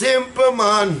 the simple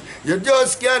man, you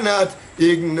just cannot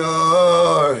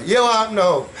ignore. You want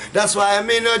know? That's why I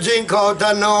no drink out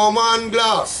of no man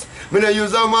glass. Me no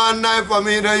use a man knife or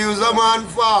me no use a man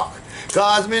fork.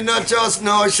 Cause me not just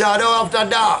no shadow after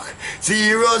dark.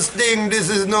 Serious thing, this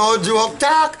is no joke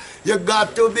talk. You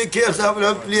got to be careful of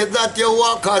the place that you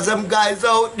walk. Cause them guys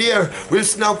out there will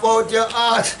snuff out your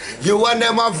heart. You and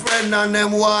them a friend and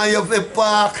them want you to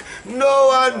park. No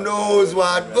one knows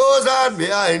what goes on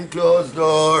behind closed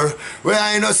door. Where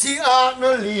I no see heart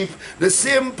no leaf, the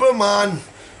simple man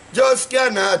just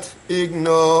cannot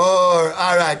ignore.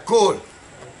 Alright, cool.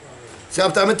 So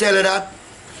after me tell you that,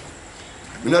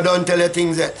 me not done tell you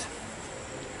things yet.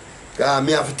 Cause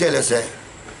me have to tell you say,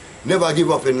 never give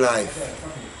up in life.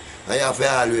 And you have to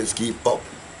always keep up.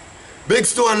 Big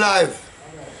Stone Live.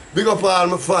 Big up all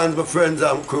my fans, my friends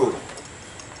and crew.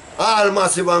 All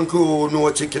Massive and crew know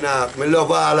Chicken Hawk. Me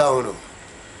love all of them.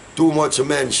 Too much to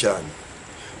mention.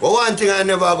 But one thing I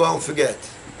never gonna forget.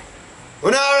 You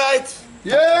alright?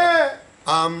 Yeah!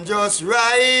 I'm just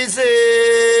rising.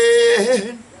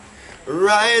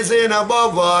 Rising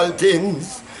above all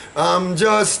things. I'm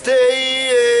just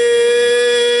staying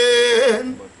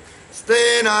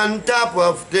on top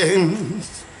of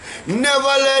things. Never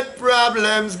let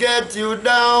problems get you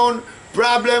down.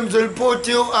 Problems will put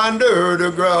you under the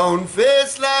ground.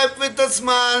 Face life with a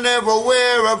smile, never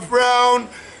wear a frown.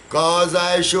 Cause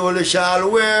I surely shall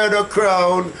wear the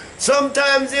crown.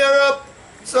 Sometimes you're up,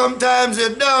 sometimes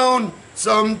you're down.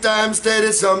 Sometimes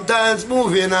steady, sometimes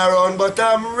moving around, but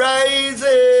I'm rising,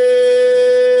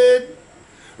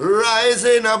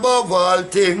 rising above all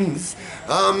things.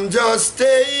 I'm just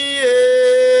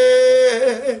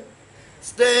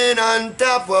staying on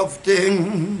top of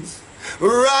things.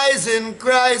 Rising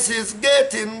crisis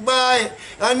getting by,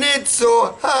 and it's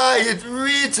so high it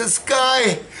reaches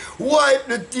sky. Wipe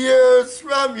the tears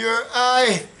from your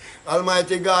eye.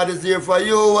 Almighty God is here for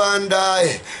you and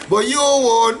I. But you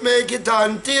won't make it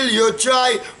until you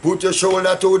try. Put your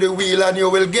shoulder to the wheel and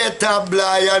you will get up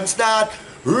blind and start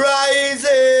rising.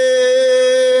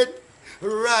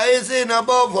 Rising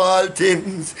above all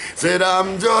things. Said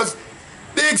I'm just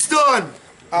Big Stone.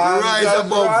 Rise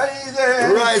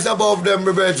above them,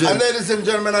 brethren. And ladies and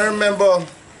gentlemen, I remember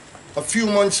a few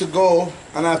months ago,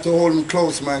 and I have to hold him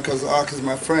close, man, because Hawk is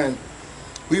my friend.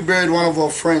 We buried one of our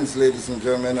friends, ladies and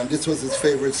gentlemen, and this was his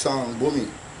favorite song, Boomy.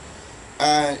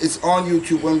 And it's on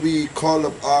YouTube. When we called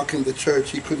up Hawk in the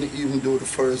church, he couldn't even do the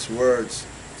first words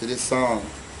to this song.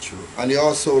 True. And he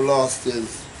also lost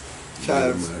his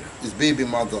child, his baby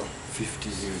mother.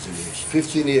 15 years in age.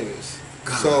 15 years.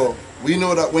 God. So we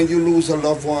know that when you lose a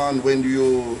loved one, when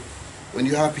you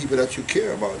have people that you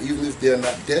care about, even if they're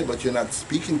not dead, but you're not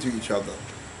speaking to each other,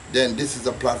 then this is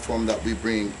a platform that we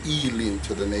bring healing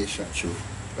to the nation. True.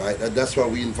 Right? That's why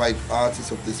we invite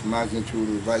artists of this magnitude.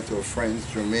 We invite our friends,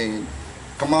 Jermaine.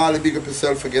 Kamali, big up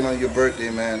yourself again on your birthday,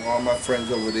 man. All my friends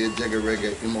over there,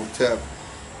 Reggae, Imhotep,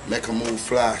 Make a Move,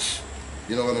 Flash.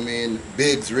 You know what I mean?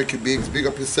 Biggs, Ricky Biggs, big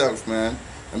up yourself, man.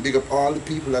 And big up all the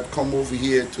people that come over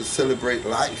here to celebrate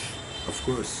life. Of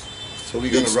course. So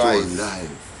we're going to rise. Stone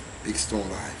Live. Big Stone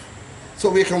Live. So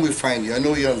where can we find you? I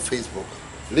know you're on Facebook.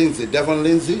 Lindsay, Devon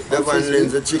Lindsay? Devon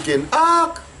Lindsay Chicken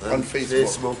Hawk. On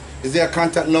Facebook. Is there a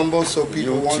contact number so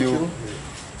people want you?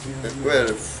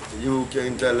 Well, you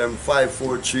can tell them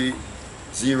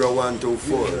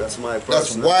 543-0124. That's my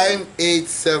personal. That's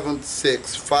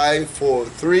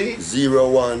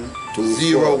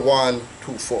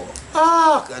 1-876-543-0124.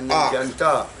 And you can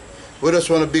talk. We just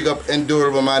want to big up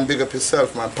Endurable, man. Big up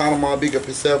yourself, man. Panama, big up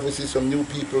yourself. We see some new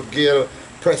people. Gil,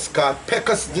 Prescott,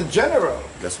 Pecos the General.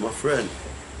 That's my friend.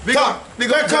 Big up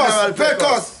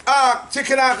Pecos.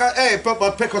 Chicken Hawk. Hey,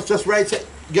 Papa Pecos just right here.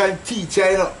 Going to teach,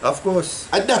 you know. Of course.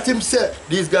 And that himself.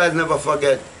 These guys never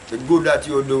forget the good that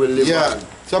you do will live on.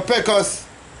 So Pecos,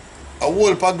 a whole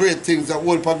heap of great things, a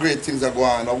whole heap of great things are going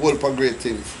on, a whole heap of great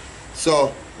things.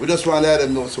 So we just want to let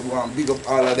them know, so we want to big up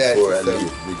all of that. Before I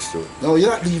leave, Big Stone. No,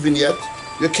 you're not leaving yet.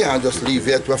 You can't just leave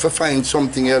yet. We have to find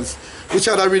something else. Which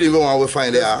other rhythm we want to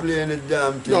find there? Playing the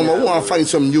damn thing. No, we want to find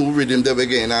some new rhythm there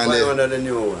again. Find one of the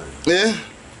new one. Yeah?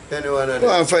 Any one of We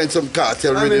want to find some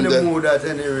cartel I'm rhythm in there. the mood at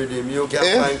any rhythm. You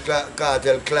can find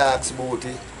cartel Clark's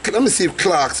booty. Let me see if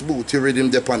Clark's booty rhythm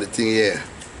there on the thing here.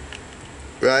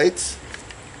 Right?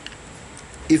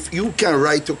 If you can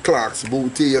write to Clark's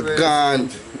booty, you're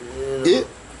gone. Yeah?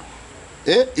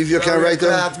 Eh? If you can write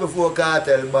Clocks before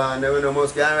cartel band, we no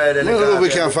must can write any we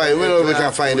can find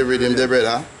the rhythm there,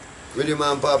 brother. Rhythm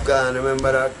and popcorn,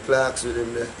 remember that clocks with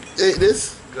him there? Hey,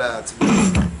 this? Clocks.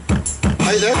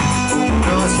 Right there?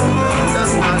 No, sir,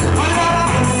 that's not it.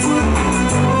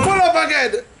 Pull up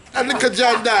again. And look at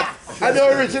John that. And the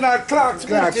original clocks.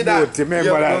 Remember that.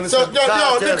 So,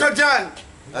 yo, look at John.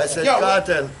 I said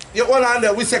cartel. You hold on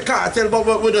there. We say cartel,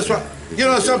 but we just want, you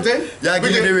know something? Yeah,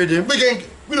 give me the rhythm.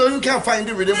 You can't find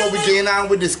the rhythm, but we going on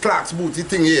with this clocks booty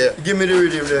thing here. Give me the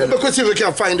rhythm then. Because if we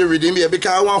can find the rhythm here,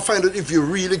 because I want to find out if you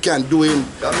really can do it.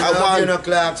 I want no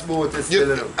clocks booty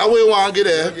still. I will want to get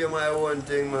there. Give my one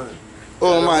thing, man.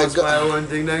 Oh my God. My one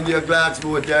thing, then give clocks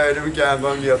boot there, then we can't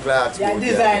go and give clocks boot. Yeah,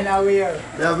 designer wear.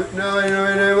 Yeah, but no,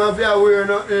 if you wear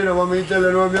nothing, you know, what me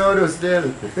telling you, how to still.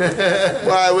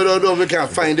 Why, we don't know if we can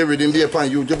find the rhythm there upon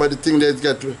YouTube, but the thing that's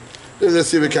got to, let's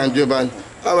see if we can do it.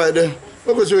 All right then,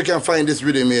 let's see if we can find this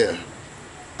rhythm here.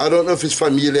 I don't know if it's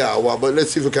familiar or what, but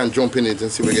let's see if we can jump in it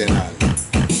and see what we're getting on.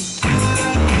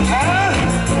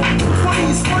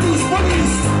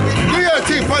 Police. Do your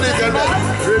thing, police, and then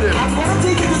rhythm. I'm gonna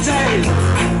take you to jail.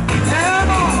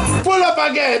 Pull up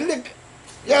again. Look.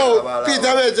 Yo,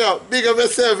 Peter Major, big up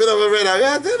yourself, you know, my brother. We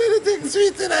are doing anything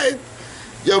sweet tonight.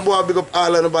 Yo, boy, big up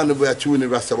all of the band we are tuning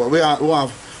Rasta, but we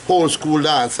want whole school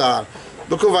dance.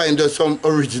 Look over and do some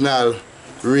original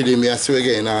rhythm here, see what we're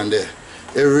getting on there.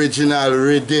 Original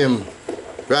rhythm,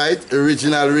 right?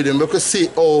 Original rhythm. We can see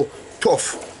how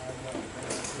tough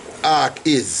arc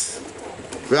is,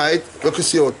 right? We can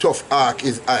see how tough arc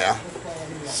is higher.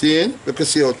 Seeing? We can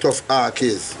see how tough arc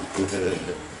is.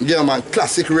 Yeah, man,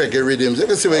 classic reggae rhythms. You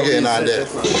can see what we're getting on there.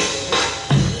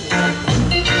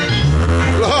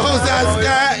 Close that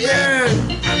sky, yeah.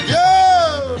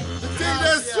 Yo, the thing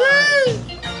that's sweet.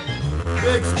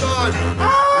 Big stone.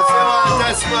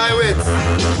 That's my wits.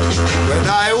 When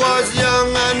I was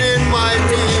young and in my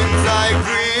teens, I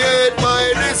create my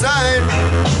design.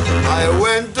 I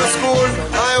went to school,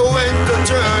 I went to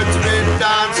church, with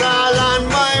dancehall on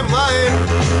my mind.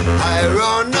 I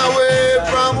run away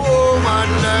from home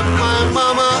and left my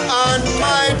mama and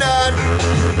my dad.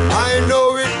 I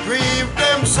know it grieved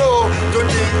them so to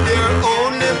think their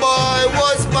only boy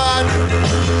was bad.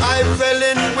 I fell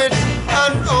in with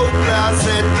an outcast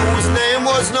whose name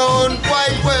was known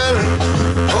quite well.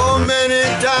 How many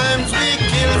times we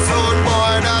killed some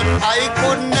boy that I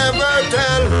could never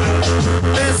tell.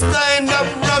 This kind of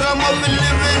ragamuffin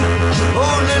living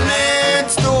only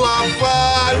leads to a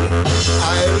fall.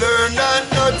 I learned that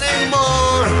nothing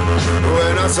more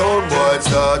when a sound boy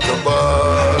start to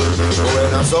ball.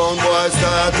 When a sound boy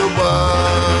start to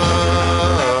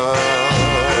ball.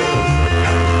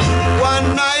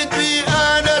 One night we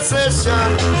had a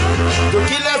session to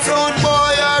kill a sound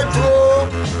boy or two.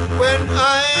 When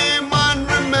I man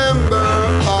remember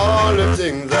all the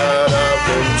things that have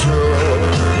been true,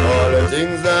 all the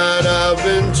things that have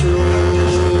been true.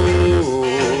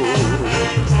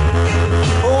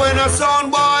 When a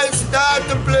sound boy start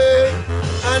to play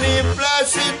and he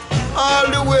flash it all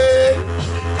the way,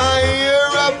 I hear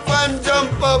up and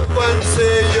jump up and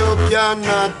say, you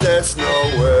cannot test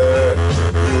nowhere.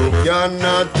 You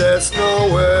cannot test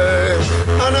nowhere.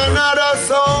 And another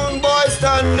sound boy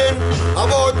standing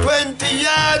about 20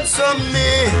 yards from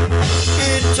me.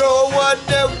 He throw a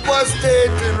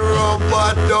devastating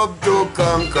rubber dub to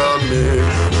conquer me.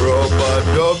 Rubber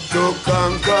dub to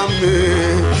conquer me.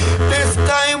 This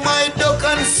time I duck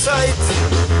on sight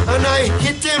and I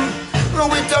hit him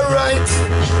with a right.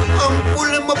 I'm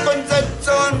pulling up on that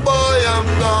sound boy. I'm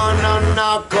gonna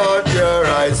knock out your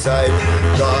eyesight.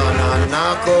 Gonna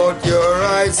knock out your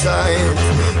eyesight.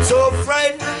 So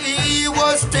frightened he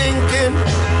was thinking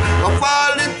of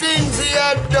all the things he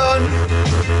had done.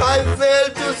 I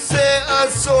failed to say a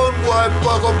sound boy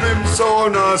pack up him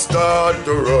sound and start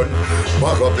to run.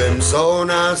 Pack up him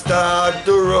sound and start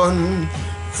to run.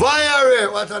 Fire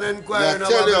it! What an inquiry. I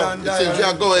tell you, since you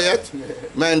are going yet,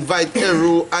 I invite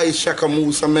Eru, Aisha,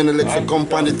 Camus, and many to come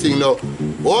on the thing now.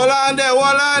 Hold on there,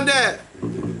 hold on there.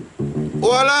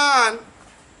 Hold on.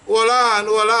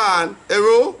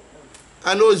 Eru,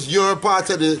 I know it's your part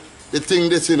of the thing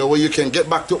this, you know, where you can get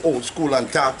back to old school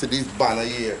and talk to this banner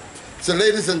here. So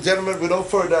ladies and gentlemen, without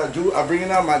further ado, I'm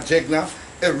bringing out my Jegna,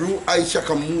 Eru, Aisha,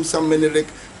 Camus, and Menelik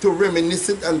to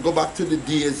reminisce and go back to the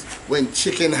days when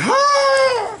chicken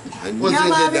was in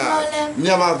the dark.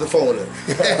 Never have the phone.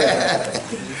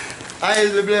 I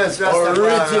is the blessed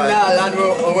Original, and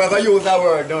whoever use that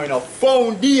word, no, you know,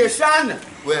 foundation.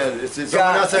 Well, it's something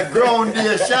that's a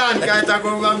groundation. Can't talk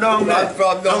from down there.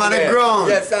 From down on the ground.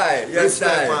 Yes,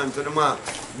 I. To the mark.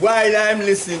 While I'm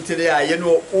listening to the, you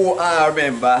know who I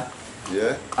remember?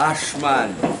 Yeah.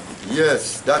 Ashman.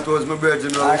 Yes, that was my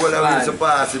virgin. Well, I used to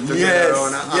pass it together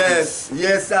around.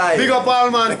 Yes, I. Big up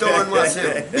Allman Town,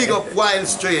 massive. Big up Wild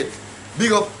Street.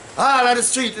 Big up all of the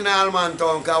street in Allman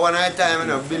Town. Because one night time, you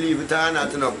know, believe it or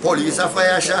not, you know, police a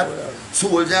fire shot,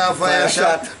 soldier a fire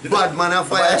shot, bad man a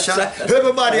fire shot.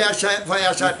 Everybody a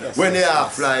fire shot when they are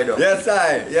fly down.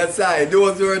 Yes, I.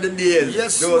 Those were the days.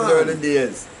 Yes, those were the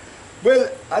days. Well,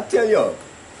 I tell you,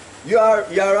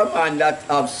 you're a man that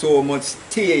have so much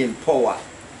staying power.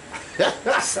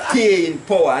 Staying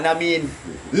power, and I mean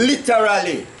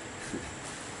literally.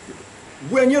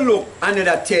 When you look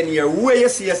another 10 years, where you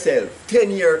see yourself?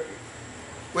 10 years.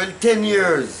 Well, 10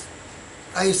 years,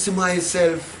 I see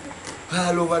myself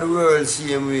all over the world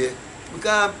same way.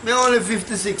 Because I'm only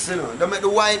 56, you know. They make the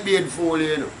white beard fool,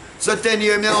 you know. So 10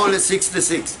 years, I'm only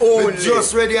 66. Only.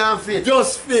 Just ready and fit.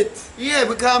 Just fit. Yeah,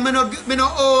 because I'm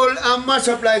not old and mash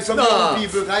up like some young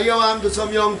people. Because you want to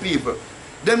some young people.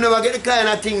 Them never get the kind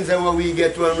of things that we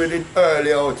get when we did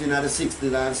early out in the 60s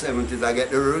and 70s. I get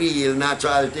the real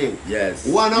natural thing. Yes.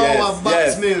 1 hour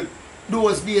box milk.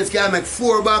 Those days can make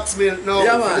 4 box milk now.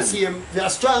 Yeah, for man. the same. They're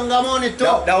stronger money too.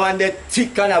 That one the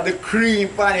thick and have the cream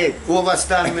on it.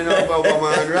 Overstand me now,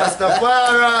 man.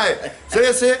 Rastafari. So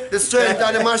you see, the strength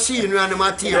of the machinery and the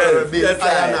material we build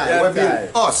we build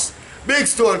us. Big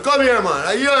Stone, come here, man.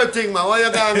 I hear a thing, man. Why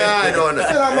you can't hide on it?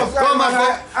 Come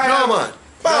on, no, man.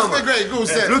 Pass me Grey Goose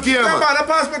then. Look here, man.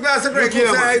 Pass me glass of Grey Goose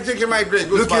and I drink my Grey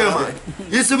Goose. Look here, man.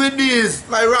 You see with these,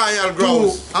 My Royal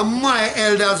Grouse. and my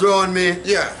elders around me,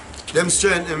 Yeah. them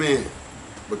strengthen me.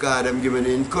 Because them give me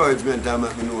the encouragement and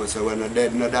make me know so when I'm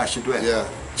dead, no dash it well. Yeah.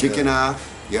 Chicken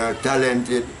you're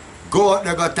talented. Go out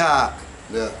there, go talk.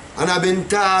 Yeah. And I've been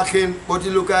talking, but it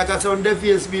look like I sound deaf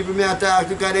ears people me I talk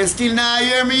because they still not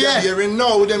hear me yet. They're hearing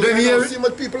now. Them Them hearing now. hear- See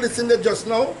what people listen to just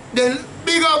now. Then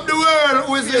big up the world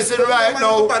who is listening right man,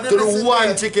 now nobody to the listen one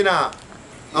there. chicken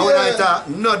And when I talk,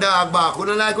 no dog back. Who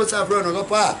don't like what's up, run go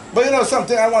park. But you know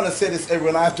something, I want to say this,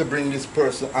 everyone. I have to bring this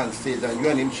person on stage and you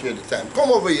and him share the time.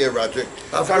 Come over here, Roger.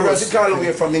 Of Roger course. call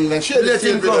away from England. Share Let the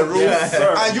him stage with the come. room.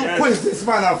 Yeah. And you quiz this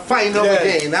man and find out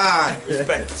again. Ah.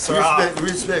 Respect, sir.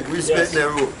 Respect Yes. the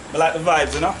room. I like the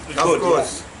vibes, you know? It's Of good,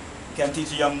 course. yeah. Can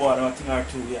teach a young boy one thing or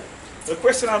two, yeah. The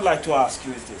question I'd like to ask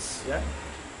you is this, yeah?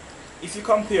 If you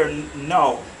compare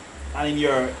now and in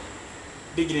your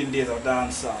beginning days of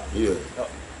dancehall, Yeah.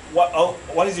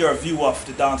 what is your view of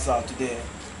the dancehall today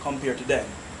compared to then?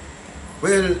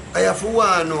 Well, I have to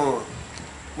want to know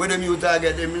where them youth are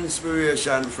get them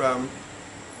inspiration from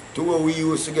to where we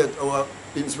used to get our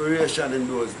inspiration in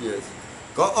those days.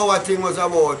 Because our thing was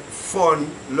about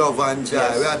fun, love and joy.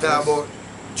 Yes, We are talking about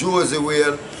Josie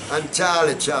Whale and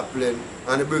Charlie Chaplin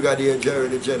and the Brigadier Jerry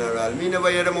the General. Me never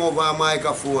hear them over a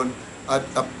microphone and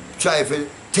try to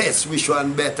test which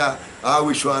one better or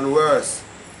which one worse.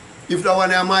 If the one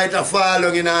might have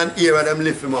fallen in an ear, them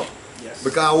lift him up. Yes.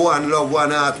 Because one love,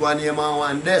 one heart, one aim and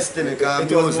one destiny.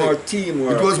 It was more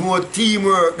teamwork. It was more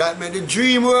teamwork that made the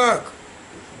dream work.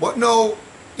 But now,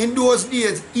 in those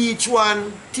days, each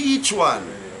one teach one.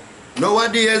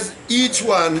 Nowadays, each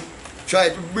one try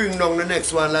to bring down the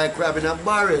next one like crab in a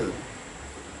barrel.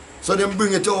 So them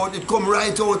bring it out, it come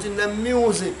right out in them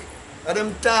music. And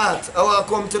them thought, how I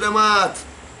come to them heart.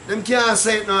 Them can't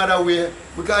say it no other way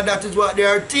because that is what they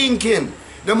are thinking.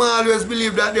 Them always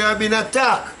believe that they have been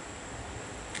attacked.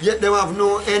 Yet them have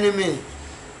no enemy.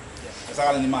 It's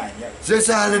all in the mind, yeah. So it's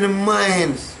all in the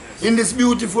minds. In this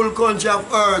beautiful country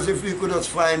of ours, if we could just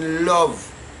find love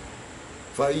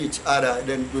for each other,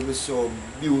 then it would be so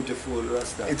beautiful,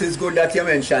 Rasta. It is good that you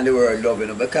mentioned the word love, you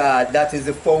know, because that is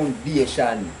the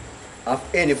foundation of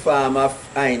any form of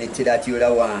identity that you would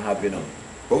want to have, you know.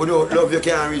 But without love, you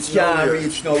can't reach nowhere.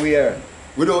 Reach nowhere.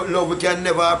 Without love, we can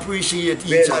never appreciate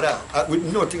each Well, other.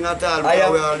 With nothing at all,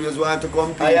 because we always want to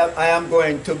compete. I am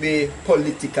going to be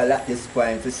political at this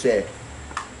point to say,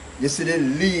 you see the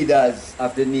leaders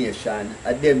of the nation,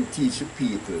 them teach the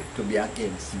people to be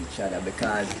against each other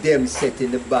because them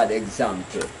setting the bad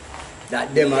example.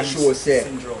 That them are show say,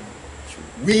 Syndrome.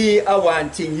 we are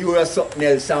one thing, you are something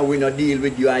else and we not deal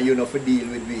with you and you not for deal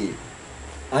with we.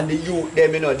 And the youth,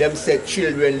 them, you know, them said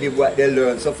children live what they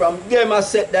learn. So from them I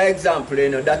set the example, you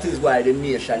know, that is why the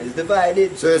nation is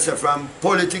divided. So it's from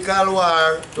political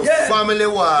war to family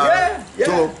war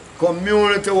to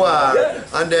community war,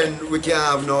 and then we can't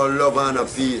have no love and no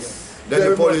peace. Then Very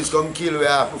the police come kill you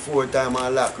after 4 times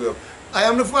and lock you up. I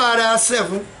am the father of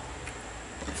 7.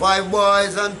 5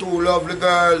 boys and 2 lovely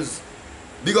girls.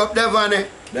 Big up Devani.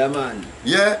 Yeah, man.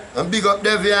 Yeah, and big up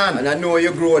Devian. And I know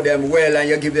you grow them well and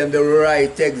you give them the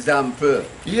right example.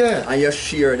 Yeah. And you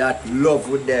share that love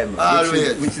with them.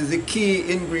 Always. Which is the key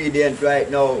ingredient right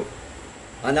now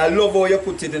And I love how you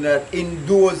put it in that in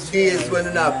those days when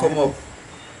it not come up,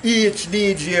 each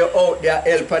DJ out there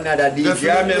help another DJ. Definitely.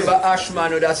 I remember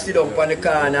Ashman would have sit up on the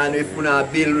corner and if you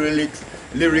not build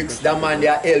lyrics, the man they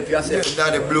help you. Say,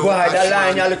 boy, the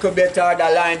line a little better,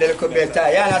 the line a little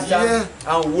better. You understand?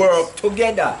 Yeah. And work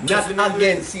together, Definitely. not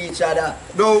against each other.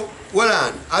 No, well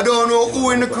on. I don't know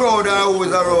who in the crowd or who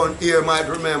was around here might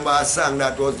remember a song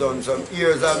that was done some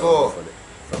years ago.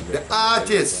 The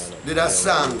artist did a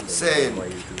song saying,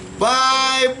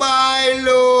 bye bye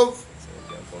love,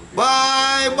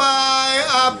 bye bye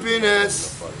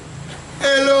happiness,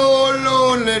 hello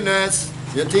loneliness,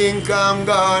 you think I'm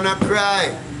gonna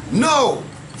cry? No!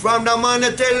 From the man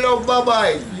that tell love bye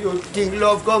bye, you think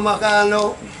love come back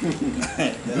now?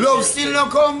 Love still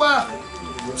not come back.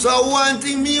 So one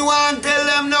thing me want tell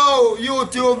them now,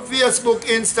 YouTube, Facebook,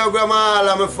 Instagram, all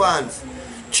of my fans.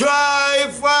 Try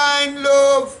find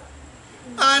love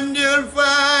and you'll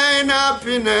find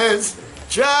happiness.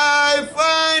 Try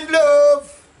find love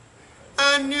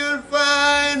and you'll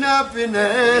find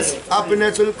happiness.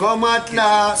 Happiness will come at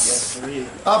last.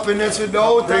 Happiness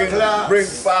without a class. Bring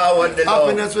forward the love.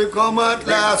 Happiness will come at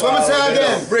last. What am I say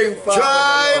again? Bring forward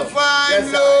Try the love. find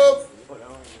Yes, love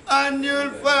and you'll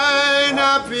find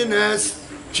happiness.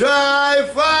 Try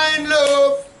find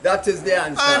love. That is the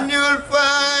answer. And you'll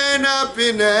find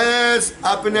happiness.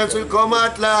 Happiness will come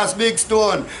at last, Big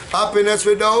Stone. Happiness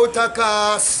without a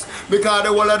cost. Because the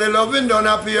whole of the loving don't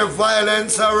appear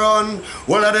violence around.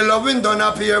 Whole of the loving don't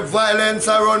appear violence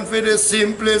around for the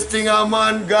simplest thing a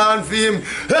man gone for him.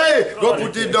 Hey, go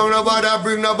put it down, nobody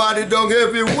bring nobody down.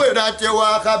 Everywhere that you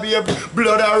walk, I be a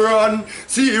blood a run.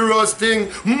 Serious thing.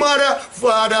 Mother,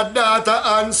 father, daughter,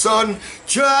 and son.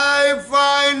 Try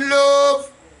find love.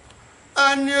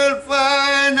 And you'll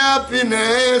find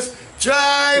happiness.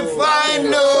 Try find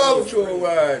love. True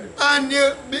word. And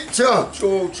you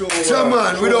True man,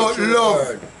 word. without True love,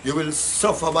 word. you will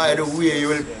suffer by the way, you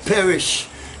will perish.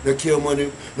 Look how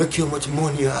much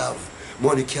money you have.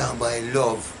 Money can't buy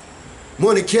love.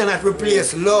 Money cannot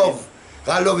replace love.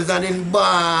 Because love is an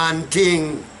inborn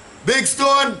thing. Big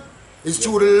Stone, it's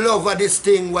through the love of this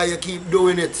thing why you keep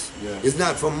doing it. Yeah. It's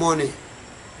not for money.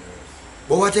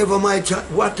 But whatever might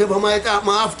happen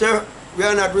after, we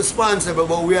are not responsible,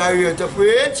 but we are here to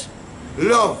preach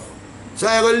love. So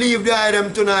I will leave the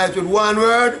item tonight with one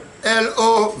word,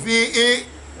 L-O-V-E,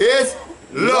 is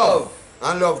love.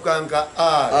 And love conquer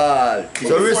all.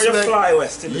 So before you respect. fly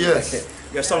west, Yes.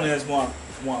 there's something else more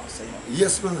to say, you know?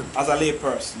 Yes, man. As a lay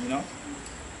person, you know?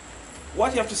 What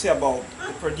do you have to say about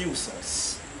the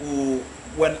producers who,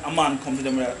 when a man comes to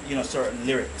them with, you know, certain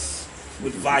lyrics,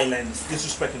 with violence,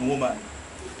 disrespecting women,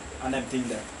 and them thing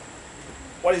there?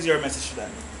 What is your message to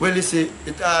them? Well, you see,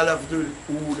 it all have to do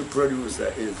with who the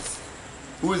producer is.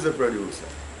 Who is the producer?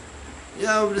 You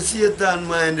have the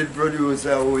Satan-minded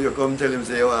producer who you come tell him,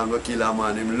 say, oh, I'm going to kill a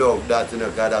man, him love that, you know,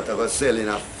 because that's going to sell in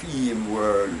a film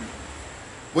world.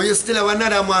 But you still have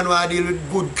another man who deal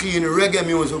with good, clean reggae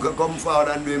music who can come forward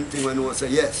and do him thing and who say,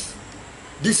 yes,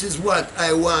 this is what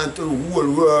I want the whole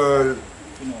world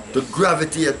to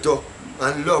gravitate to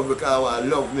and love, because I want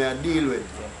love me I deal with.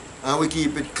 And we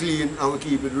keep it clean and we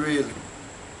keep it real.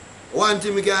 One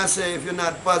thing we can say, if you're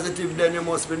not positive, then you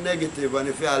must be negative. And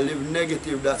if you live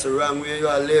negative, that's the wrong way you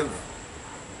live.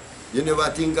 You never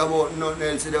think about nothing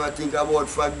else, you never think about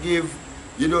forgive.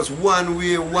 You just one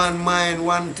way, one mind,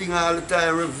 one thing all the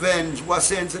time, revenge. What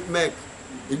sense it make?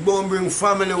 It won't bring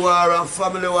family war, and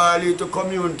family war lead to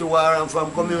community war, and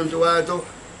from community war to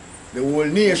the whole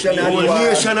nation the whole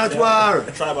nation at war.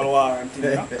 Tribal war and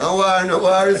things, you know? And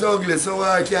war is ugly, so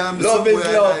war can't be Love is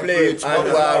somewhere lovely, and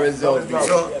and war is ugly.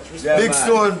 So, Yeah, Big man.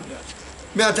 Stone,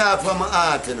 me I talk from my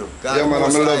heart, you know. 'Cause Yeah, man, the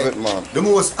Most I love High- it, man. The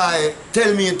Most High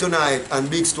tell me tonight on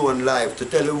Big Stone Live to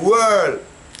tell the world,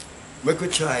 we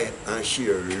could try and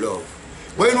share love.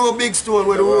 When you know Big Stone,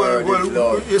 when the word world, is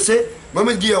love. you see, let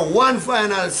me give you one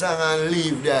final song and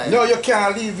leave there. No, you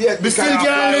can't leave yet. We still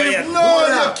can't leave. No,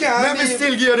 you can't Let me leave.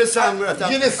 still give you the song.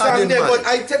 Give the song there, but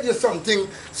I tell you something,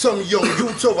 some young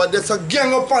youths over there's a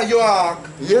gang up on your ark.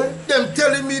 Yeah? Them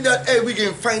telling me that, hey, we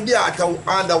can find the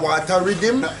underwater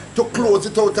rhythm to close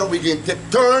it out and we can take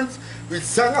turns with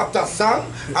song after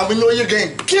song, and we know you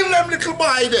can kill them little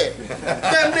boy there.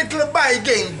 Them little boy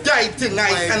can die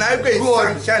tonight, and I'm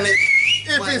going to sanction it.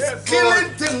 If it's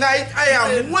killing tonight, I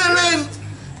am willing.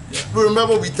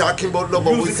 Remember we talking about love,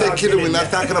 but we say killing, we're not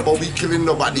talking about we killing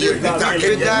nobody. We're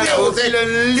talking music.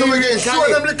 So we can show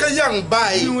them like a young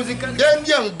boy. Them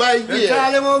young boy You here.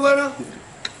 call him over now?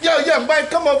 Yo, young boy,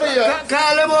 come over here.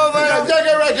 Call him over here.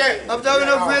 Reggae. I'm talking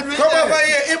to Fred. Come over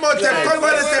here, Imhotep, come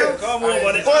over here. Come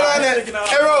over. Hold on it.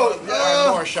 Hey, roll.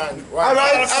 All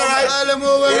right. Call him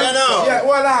over here. Yeah,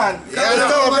 hold on.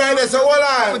 Let's talk about this, so hold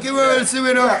on. Okay, we'll see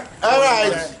we know. All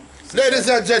right. Ladies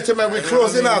and gentlemen, we're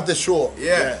closing out the show.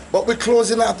 Yeah. But we're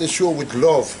closing out the show with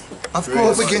love. Of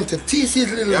course. We're going to teach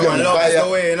his little Yeah, young man, love is the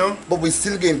buyer. way, you know. But we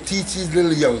still going to teach his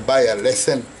little young buyer a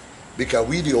lesson. Because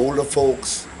we the older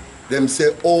folks, them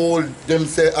say 11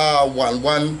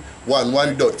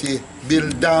 dirty,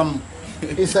 build dam.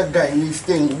 It's a Guyanese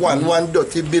thing, 11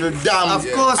 dirty, build dam. Of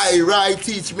course. I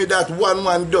teach me that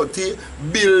 11 dirty,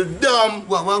 build dam.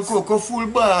 One cocoa full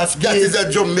basket. That is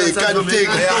a Jamaican thing.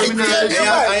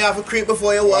 I have a creep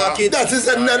before you walk it. That is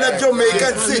another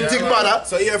Jamaican thing, brother.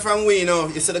 So here from we, you know,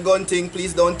 you see the gun thing,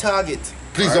 please don't target.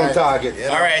 Please don't target.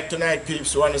 Yeah. Alright, tonight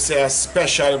peeps, want to say a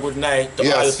special good night to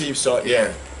all the peeps out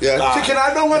there. Yeah. Chicken,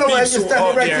 I don't want to wait you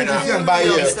stand right to this young by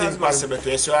here. It's possible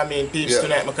to you. So I mean, peeps,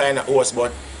 tonight my kind of host,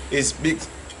 but it's big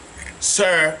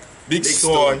Sir, Big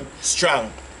Stone,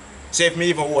 Strong. So if me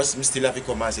even host, I still have to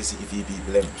come and say CTV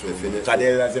people them. Because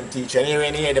they as them teach. And here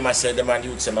and here, them I said them and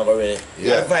youth them I go ready.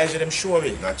 I advise you them sure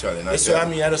it. Naturally. That's what I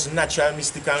mean, I just natural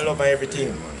mystic and love and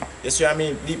everything. That's what I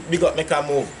mean. Big up make a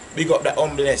move. Big up the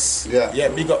humbleness. Yeah,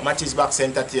 big up Matches Box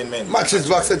Entertainment. Matches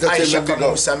Box Entertainment,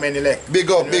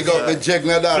 big up. Big up the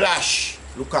Jegna that. Flash.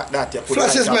 Look at that.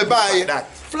 Flash is my buy.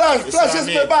 Flash is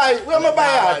my buy. Where my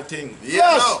buy at?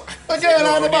 Flash. Again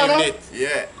on the banner.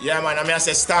 Yeah, man. I mean, I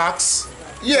say Starks.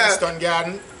 Yeah. Kingston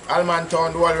Garden,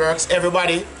 Almantown, Works,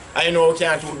 everybody. I know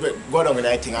can't go down with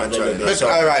that thing. So,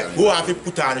 alright. Who have to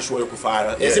put on the show you could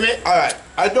follow. You see me? Alright.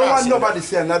 I don't want nobody to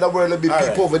say another word. There'll be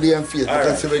people over there on Facebook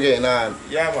and see again.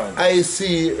 Yeah, man. I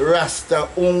see Rasta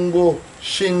Ungo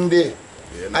Shinde.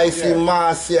 I see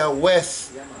Marcia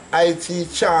West. I see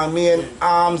Charmian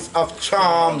Arms of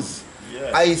Charms.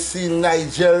 I see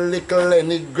Nigel Little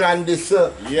Lenny Grandis.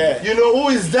 Yeah. You know who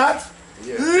is that?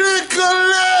 Little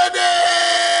Lenny!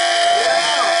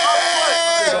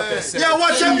 Yeah,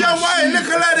 watch him, young boy,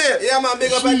 Little Lenny! Yeah, man,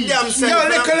 big up a damn self. Yo,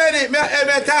 Little Lenny, may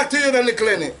I talk to you, Little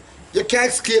Lenny? You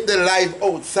can't escape the life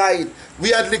outside. We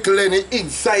had Little Lenny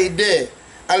inside there.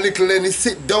 And Little Lenny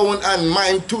sit down and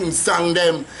mind tune song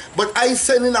them. But I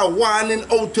sending a warning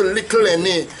out to Little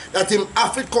Lenny that him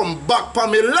have to come back for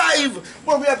me live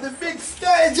when we have the big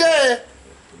stage,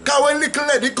 Cause when Little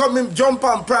Lenny come him jump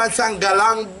and prance and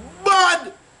galang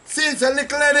bad. See it's a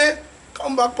Little Lenny,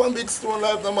 come back from Big Stone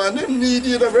Live, the man. Them need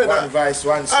you, the brother. One vice,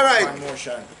 one song, one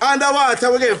motion.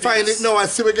 Underwater, we're going to find it now and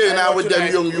see we're going now with them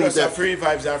young youth. Free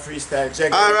vibes and freestyle.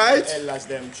 Check alright. Ellas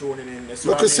them tuning in.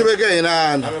 Look at see we're going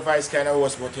on. I'm a vice kind of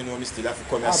host, but you know, me still have to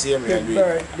come and see me and do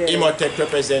it. Imhotep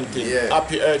representing.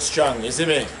 Happy Earth Strong, you see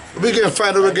me? We're going to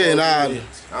find out we're going on.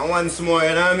 And once more, you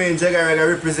know what I mean? Reggae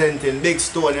representing Big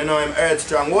Stone, you know him, Earth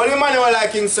Strong. What the man who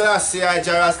like King Selassie,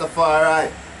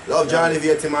 Rastafari. Love Johnny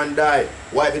Viet him and die.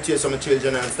 Wipe the tears from my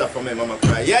children and stuff from me, mama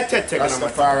cry. Yeah,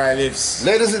 Rastafari lives.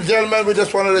 Ladies and gentlemen, we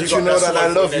just want to let you know that I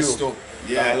love you.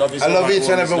 Yeah, I love you so I love much, each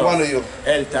and every one of you.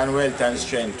 Health and wealth and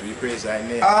strength, we praise thy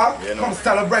name. You know. Come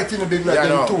celebrating the big like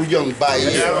them two young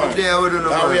boys. Yeah, we don't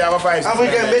know. We have a vibes. And we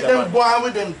can make them go on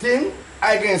with them thing.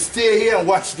 I can stay here and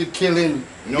watch the killing.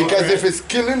 Because if it's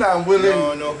killing, I'm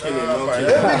willing. No killing.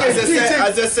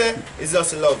 As I say, it's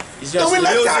just love. It's just we're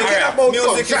not talking about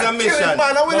music is a mission.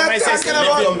 Man, we're not talking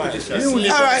about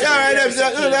Alright, I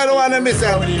don't want to miss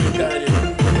out.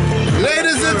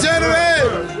 Ladies and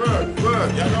gentlemen,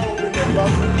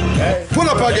 pull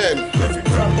up again.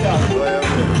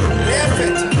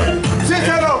 Sit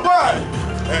down, boy.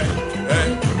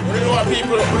 You know what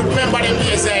people remember them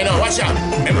days, you know, watch out.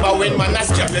 Remember when man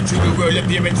has traveled through the world, you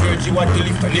pay me church, you want to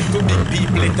live to big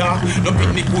people later. No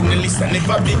picnic couldn't listen,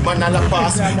 never big man all a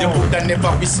pass. You put and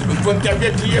never whistle, from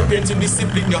career to your painting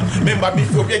discipline. Remember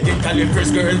before you get to your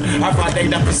first girl, I've had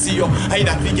to see you, I'd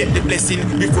have to get the blessing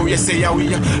before you say how we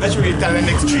are. I should wait till the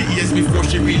next 3 years before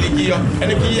she really give you.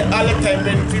 And if you all the time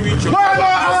when you reach your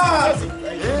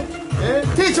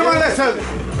teach them a lesson.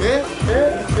 We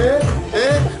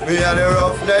are the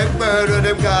roughneck murder,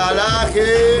 them call a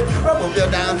kid. Rub up your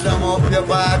dance, I'm up your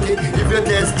body. If you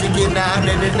taste chicken,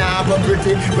 then it's not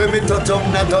pretty. When we touch up,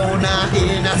 not down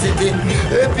in a city.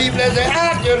 People say,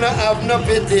 you don't have no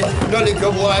pity. No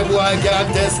little boy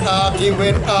can't test Arky.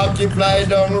 When Arky fly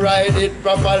down, ride it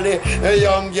properly. A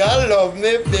young girl love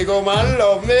me, big old man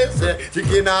love me. Say,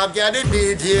 chicken Arky are the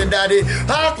DJ daddy.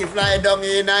 Arky fly down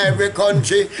in every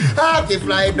country. Arky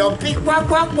fly down, pick, quack,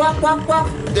 quack, quack, quack, quack.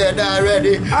 Dead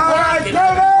already. Alright,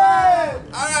 come on!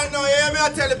 Alright, now you hear me, I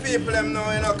tell the people them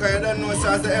now, you know, because you don't know, so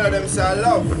as the elder them say I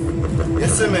love. You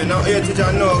see me, now here to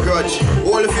John, no grudge.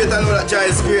 All the faith I know that Jah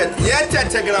is great. Yeah,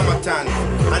 take it on my tongue.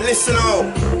 And listen now,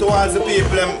 towards the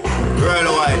people them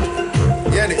worldwide.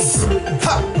 Hear this.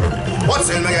 Ha!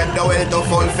 What's in me get the way to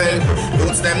fulfill?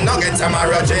 Youths them nuggets, I'm a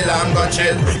chill, I'm gonna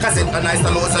chill. Cause it's a nice to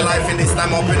lose a life in this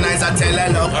time up in nice. I tell you,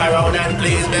 look around and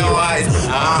please be wise.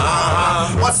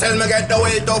 What's till me get the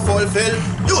way to fulfill?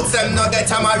 Youths them nuggets,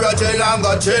 I'm a chill, I'm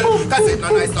gonna chill. Cause it's a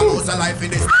nice to lose a life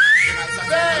in this.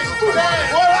 Pull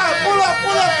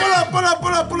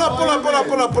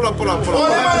up.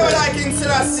 Like King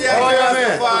Selassie,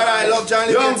 I love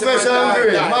Johnny. Young fish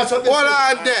hungry. Hold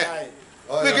on there.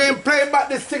 We're going to play back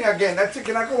this thing again. I think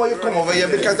I want you come over here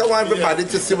because I want everybody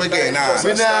to see again.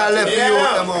 We now left you.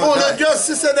 Oh, just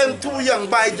to say them too young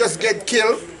boy just get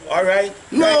killed. Alright.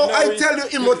 No, I tell you,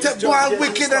 Imhotep one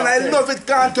wicked and I love it,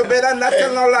 gone to bed and not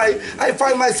tell no lie. I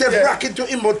find myself rocking to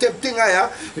Imhotep thing higher.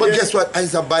 But guess what? I'm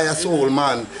a biased old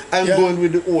man. I'm going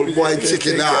with the old boy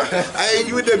chicken now. I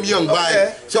ain't with them young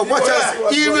boy. So watch us,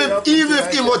 even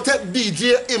if Imhotep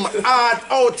DJ him art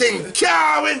outing,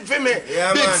 can't win for me.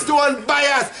 Big Stone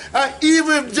bias. And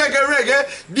even if Reggae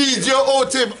DJ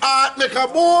out him art make a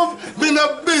move, me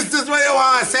no business where you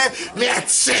want to say, me a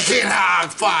chicken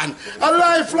hog fan. A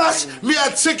life flash, me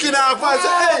a chicken hog fan.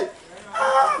 Say, hey.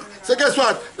 So guess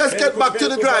what? Let's get back to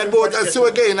the drawing board and see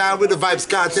again now with the Vibes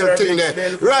Cartel thing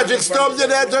there. Roger Stubbs, you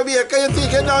there, Jamaica? You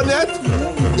think you done that?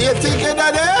 You think you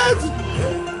done that?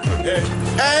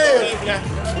 Hey!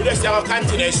 We just have a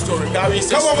continuous story. Come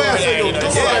over here,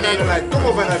 come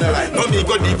over another line. No me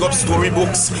go dig up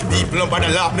storybooks. People number the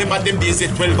laugh. Remember them days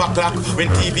at 12 o'clock when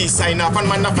TV sign up and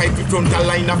man a fight with frontal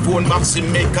line a phone box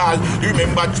in make call.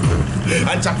 Remember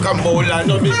and Chakamola.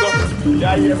 No me go.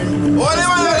 Yeah, hear me. Only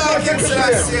one of them can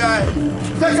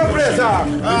take a place off.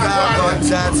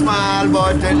 Gunshot small,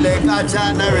 but it like a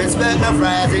chat. No respect, no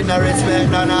fries, no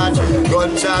respect, no notch.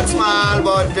 Gunshot small,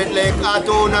 but it like a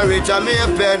tune. No rich a me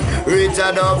pen, rich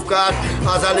a dove cat.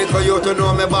 As a little you to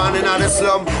know me born in the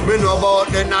slum. Me know about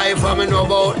the knife and me know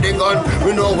about the gun.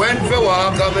 Me know when to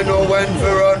walk and me know when to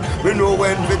run. Me know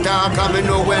when to talk and me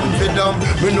know when to dumb.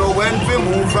 Me know when to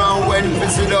move and when to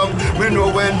sit down. Me know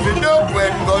when to duck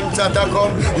when gunshot a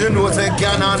come. You know say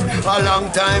cannon, a long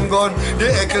time gun.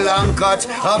 The echo and catch,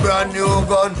 a brand new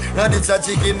gun. And it's a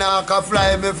chicken hawk a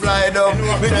fly, me fly down.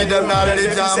 Me give them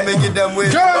knowledge and me give them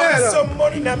wisdom. Some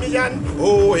money na me hand,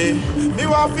 oh eh. Me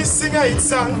want to sing a hit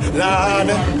song, Lord.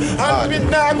 And me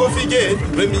nah go forget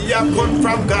where me a come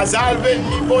from. Cause all when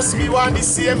me boss me want the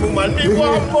same woman. Me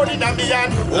want money na me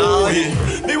hand, oh eh.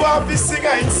 Me want to sing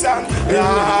a hit song,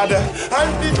 Lord.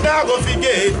 And me nah go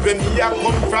forget where me a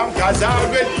come from. Cause all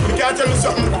when, me can't tell you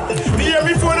something. Me hear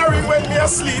me phone a ring when me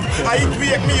asleep. I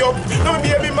wake me up, now me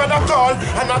baby mother call.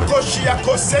 And I cuss she a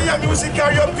cuss. Say your music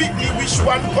or your pick me, which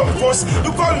one come first?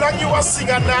 Look how long you a sing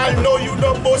and I know you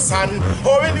no boss. And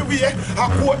oh anyway, I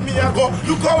quote me a go.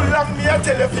 Look how long me a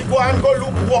tell if you go and go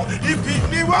look what. He pick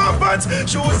me one but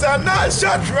shoes and all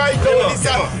shot right down this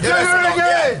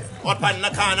again. Up on the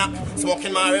corner,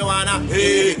 smoking marijuana.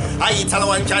 Hey, I eat all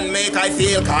one can make I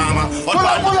feel calmer. Pull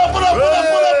up,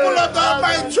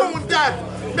 my tune that.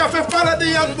 Me have to follow the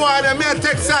young boy there, me a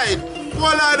take side.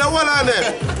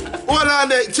 Hold on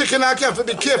there. Chicken I have to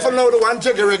be careful now, the one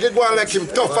chicken Reggae go on like him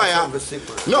tough fire.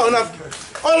 No.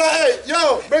 Hold on, hey,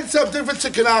 yo, bring something for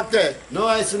chicken out there. No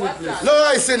ice in it, please. No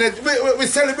ice in it. We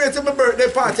celebrating my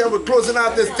birthday party and we're closing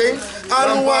out this thing. I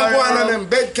don't want to go on them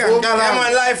bed can we get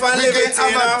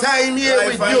have a time here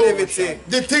with you.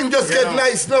 The thing just get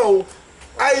nice now.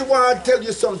 I want to tell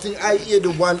you something. I hear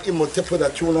the one Imhotep with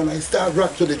that tune and I start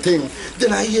rock to the thing.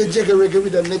 Then I hear Reggae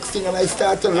with the next thing and I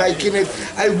start to liking it.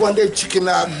 I want the chicken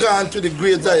gone to the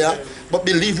grades there. But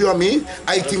believe you me,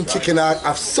 I think chicken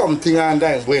have something on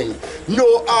that wing.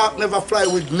 No ark never fly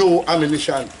with no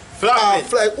ammunition. Fly,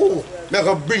 oh,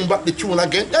 never bring back the tune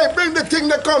again. Hey, bring the thing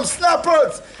that comes,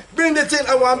 snappers. Bring the thing.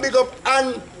 I want big up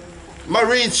and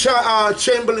Marie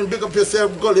Chamberlain, big up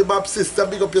yourself. Gully Bob sister,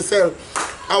 big up yourself.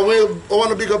 I want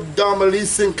to big up Dharma Lee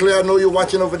Sinclair. I know you're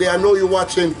watching over there. I know you're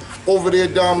watching over there,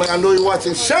 Dharma. I know you're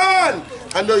watching. Sean!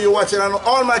 I know you're watching. I know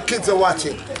all my kids are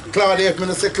watching. Claudia, if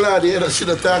I say Claudia, she should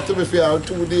have talked to me for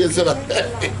 2 days.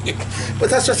 But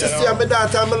that's just to say, I'm a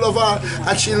daughter, I love her,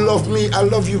 and she loves me. I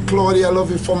love you, Claudia. I love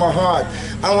you from my heart.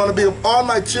 I want to big up all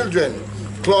my children,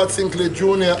 Claude Sinclair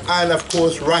Jr. and, of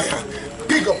course, Raya.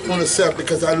 Big up on yourself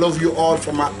because I love you all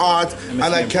from my heart, and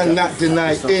I cannot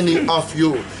deny any of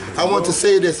you. I want to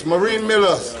say this, Marine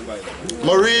Millers,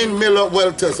 Maureen Miller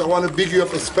Welters, I want to big you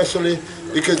up especially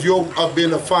because you have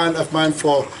been a fan of mine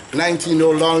for 19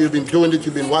 years long. You've been doing it,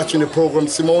 you've been watching the program.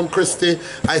 Simone Christie,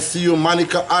 I see you.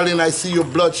 Monica Allen, I see you.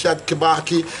 Bloodshot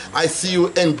Kibaki, I see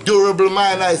you. Endurable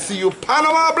Man, I see you.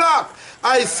 Panama Black,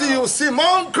 I see you.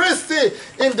 Simone Christie,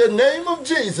 in the name of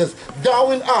Jesus.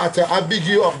 Darwin Arthur, I big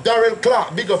you up. Darrell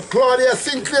Clark, big up. Claudia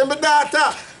Sinclair, my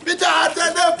daughter. My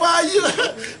daughter, there for you.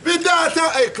 My daughter.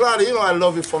 Hey, Claudia, you know I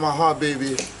love you from my heart,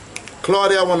 baby.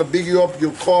 Claudia, I want to big you up.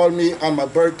 You called me on my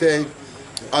birthday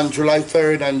on July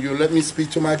 3rd, and you let me speak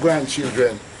to my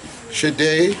grandchildren,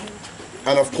 Shade,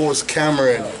 and of course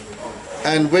Cameron.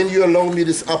 And when you allow me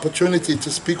this opportunity to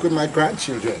speak with my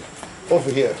grandchildren,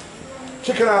 over here,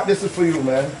 check it out, this is for you,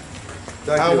 man.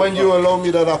 And when you allow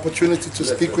me that opportunity to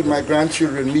speak with my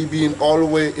grandchildren, me being all the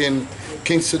way in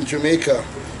Kingston, Jamaica,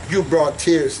 you brought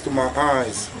tears to my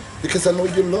eyes. Because I know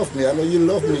you love me. I know you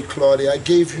love me, Claudia. I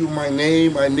gave you my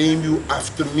name. I named you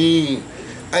after me.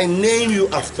 I named you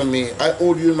after me. I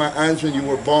hold you in my hands when you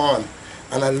were born.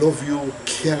 And I love you,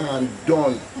 can't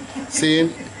done.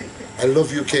 Saying, I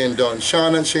love you, can't done.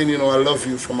 Sean and Shane, you know I love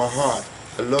you from my heart.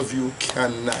 I love you,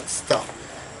 cannot stop.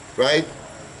 Right?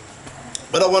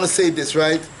 But I want to say this,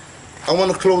 right? I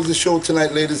want to close the show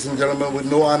tonight, ladies and gentlemen, with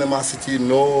no animosity,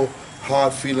 no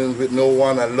hard feelings with no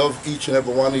one. I love each and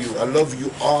every one of you. I love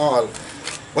you all.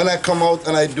 When I come out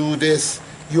and I do this,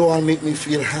 you all make me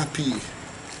feel happy.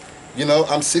 You know,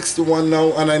 I'm 61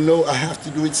 now, and I know I have to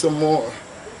do it some more.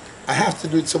 I have to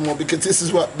do it some more because this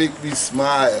is what makes me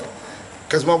smile.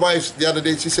 Because my wife, the other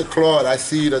day, she said, Claude, I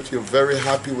see that you're very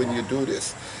happy when you do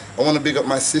this. I want to big up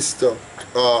my sister,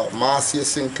 Marcia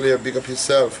Sinclair, big up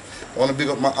yourself. I want to big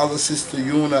up my other sister,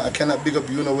 Yuna. I cannot big up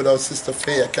Yuna without Sister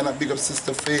Faye. I cannot big up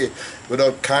Sister Faye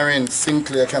without Karen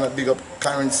Sinclair. I cannot big up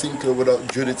Karen Sinclair without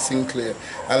Judith Sinclair.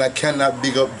 And I cannot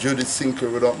big up Judith Sinclair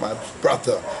without my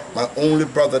brother, my only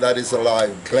brother that is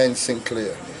alive, Glenn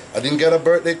Sinclair. I didn't get a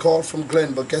birthday call from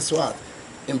Glenn, but guess what?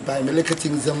 In buy me little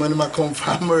things and when I come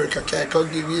from America, I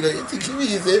can't give you that. You think you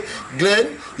easy?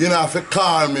 Glenn, you know have to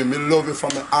call me. Me love you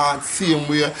from my heart. Same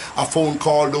way a phone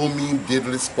call don't mean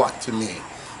diddly squat to me.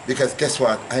 Because guess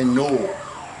what? I know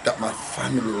that my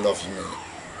family loves me.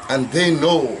 And they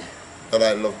know that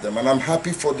I love them. And I'm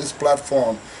happy for this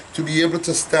platform to be able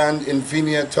to stand in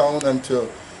Vineyard Town and to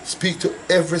speak to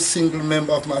every single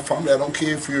member of my family. I don't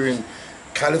care if you're in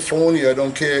California. I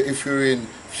don't care if you're in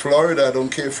Florida. I don't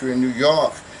care if you're in New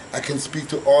York. I can speak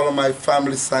to all of my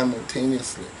family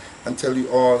simultaneously and tell you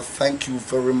all, thank you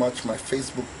very much, my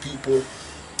Facebook people,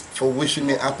 for wishing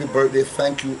me happy birthday.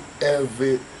 Thank you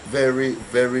very,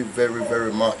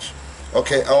 very much.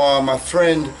 Okay, my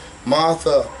friend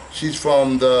Martha, she's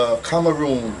from the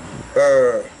Cameroon.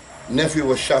 Her nephew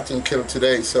was shot and killed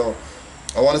today, so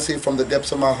I want to say from the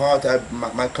depths of my heart,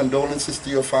 my condolences to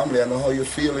your family. I know how you're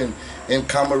feeling in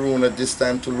Cameroon at this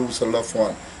time to lose a loved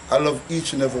one. I love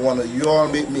each and every one of you. You all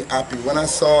make me happy. When I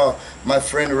saw my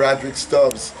friend Roderick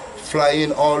Stubbs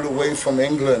flying all the way from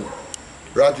England,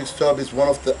 Roderick Stubbs is one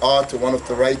of the author, one of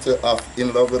the writer of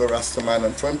In Love with a Rastaman,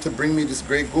 and for him to bring me this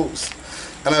great goose.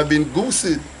 And I've been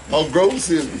goosing or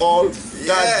grousing all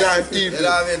that evening.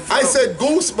 I said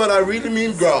goose, but I really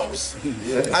mean grouse.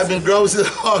 I've been grousing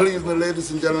all evening,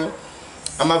 ladies and gentlemen.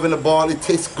 I'm having a ball. It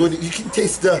tastes good. You can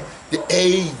taste the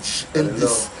age in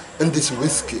this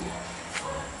whiskey.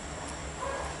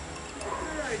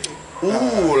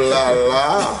 Ooh la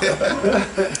la.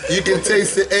 You can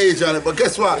taste the age on it, but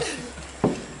guess what?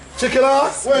 Check it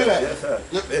out. Wait a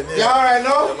minute. You alright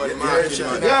now?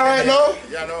 You alright now?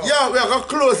 Yeah, we're gonna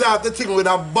close out the thing with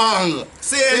a bang.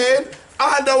 See?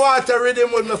 Underwater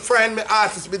rhythm with my friend, my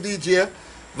artist, my DJ,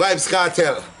 Vibes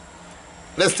Cartel.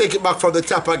 Let's take it back from the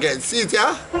top again. See it,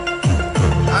 yeah?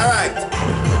 Alright.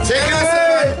 Check it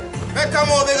out. Make a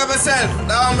move, big up yourself.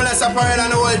 The ambulance apparel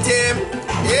and the whole team.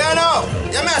 Yeah, no.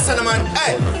 You're messing them, man.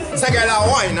 Hey. Say girl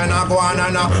a wine and a go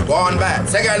on back.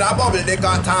 Say girl a bubble the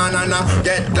cotton and a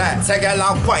get glad. Say girl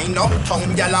a wine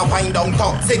uptown, girl a wine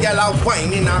downtown. Say girl a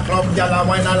wine in a club, girl a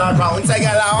wine all around. Say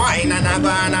girl a wine and a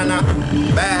go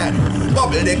on bad.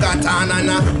 Bubble the cotton and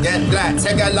a get glad.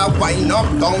 Say girl a wine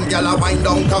uptown, girl a wine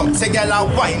downtown. Say girl a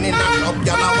wine in a club,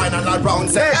 girl a wine all around.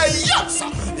 Say hey yo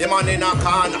sir, the man in a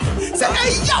corner. Say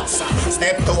hey yo sir,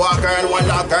 step to a girl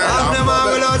while a girl. I'm the man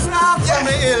with a slap from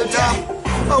the hilltop.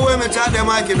 And when me chat the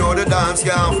mic, you know the dance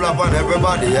can flop and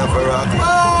everybody have a rock.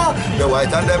 Oh, the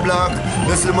white and the black,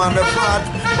 the slim and the fat,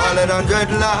 ballad and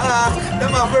dreadlock.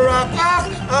 Them have a rock.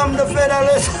 I'm the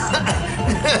federalist.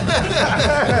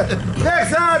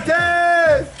 Next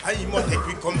artist! I must take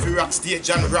we come for rock stage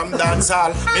and ram dance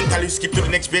hall. Mentally skip to the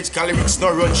next page, call lyrics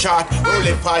no run short. Roll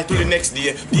a pie to the next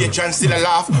day. Patron still a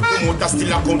laugh. Promoter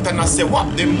still a count and I say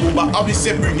whap them over. I will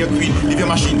say bring your queen, leave your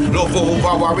machine. Love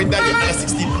over war with that you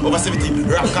 16 over 17.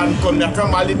 Rock and come here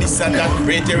from all this and that.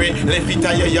 Reiterate, left it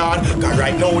at your yard. Cause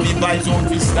right now the vibes won't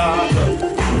be start.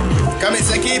 Come and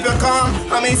say keep it calm,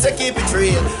 I mean say keep it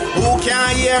real. Who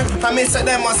can't hear, I mean say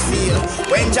they must feel.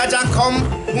 When Jaja come,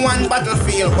 one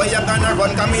battlefield. Where you gonna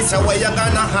run, come and say where you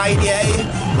gonna hide, yeah.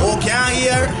 Who can't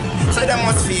hear, say they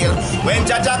must feel. When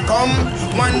Jaja come,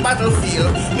 one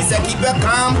battlefield. Me say keep it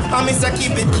calm, I mean say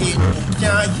keep it keep.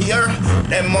 Can't hear,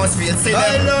 they must feel. Say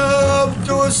I love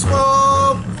to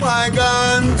smoke my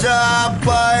ganja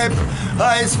pipe.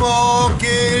 I smoke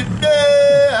it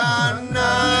day and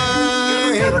night.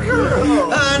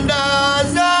 And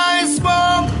as I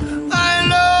smoke, I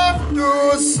love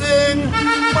to sing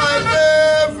my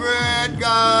favorite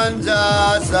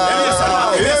ganja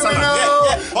song. Hear me now?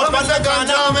 I'm a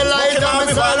ganja, me light and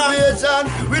me salvation.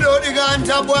 Without the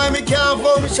ganja, boy, me can't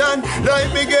function.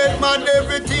 Like me get mad,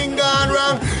 everything gone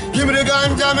wrong. Give me the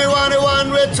ganja, me want the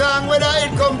one with tongue. Whether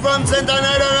it come from Central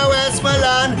or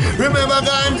Westmoreland. Remember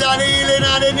ganja, the healing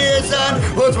of the nation.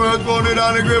 But we're founded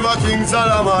on the grave of King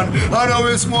Solomon. I know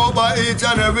we smoke by each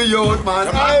and every youth, man.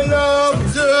 I love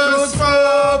to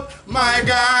smoke my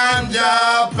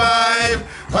ganja pipe.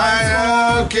 I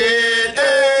smoke it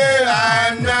day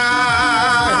and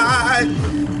night.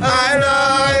 I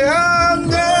love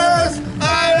this. I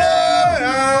love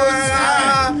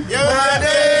you.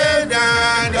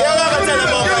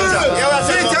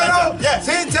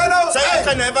 Say I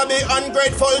can never be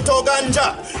ungrateful to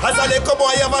ganja. As a little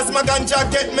boy, I was my ganja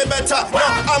get me better.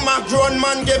 Now I'm a grown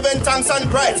man giving thanks and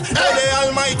praise to the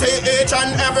Almighty each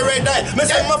and every day. Me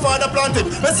say my father planted,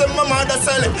 me say my mother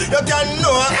sell it. You can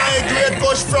know I great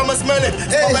push from a smell it.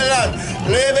 Babylon,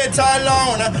 leave it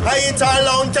alone. I eat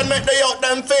alone can make the youth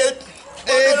them feel.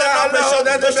 Oh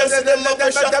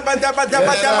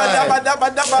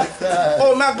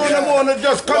my goodness, wanna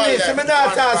just come in, see me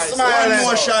daughter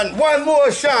smiling. One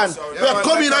motion. We're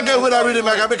coming again with a rhythm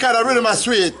because the rhythm is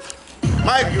sweet.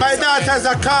 My daughter's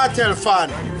a Cartel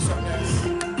fan.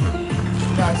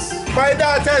 My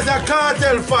daughter's a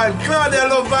Cartel fan. Claudia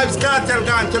love vibes, Cartel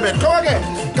gone to bed. Come again,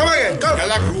 come again, come.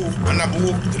 Girl, I groove and I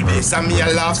move to the bass and me a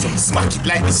laugh. Some smack it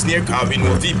like the snare, cause we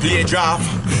know the play draft.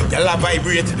 Girl, I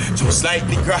vibrate just like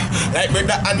the graph. Like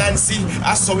brother and Nancy,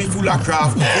 I saw we full of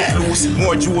craft. Put loose,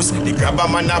 more juice, the grabber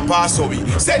man a pass. So we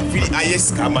send for the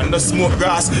highest, come and no smoke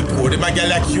grass. Pour them a girl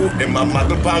like you, them a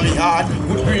model pan me hard.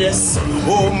 Good grace,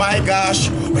 oh my gosh.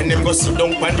 When them go sit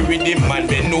down pan the rhythm, man,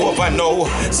 bend over now.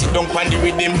 Sit down pan the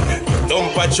rhythm,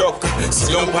 dump a truck.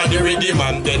 Sit down pan the rhythm,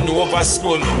 and bend over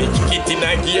school. Me kick it in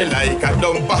a gear like a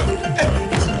dumper.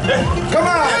 Come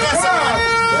on, come on.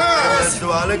 To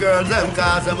all the girls, them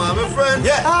cause them are my friend.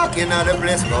 Yeah. Hawking at the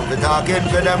place, come to talking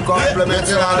to them compliments.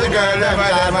 To all the girls, them cause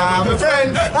them are my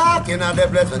friend. Hawking at the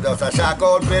place, we just a shock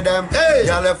out for them. Hey.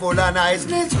 Y'all are full of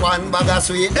niceness, one bag of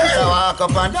sweet. Hey. So walk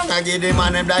up and down and give the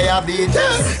man them diabetes.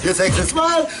 Hey. You sexy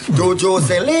smile, do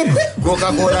juicy lip.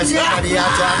 Coca-Cola shake and the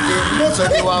attractive. So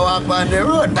you walk on the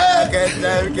road, get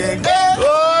them king.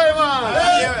 Oh man,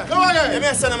 hey. Come on then. Give me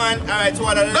a son of man, alright, to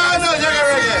what are the... No, you get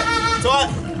ready. To what?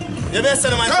 You best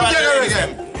send my come together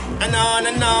again.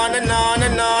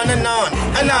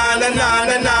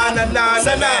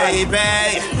 Say baby,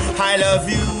 I love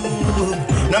you.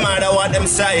 No matter what them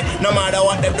say, no matter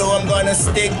what they do, I'm gonna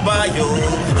stick by you.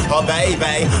 Oh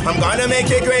baby, I'm gonna make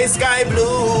your gray sky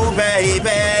blue,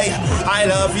 baby. I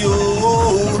love you.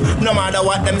 No matter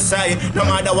what them say, no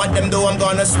matter what them do, I'm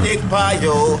gonna stick by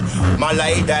you, my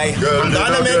lady. I'm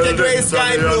gonna make your gray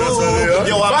sky blue.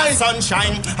 You are my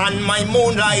sunshine and my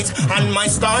moonlight and my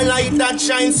starlight that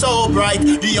shines so bright.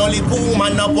 The only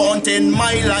woman I want in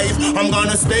my life. I'm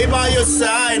gonna stay by your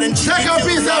side and treat you right. Take a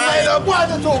piece of made up, what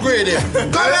the two greedy?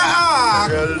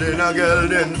 Girl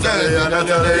din, stallion,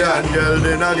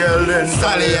 girl din,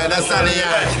 stallion.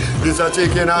 This a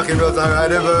chicken hawking, but I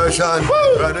ride the version.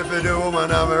 Ready for the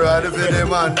woman, I'm ready for the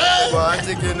man. One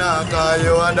chicken hawk, cause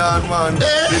you a dan man.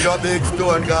 Big up Big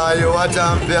Stone, cause you a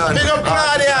champion. Big up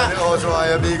Claudia. Also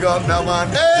why you big up the man.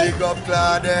 Big up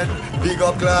Claudette, big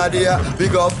up Claudia,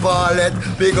 big up Paulette,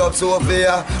 big up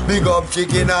Sophia, big up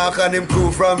Chicken Hawk and him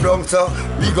crew from Bronxo.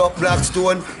 Big up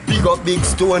Blackstone, big up Big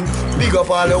Stone, big up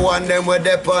all the one them with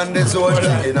they on the zone.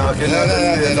 Chicken Hawk in the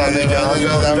place and they can't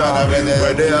go down.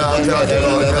 Where they are talking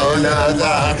about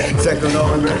down. Second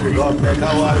on big up make a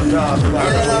one talk.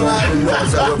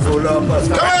 Full up a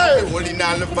sky. Holding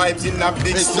all the vibes in that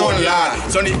Big Stone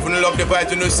land. Some people love the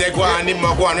vibes, you know say go on him,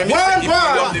 go on. When me say if you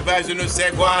love the vibes, you know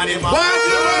say go on him.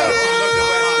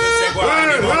 go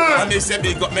on, and they say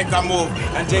big up, make a move,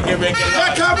 and take a regular.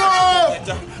 Make a move!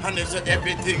 And they say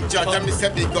everything, judge, and they say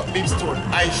big up, beef stone,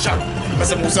 I shot. I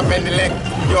say move up in the leg.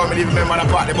 You want me to remember the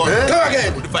party, but come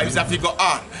again. The vibes have to go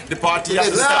on. The party has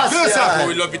to start.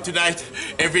 We love it tonight.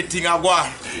 Everything I want,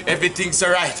 everything's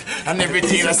alright, and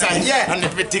everything aside, and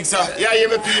everything's so. Yeah, you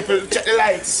people, check the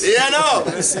lights. Yeah, no.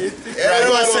 Yeah,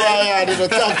 no, I did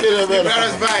talk to them, man.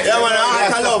 Yeah, man,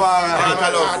 I love.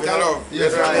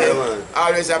 Yes, man.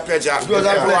 Always a pleasure.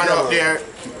 Everyone up there,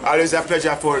 always a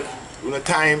pleasure for the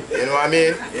time, you know what I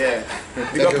mean? Yeah.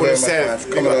 Big up on yourself.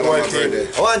 Big up one thing.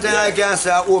 One thing I can say,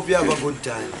 I hope you have a good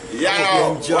time. Yeah,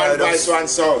 no. One voice, one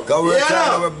sound. God, we're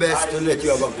trying our best to let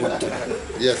you have a good time.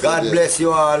 Yes, God bless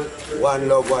you all. One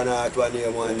love, one heart, one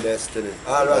aim, one destiny.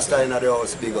 All Rasta in the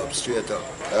house, big up, straight up.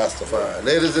 Rastafari.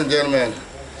 Ladies and gentlemen,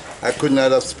 I could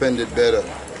not have spent it better.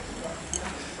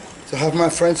 To have my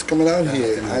friends coming out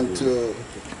here and to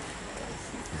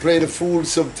play the fool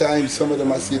sometimes. Some of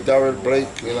them I see Darrell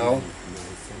Blake, you know.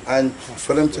 And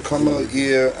for them to come out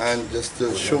here and just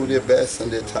to show their best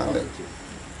and their talent,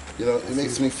 you know, it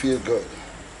makes me feel good.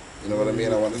 You know what I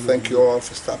mean? I want to thank you all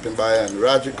for stopping by. And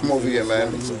Roger, come over here,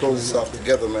 man. Let's close this off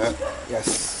together, man.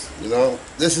 Yes. You know,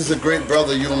 this is a great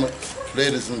brother, you,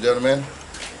 ladies and gentlemen.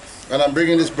 And I'm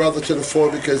bringing this brother to the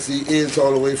fore because he is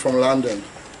all the way from London.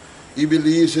 He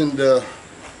believes in the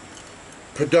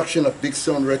production of Big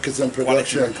Stone Records and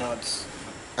production.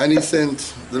 And he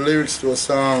sent the lyrics to a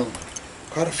song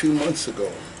quite a few months ago.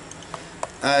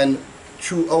 And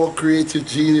through our creative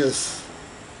genius,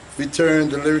 we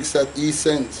turned the lyrics that he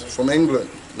sent from England,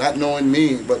 not knowing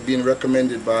me, but being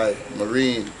recommended by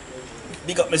Marine.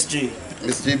 Big up Miss G.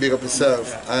 Miss G, big up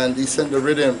herself. And he sent the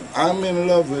rhythm, I'm in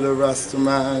love with a Rasta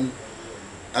man.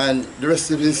 And the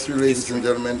rest of history, ladies and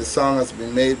gentlemen, the song has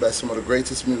been made by some of the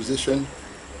greatest musicians.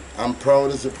 I'm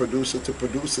proud as a producer to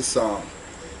produce a song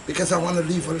because I want to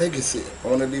leave a legacy. I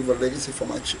want to leave a legacy for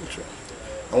my children.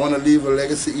 I want to leave a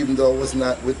legacy even though I was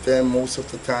not with them most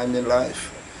of the time in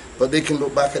life. But they can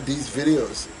look back at these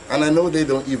videos. And I know they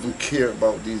don't even care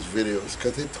about these videos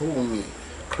because they told me,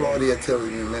 Claudia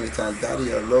telling me many times,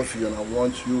 Daddy, I love you and I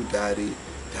want you, Daddy.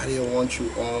 Daddy, I want you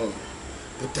home.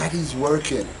 But Daddy's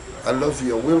working. I love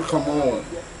you. I will come home.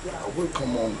 I will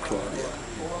come home, Claudia.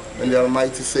 When the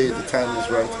Almighty say the time is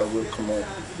right, I will come home.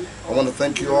 I want to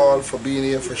thank you all for being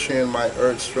here, for sharing my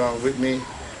Earth Strong with me,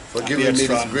 for giving me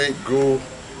this great groove,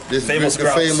 this famous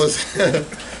grouse.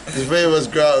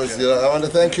 You know, I want to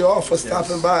thank you all for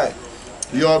stopping by.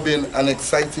 You all been an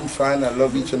exciting fan. I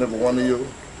love each and every one of you.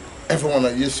 Every one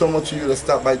of you. So much of you that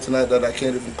stopped by tonight that I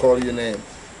can't even call your name.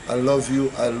 I love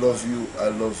you. I love you. I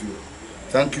love you.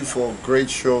 Thank you for a great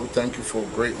show. Thank you for a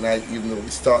great night, even though we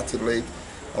started late.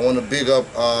 I want to big up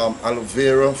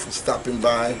Alovera for stopping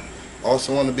by. I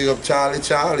also want to big up Charlie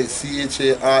Charlie,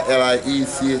 C-H-A-R-L-I-E,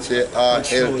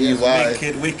 C-H-A-R-L-E-Y.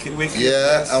 Wicked.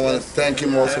 Yeah, I want to thank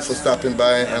him also for stopping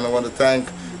by. And I want to thank,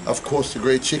 of course, the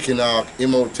great Chicken Hawk,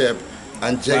 Imhotep,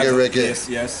 and Reggae.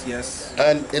 Yes.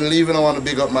 And in leaving, I want to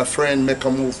big up my friend, Make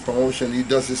a Move Promotion. He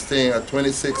does his thing at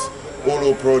 26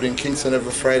 Olo Road in Kingston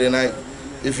every Friday night.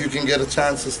 If you can get a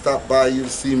chance to stop by, you'll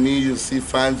see me, you'll see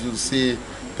fans, you'll see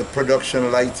the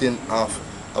production lighting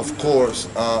of course,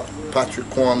 Patrick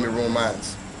Kwame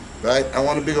Romance. Right? I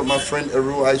want to big up my friend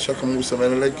Eru Aisha Kamusa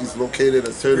Menelik. He's located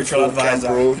at 34 Camp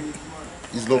Road.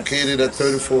 He's located at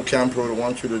 34 Camp Road. I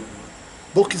want you to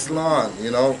book his lawn, you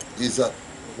know. He's at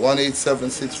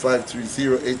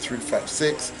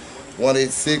 1-877-653-8356,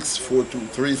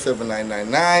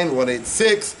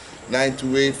 1-86423-7999,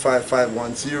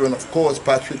 1-86928-5510, and of course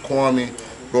Patrick Kwame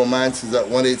Romance is at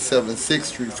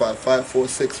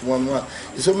 1-876-355-4611.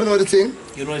 You so me know the thing?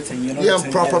 You know the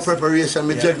thing, proper preparation.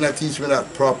 My Jagna teach me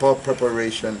that proper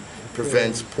preparation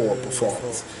prevents poor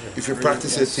performance. If you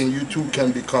practice a thing, you too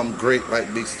can become great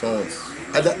like Big Stone.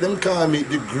 And that them call me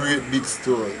the great Big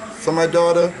Stone. So my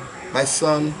daughter, my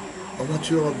son, I want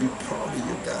you all to be proud of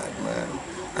your dad, man.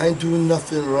 I ain't doing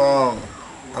nothing wrong.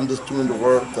 I'm just doing the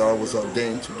work that I was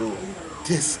ordained to do.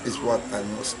 This is what I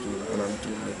must do, and I'm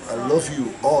doing it. I love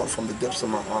you all from the depths of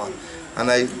my heart. And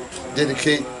I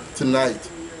dedicate tonight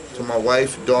to my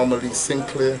wife, Dormalee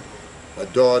Sinclair, my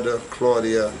daughter,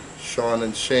 Claudia, Sean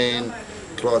and Shane,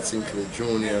 Claude Sinclair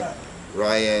Jr.,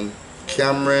 Ryan,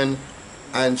 Cameron,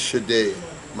 and Shade.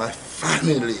 My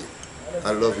family,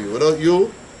 I love you. Without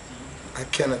you, I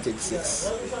cannot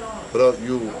exist. Without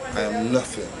you, I am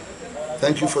nothing.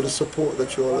 Thank you for the support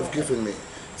that you all have given me.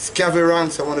 Scavy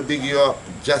Ranks, I want to big you up.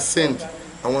 Jacinth,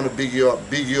 I want to big you up,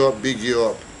 big you up, big you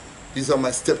up. These are my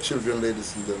stepchildren,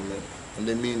 ladies and gentlemen, and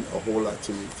they mean a whole lot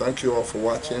to me. Thank you all for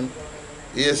watching.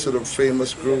 Here's to the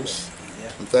famous groups.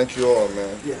 And thank you all,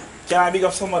 man. Yeah. Can I big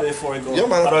up somebody before I go? Yeah,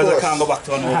 man, of otherwise course. I can't go back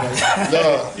to an over.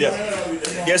 No.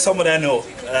 Yeah. Here's somebody I know.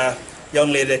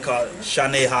 Young lady called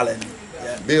Shanae Holland.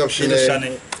 Yeah. Big up, Shanae.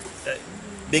 Shanae.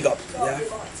 Big up. Yeah.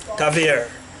 Kavir,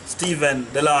 Stephen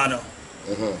Delano.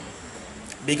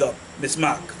 Big up. Miss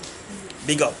Mac.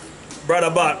 Big up. Brother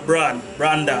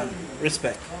Brandon.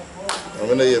 Respect. I'm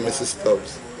gonna hear Mrs.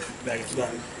 Stubbs.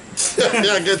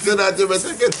 Yeah, get to that in a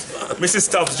second. Mrs.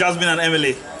 Stubbs, Jasmine and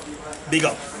Emily. Big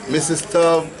up. Mrs.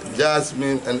 Stubbs,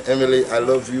 Jasmine and Emily, I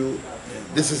love you.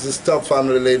 This is the Stubbs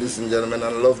family, ladies and gentlemen. I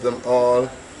love them all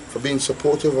for being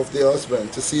supportive of their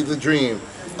husband, to see the dream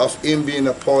of him being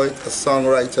a poet, a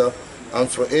songwriter, and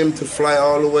for him to fly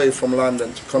all the way from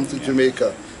London to come to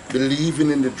Jamaica,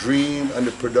 believing in the dream and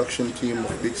the production team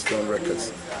of Big Stone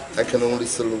Records. I can only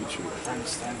salute you.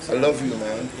 Thanks. I love you,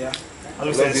 man. Yeah. I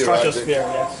love love say you, stratosphere,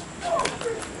 Roderick.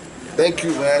 yes. Thank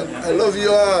you, man. I love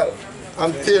you all.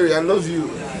 I'm Terry, I love you.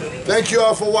 Thank you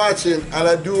all for watching, and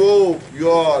I do hope you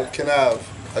all can have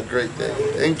a great day.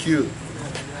 Thank you.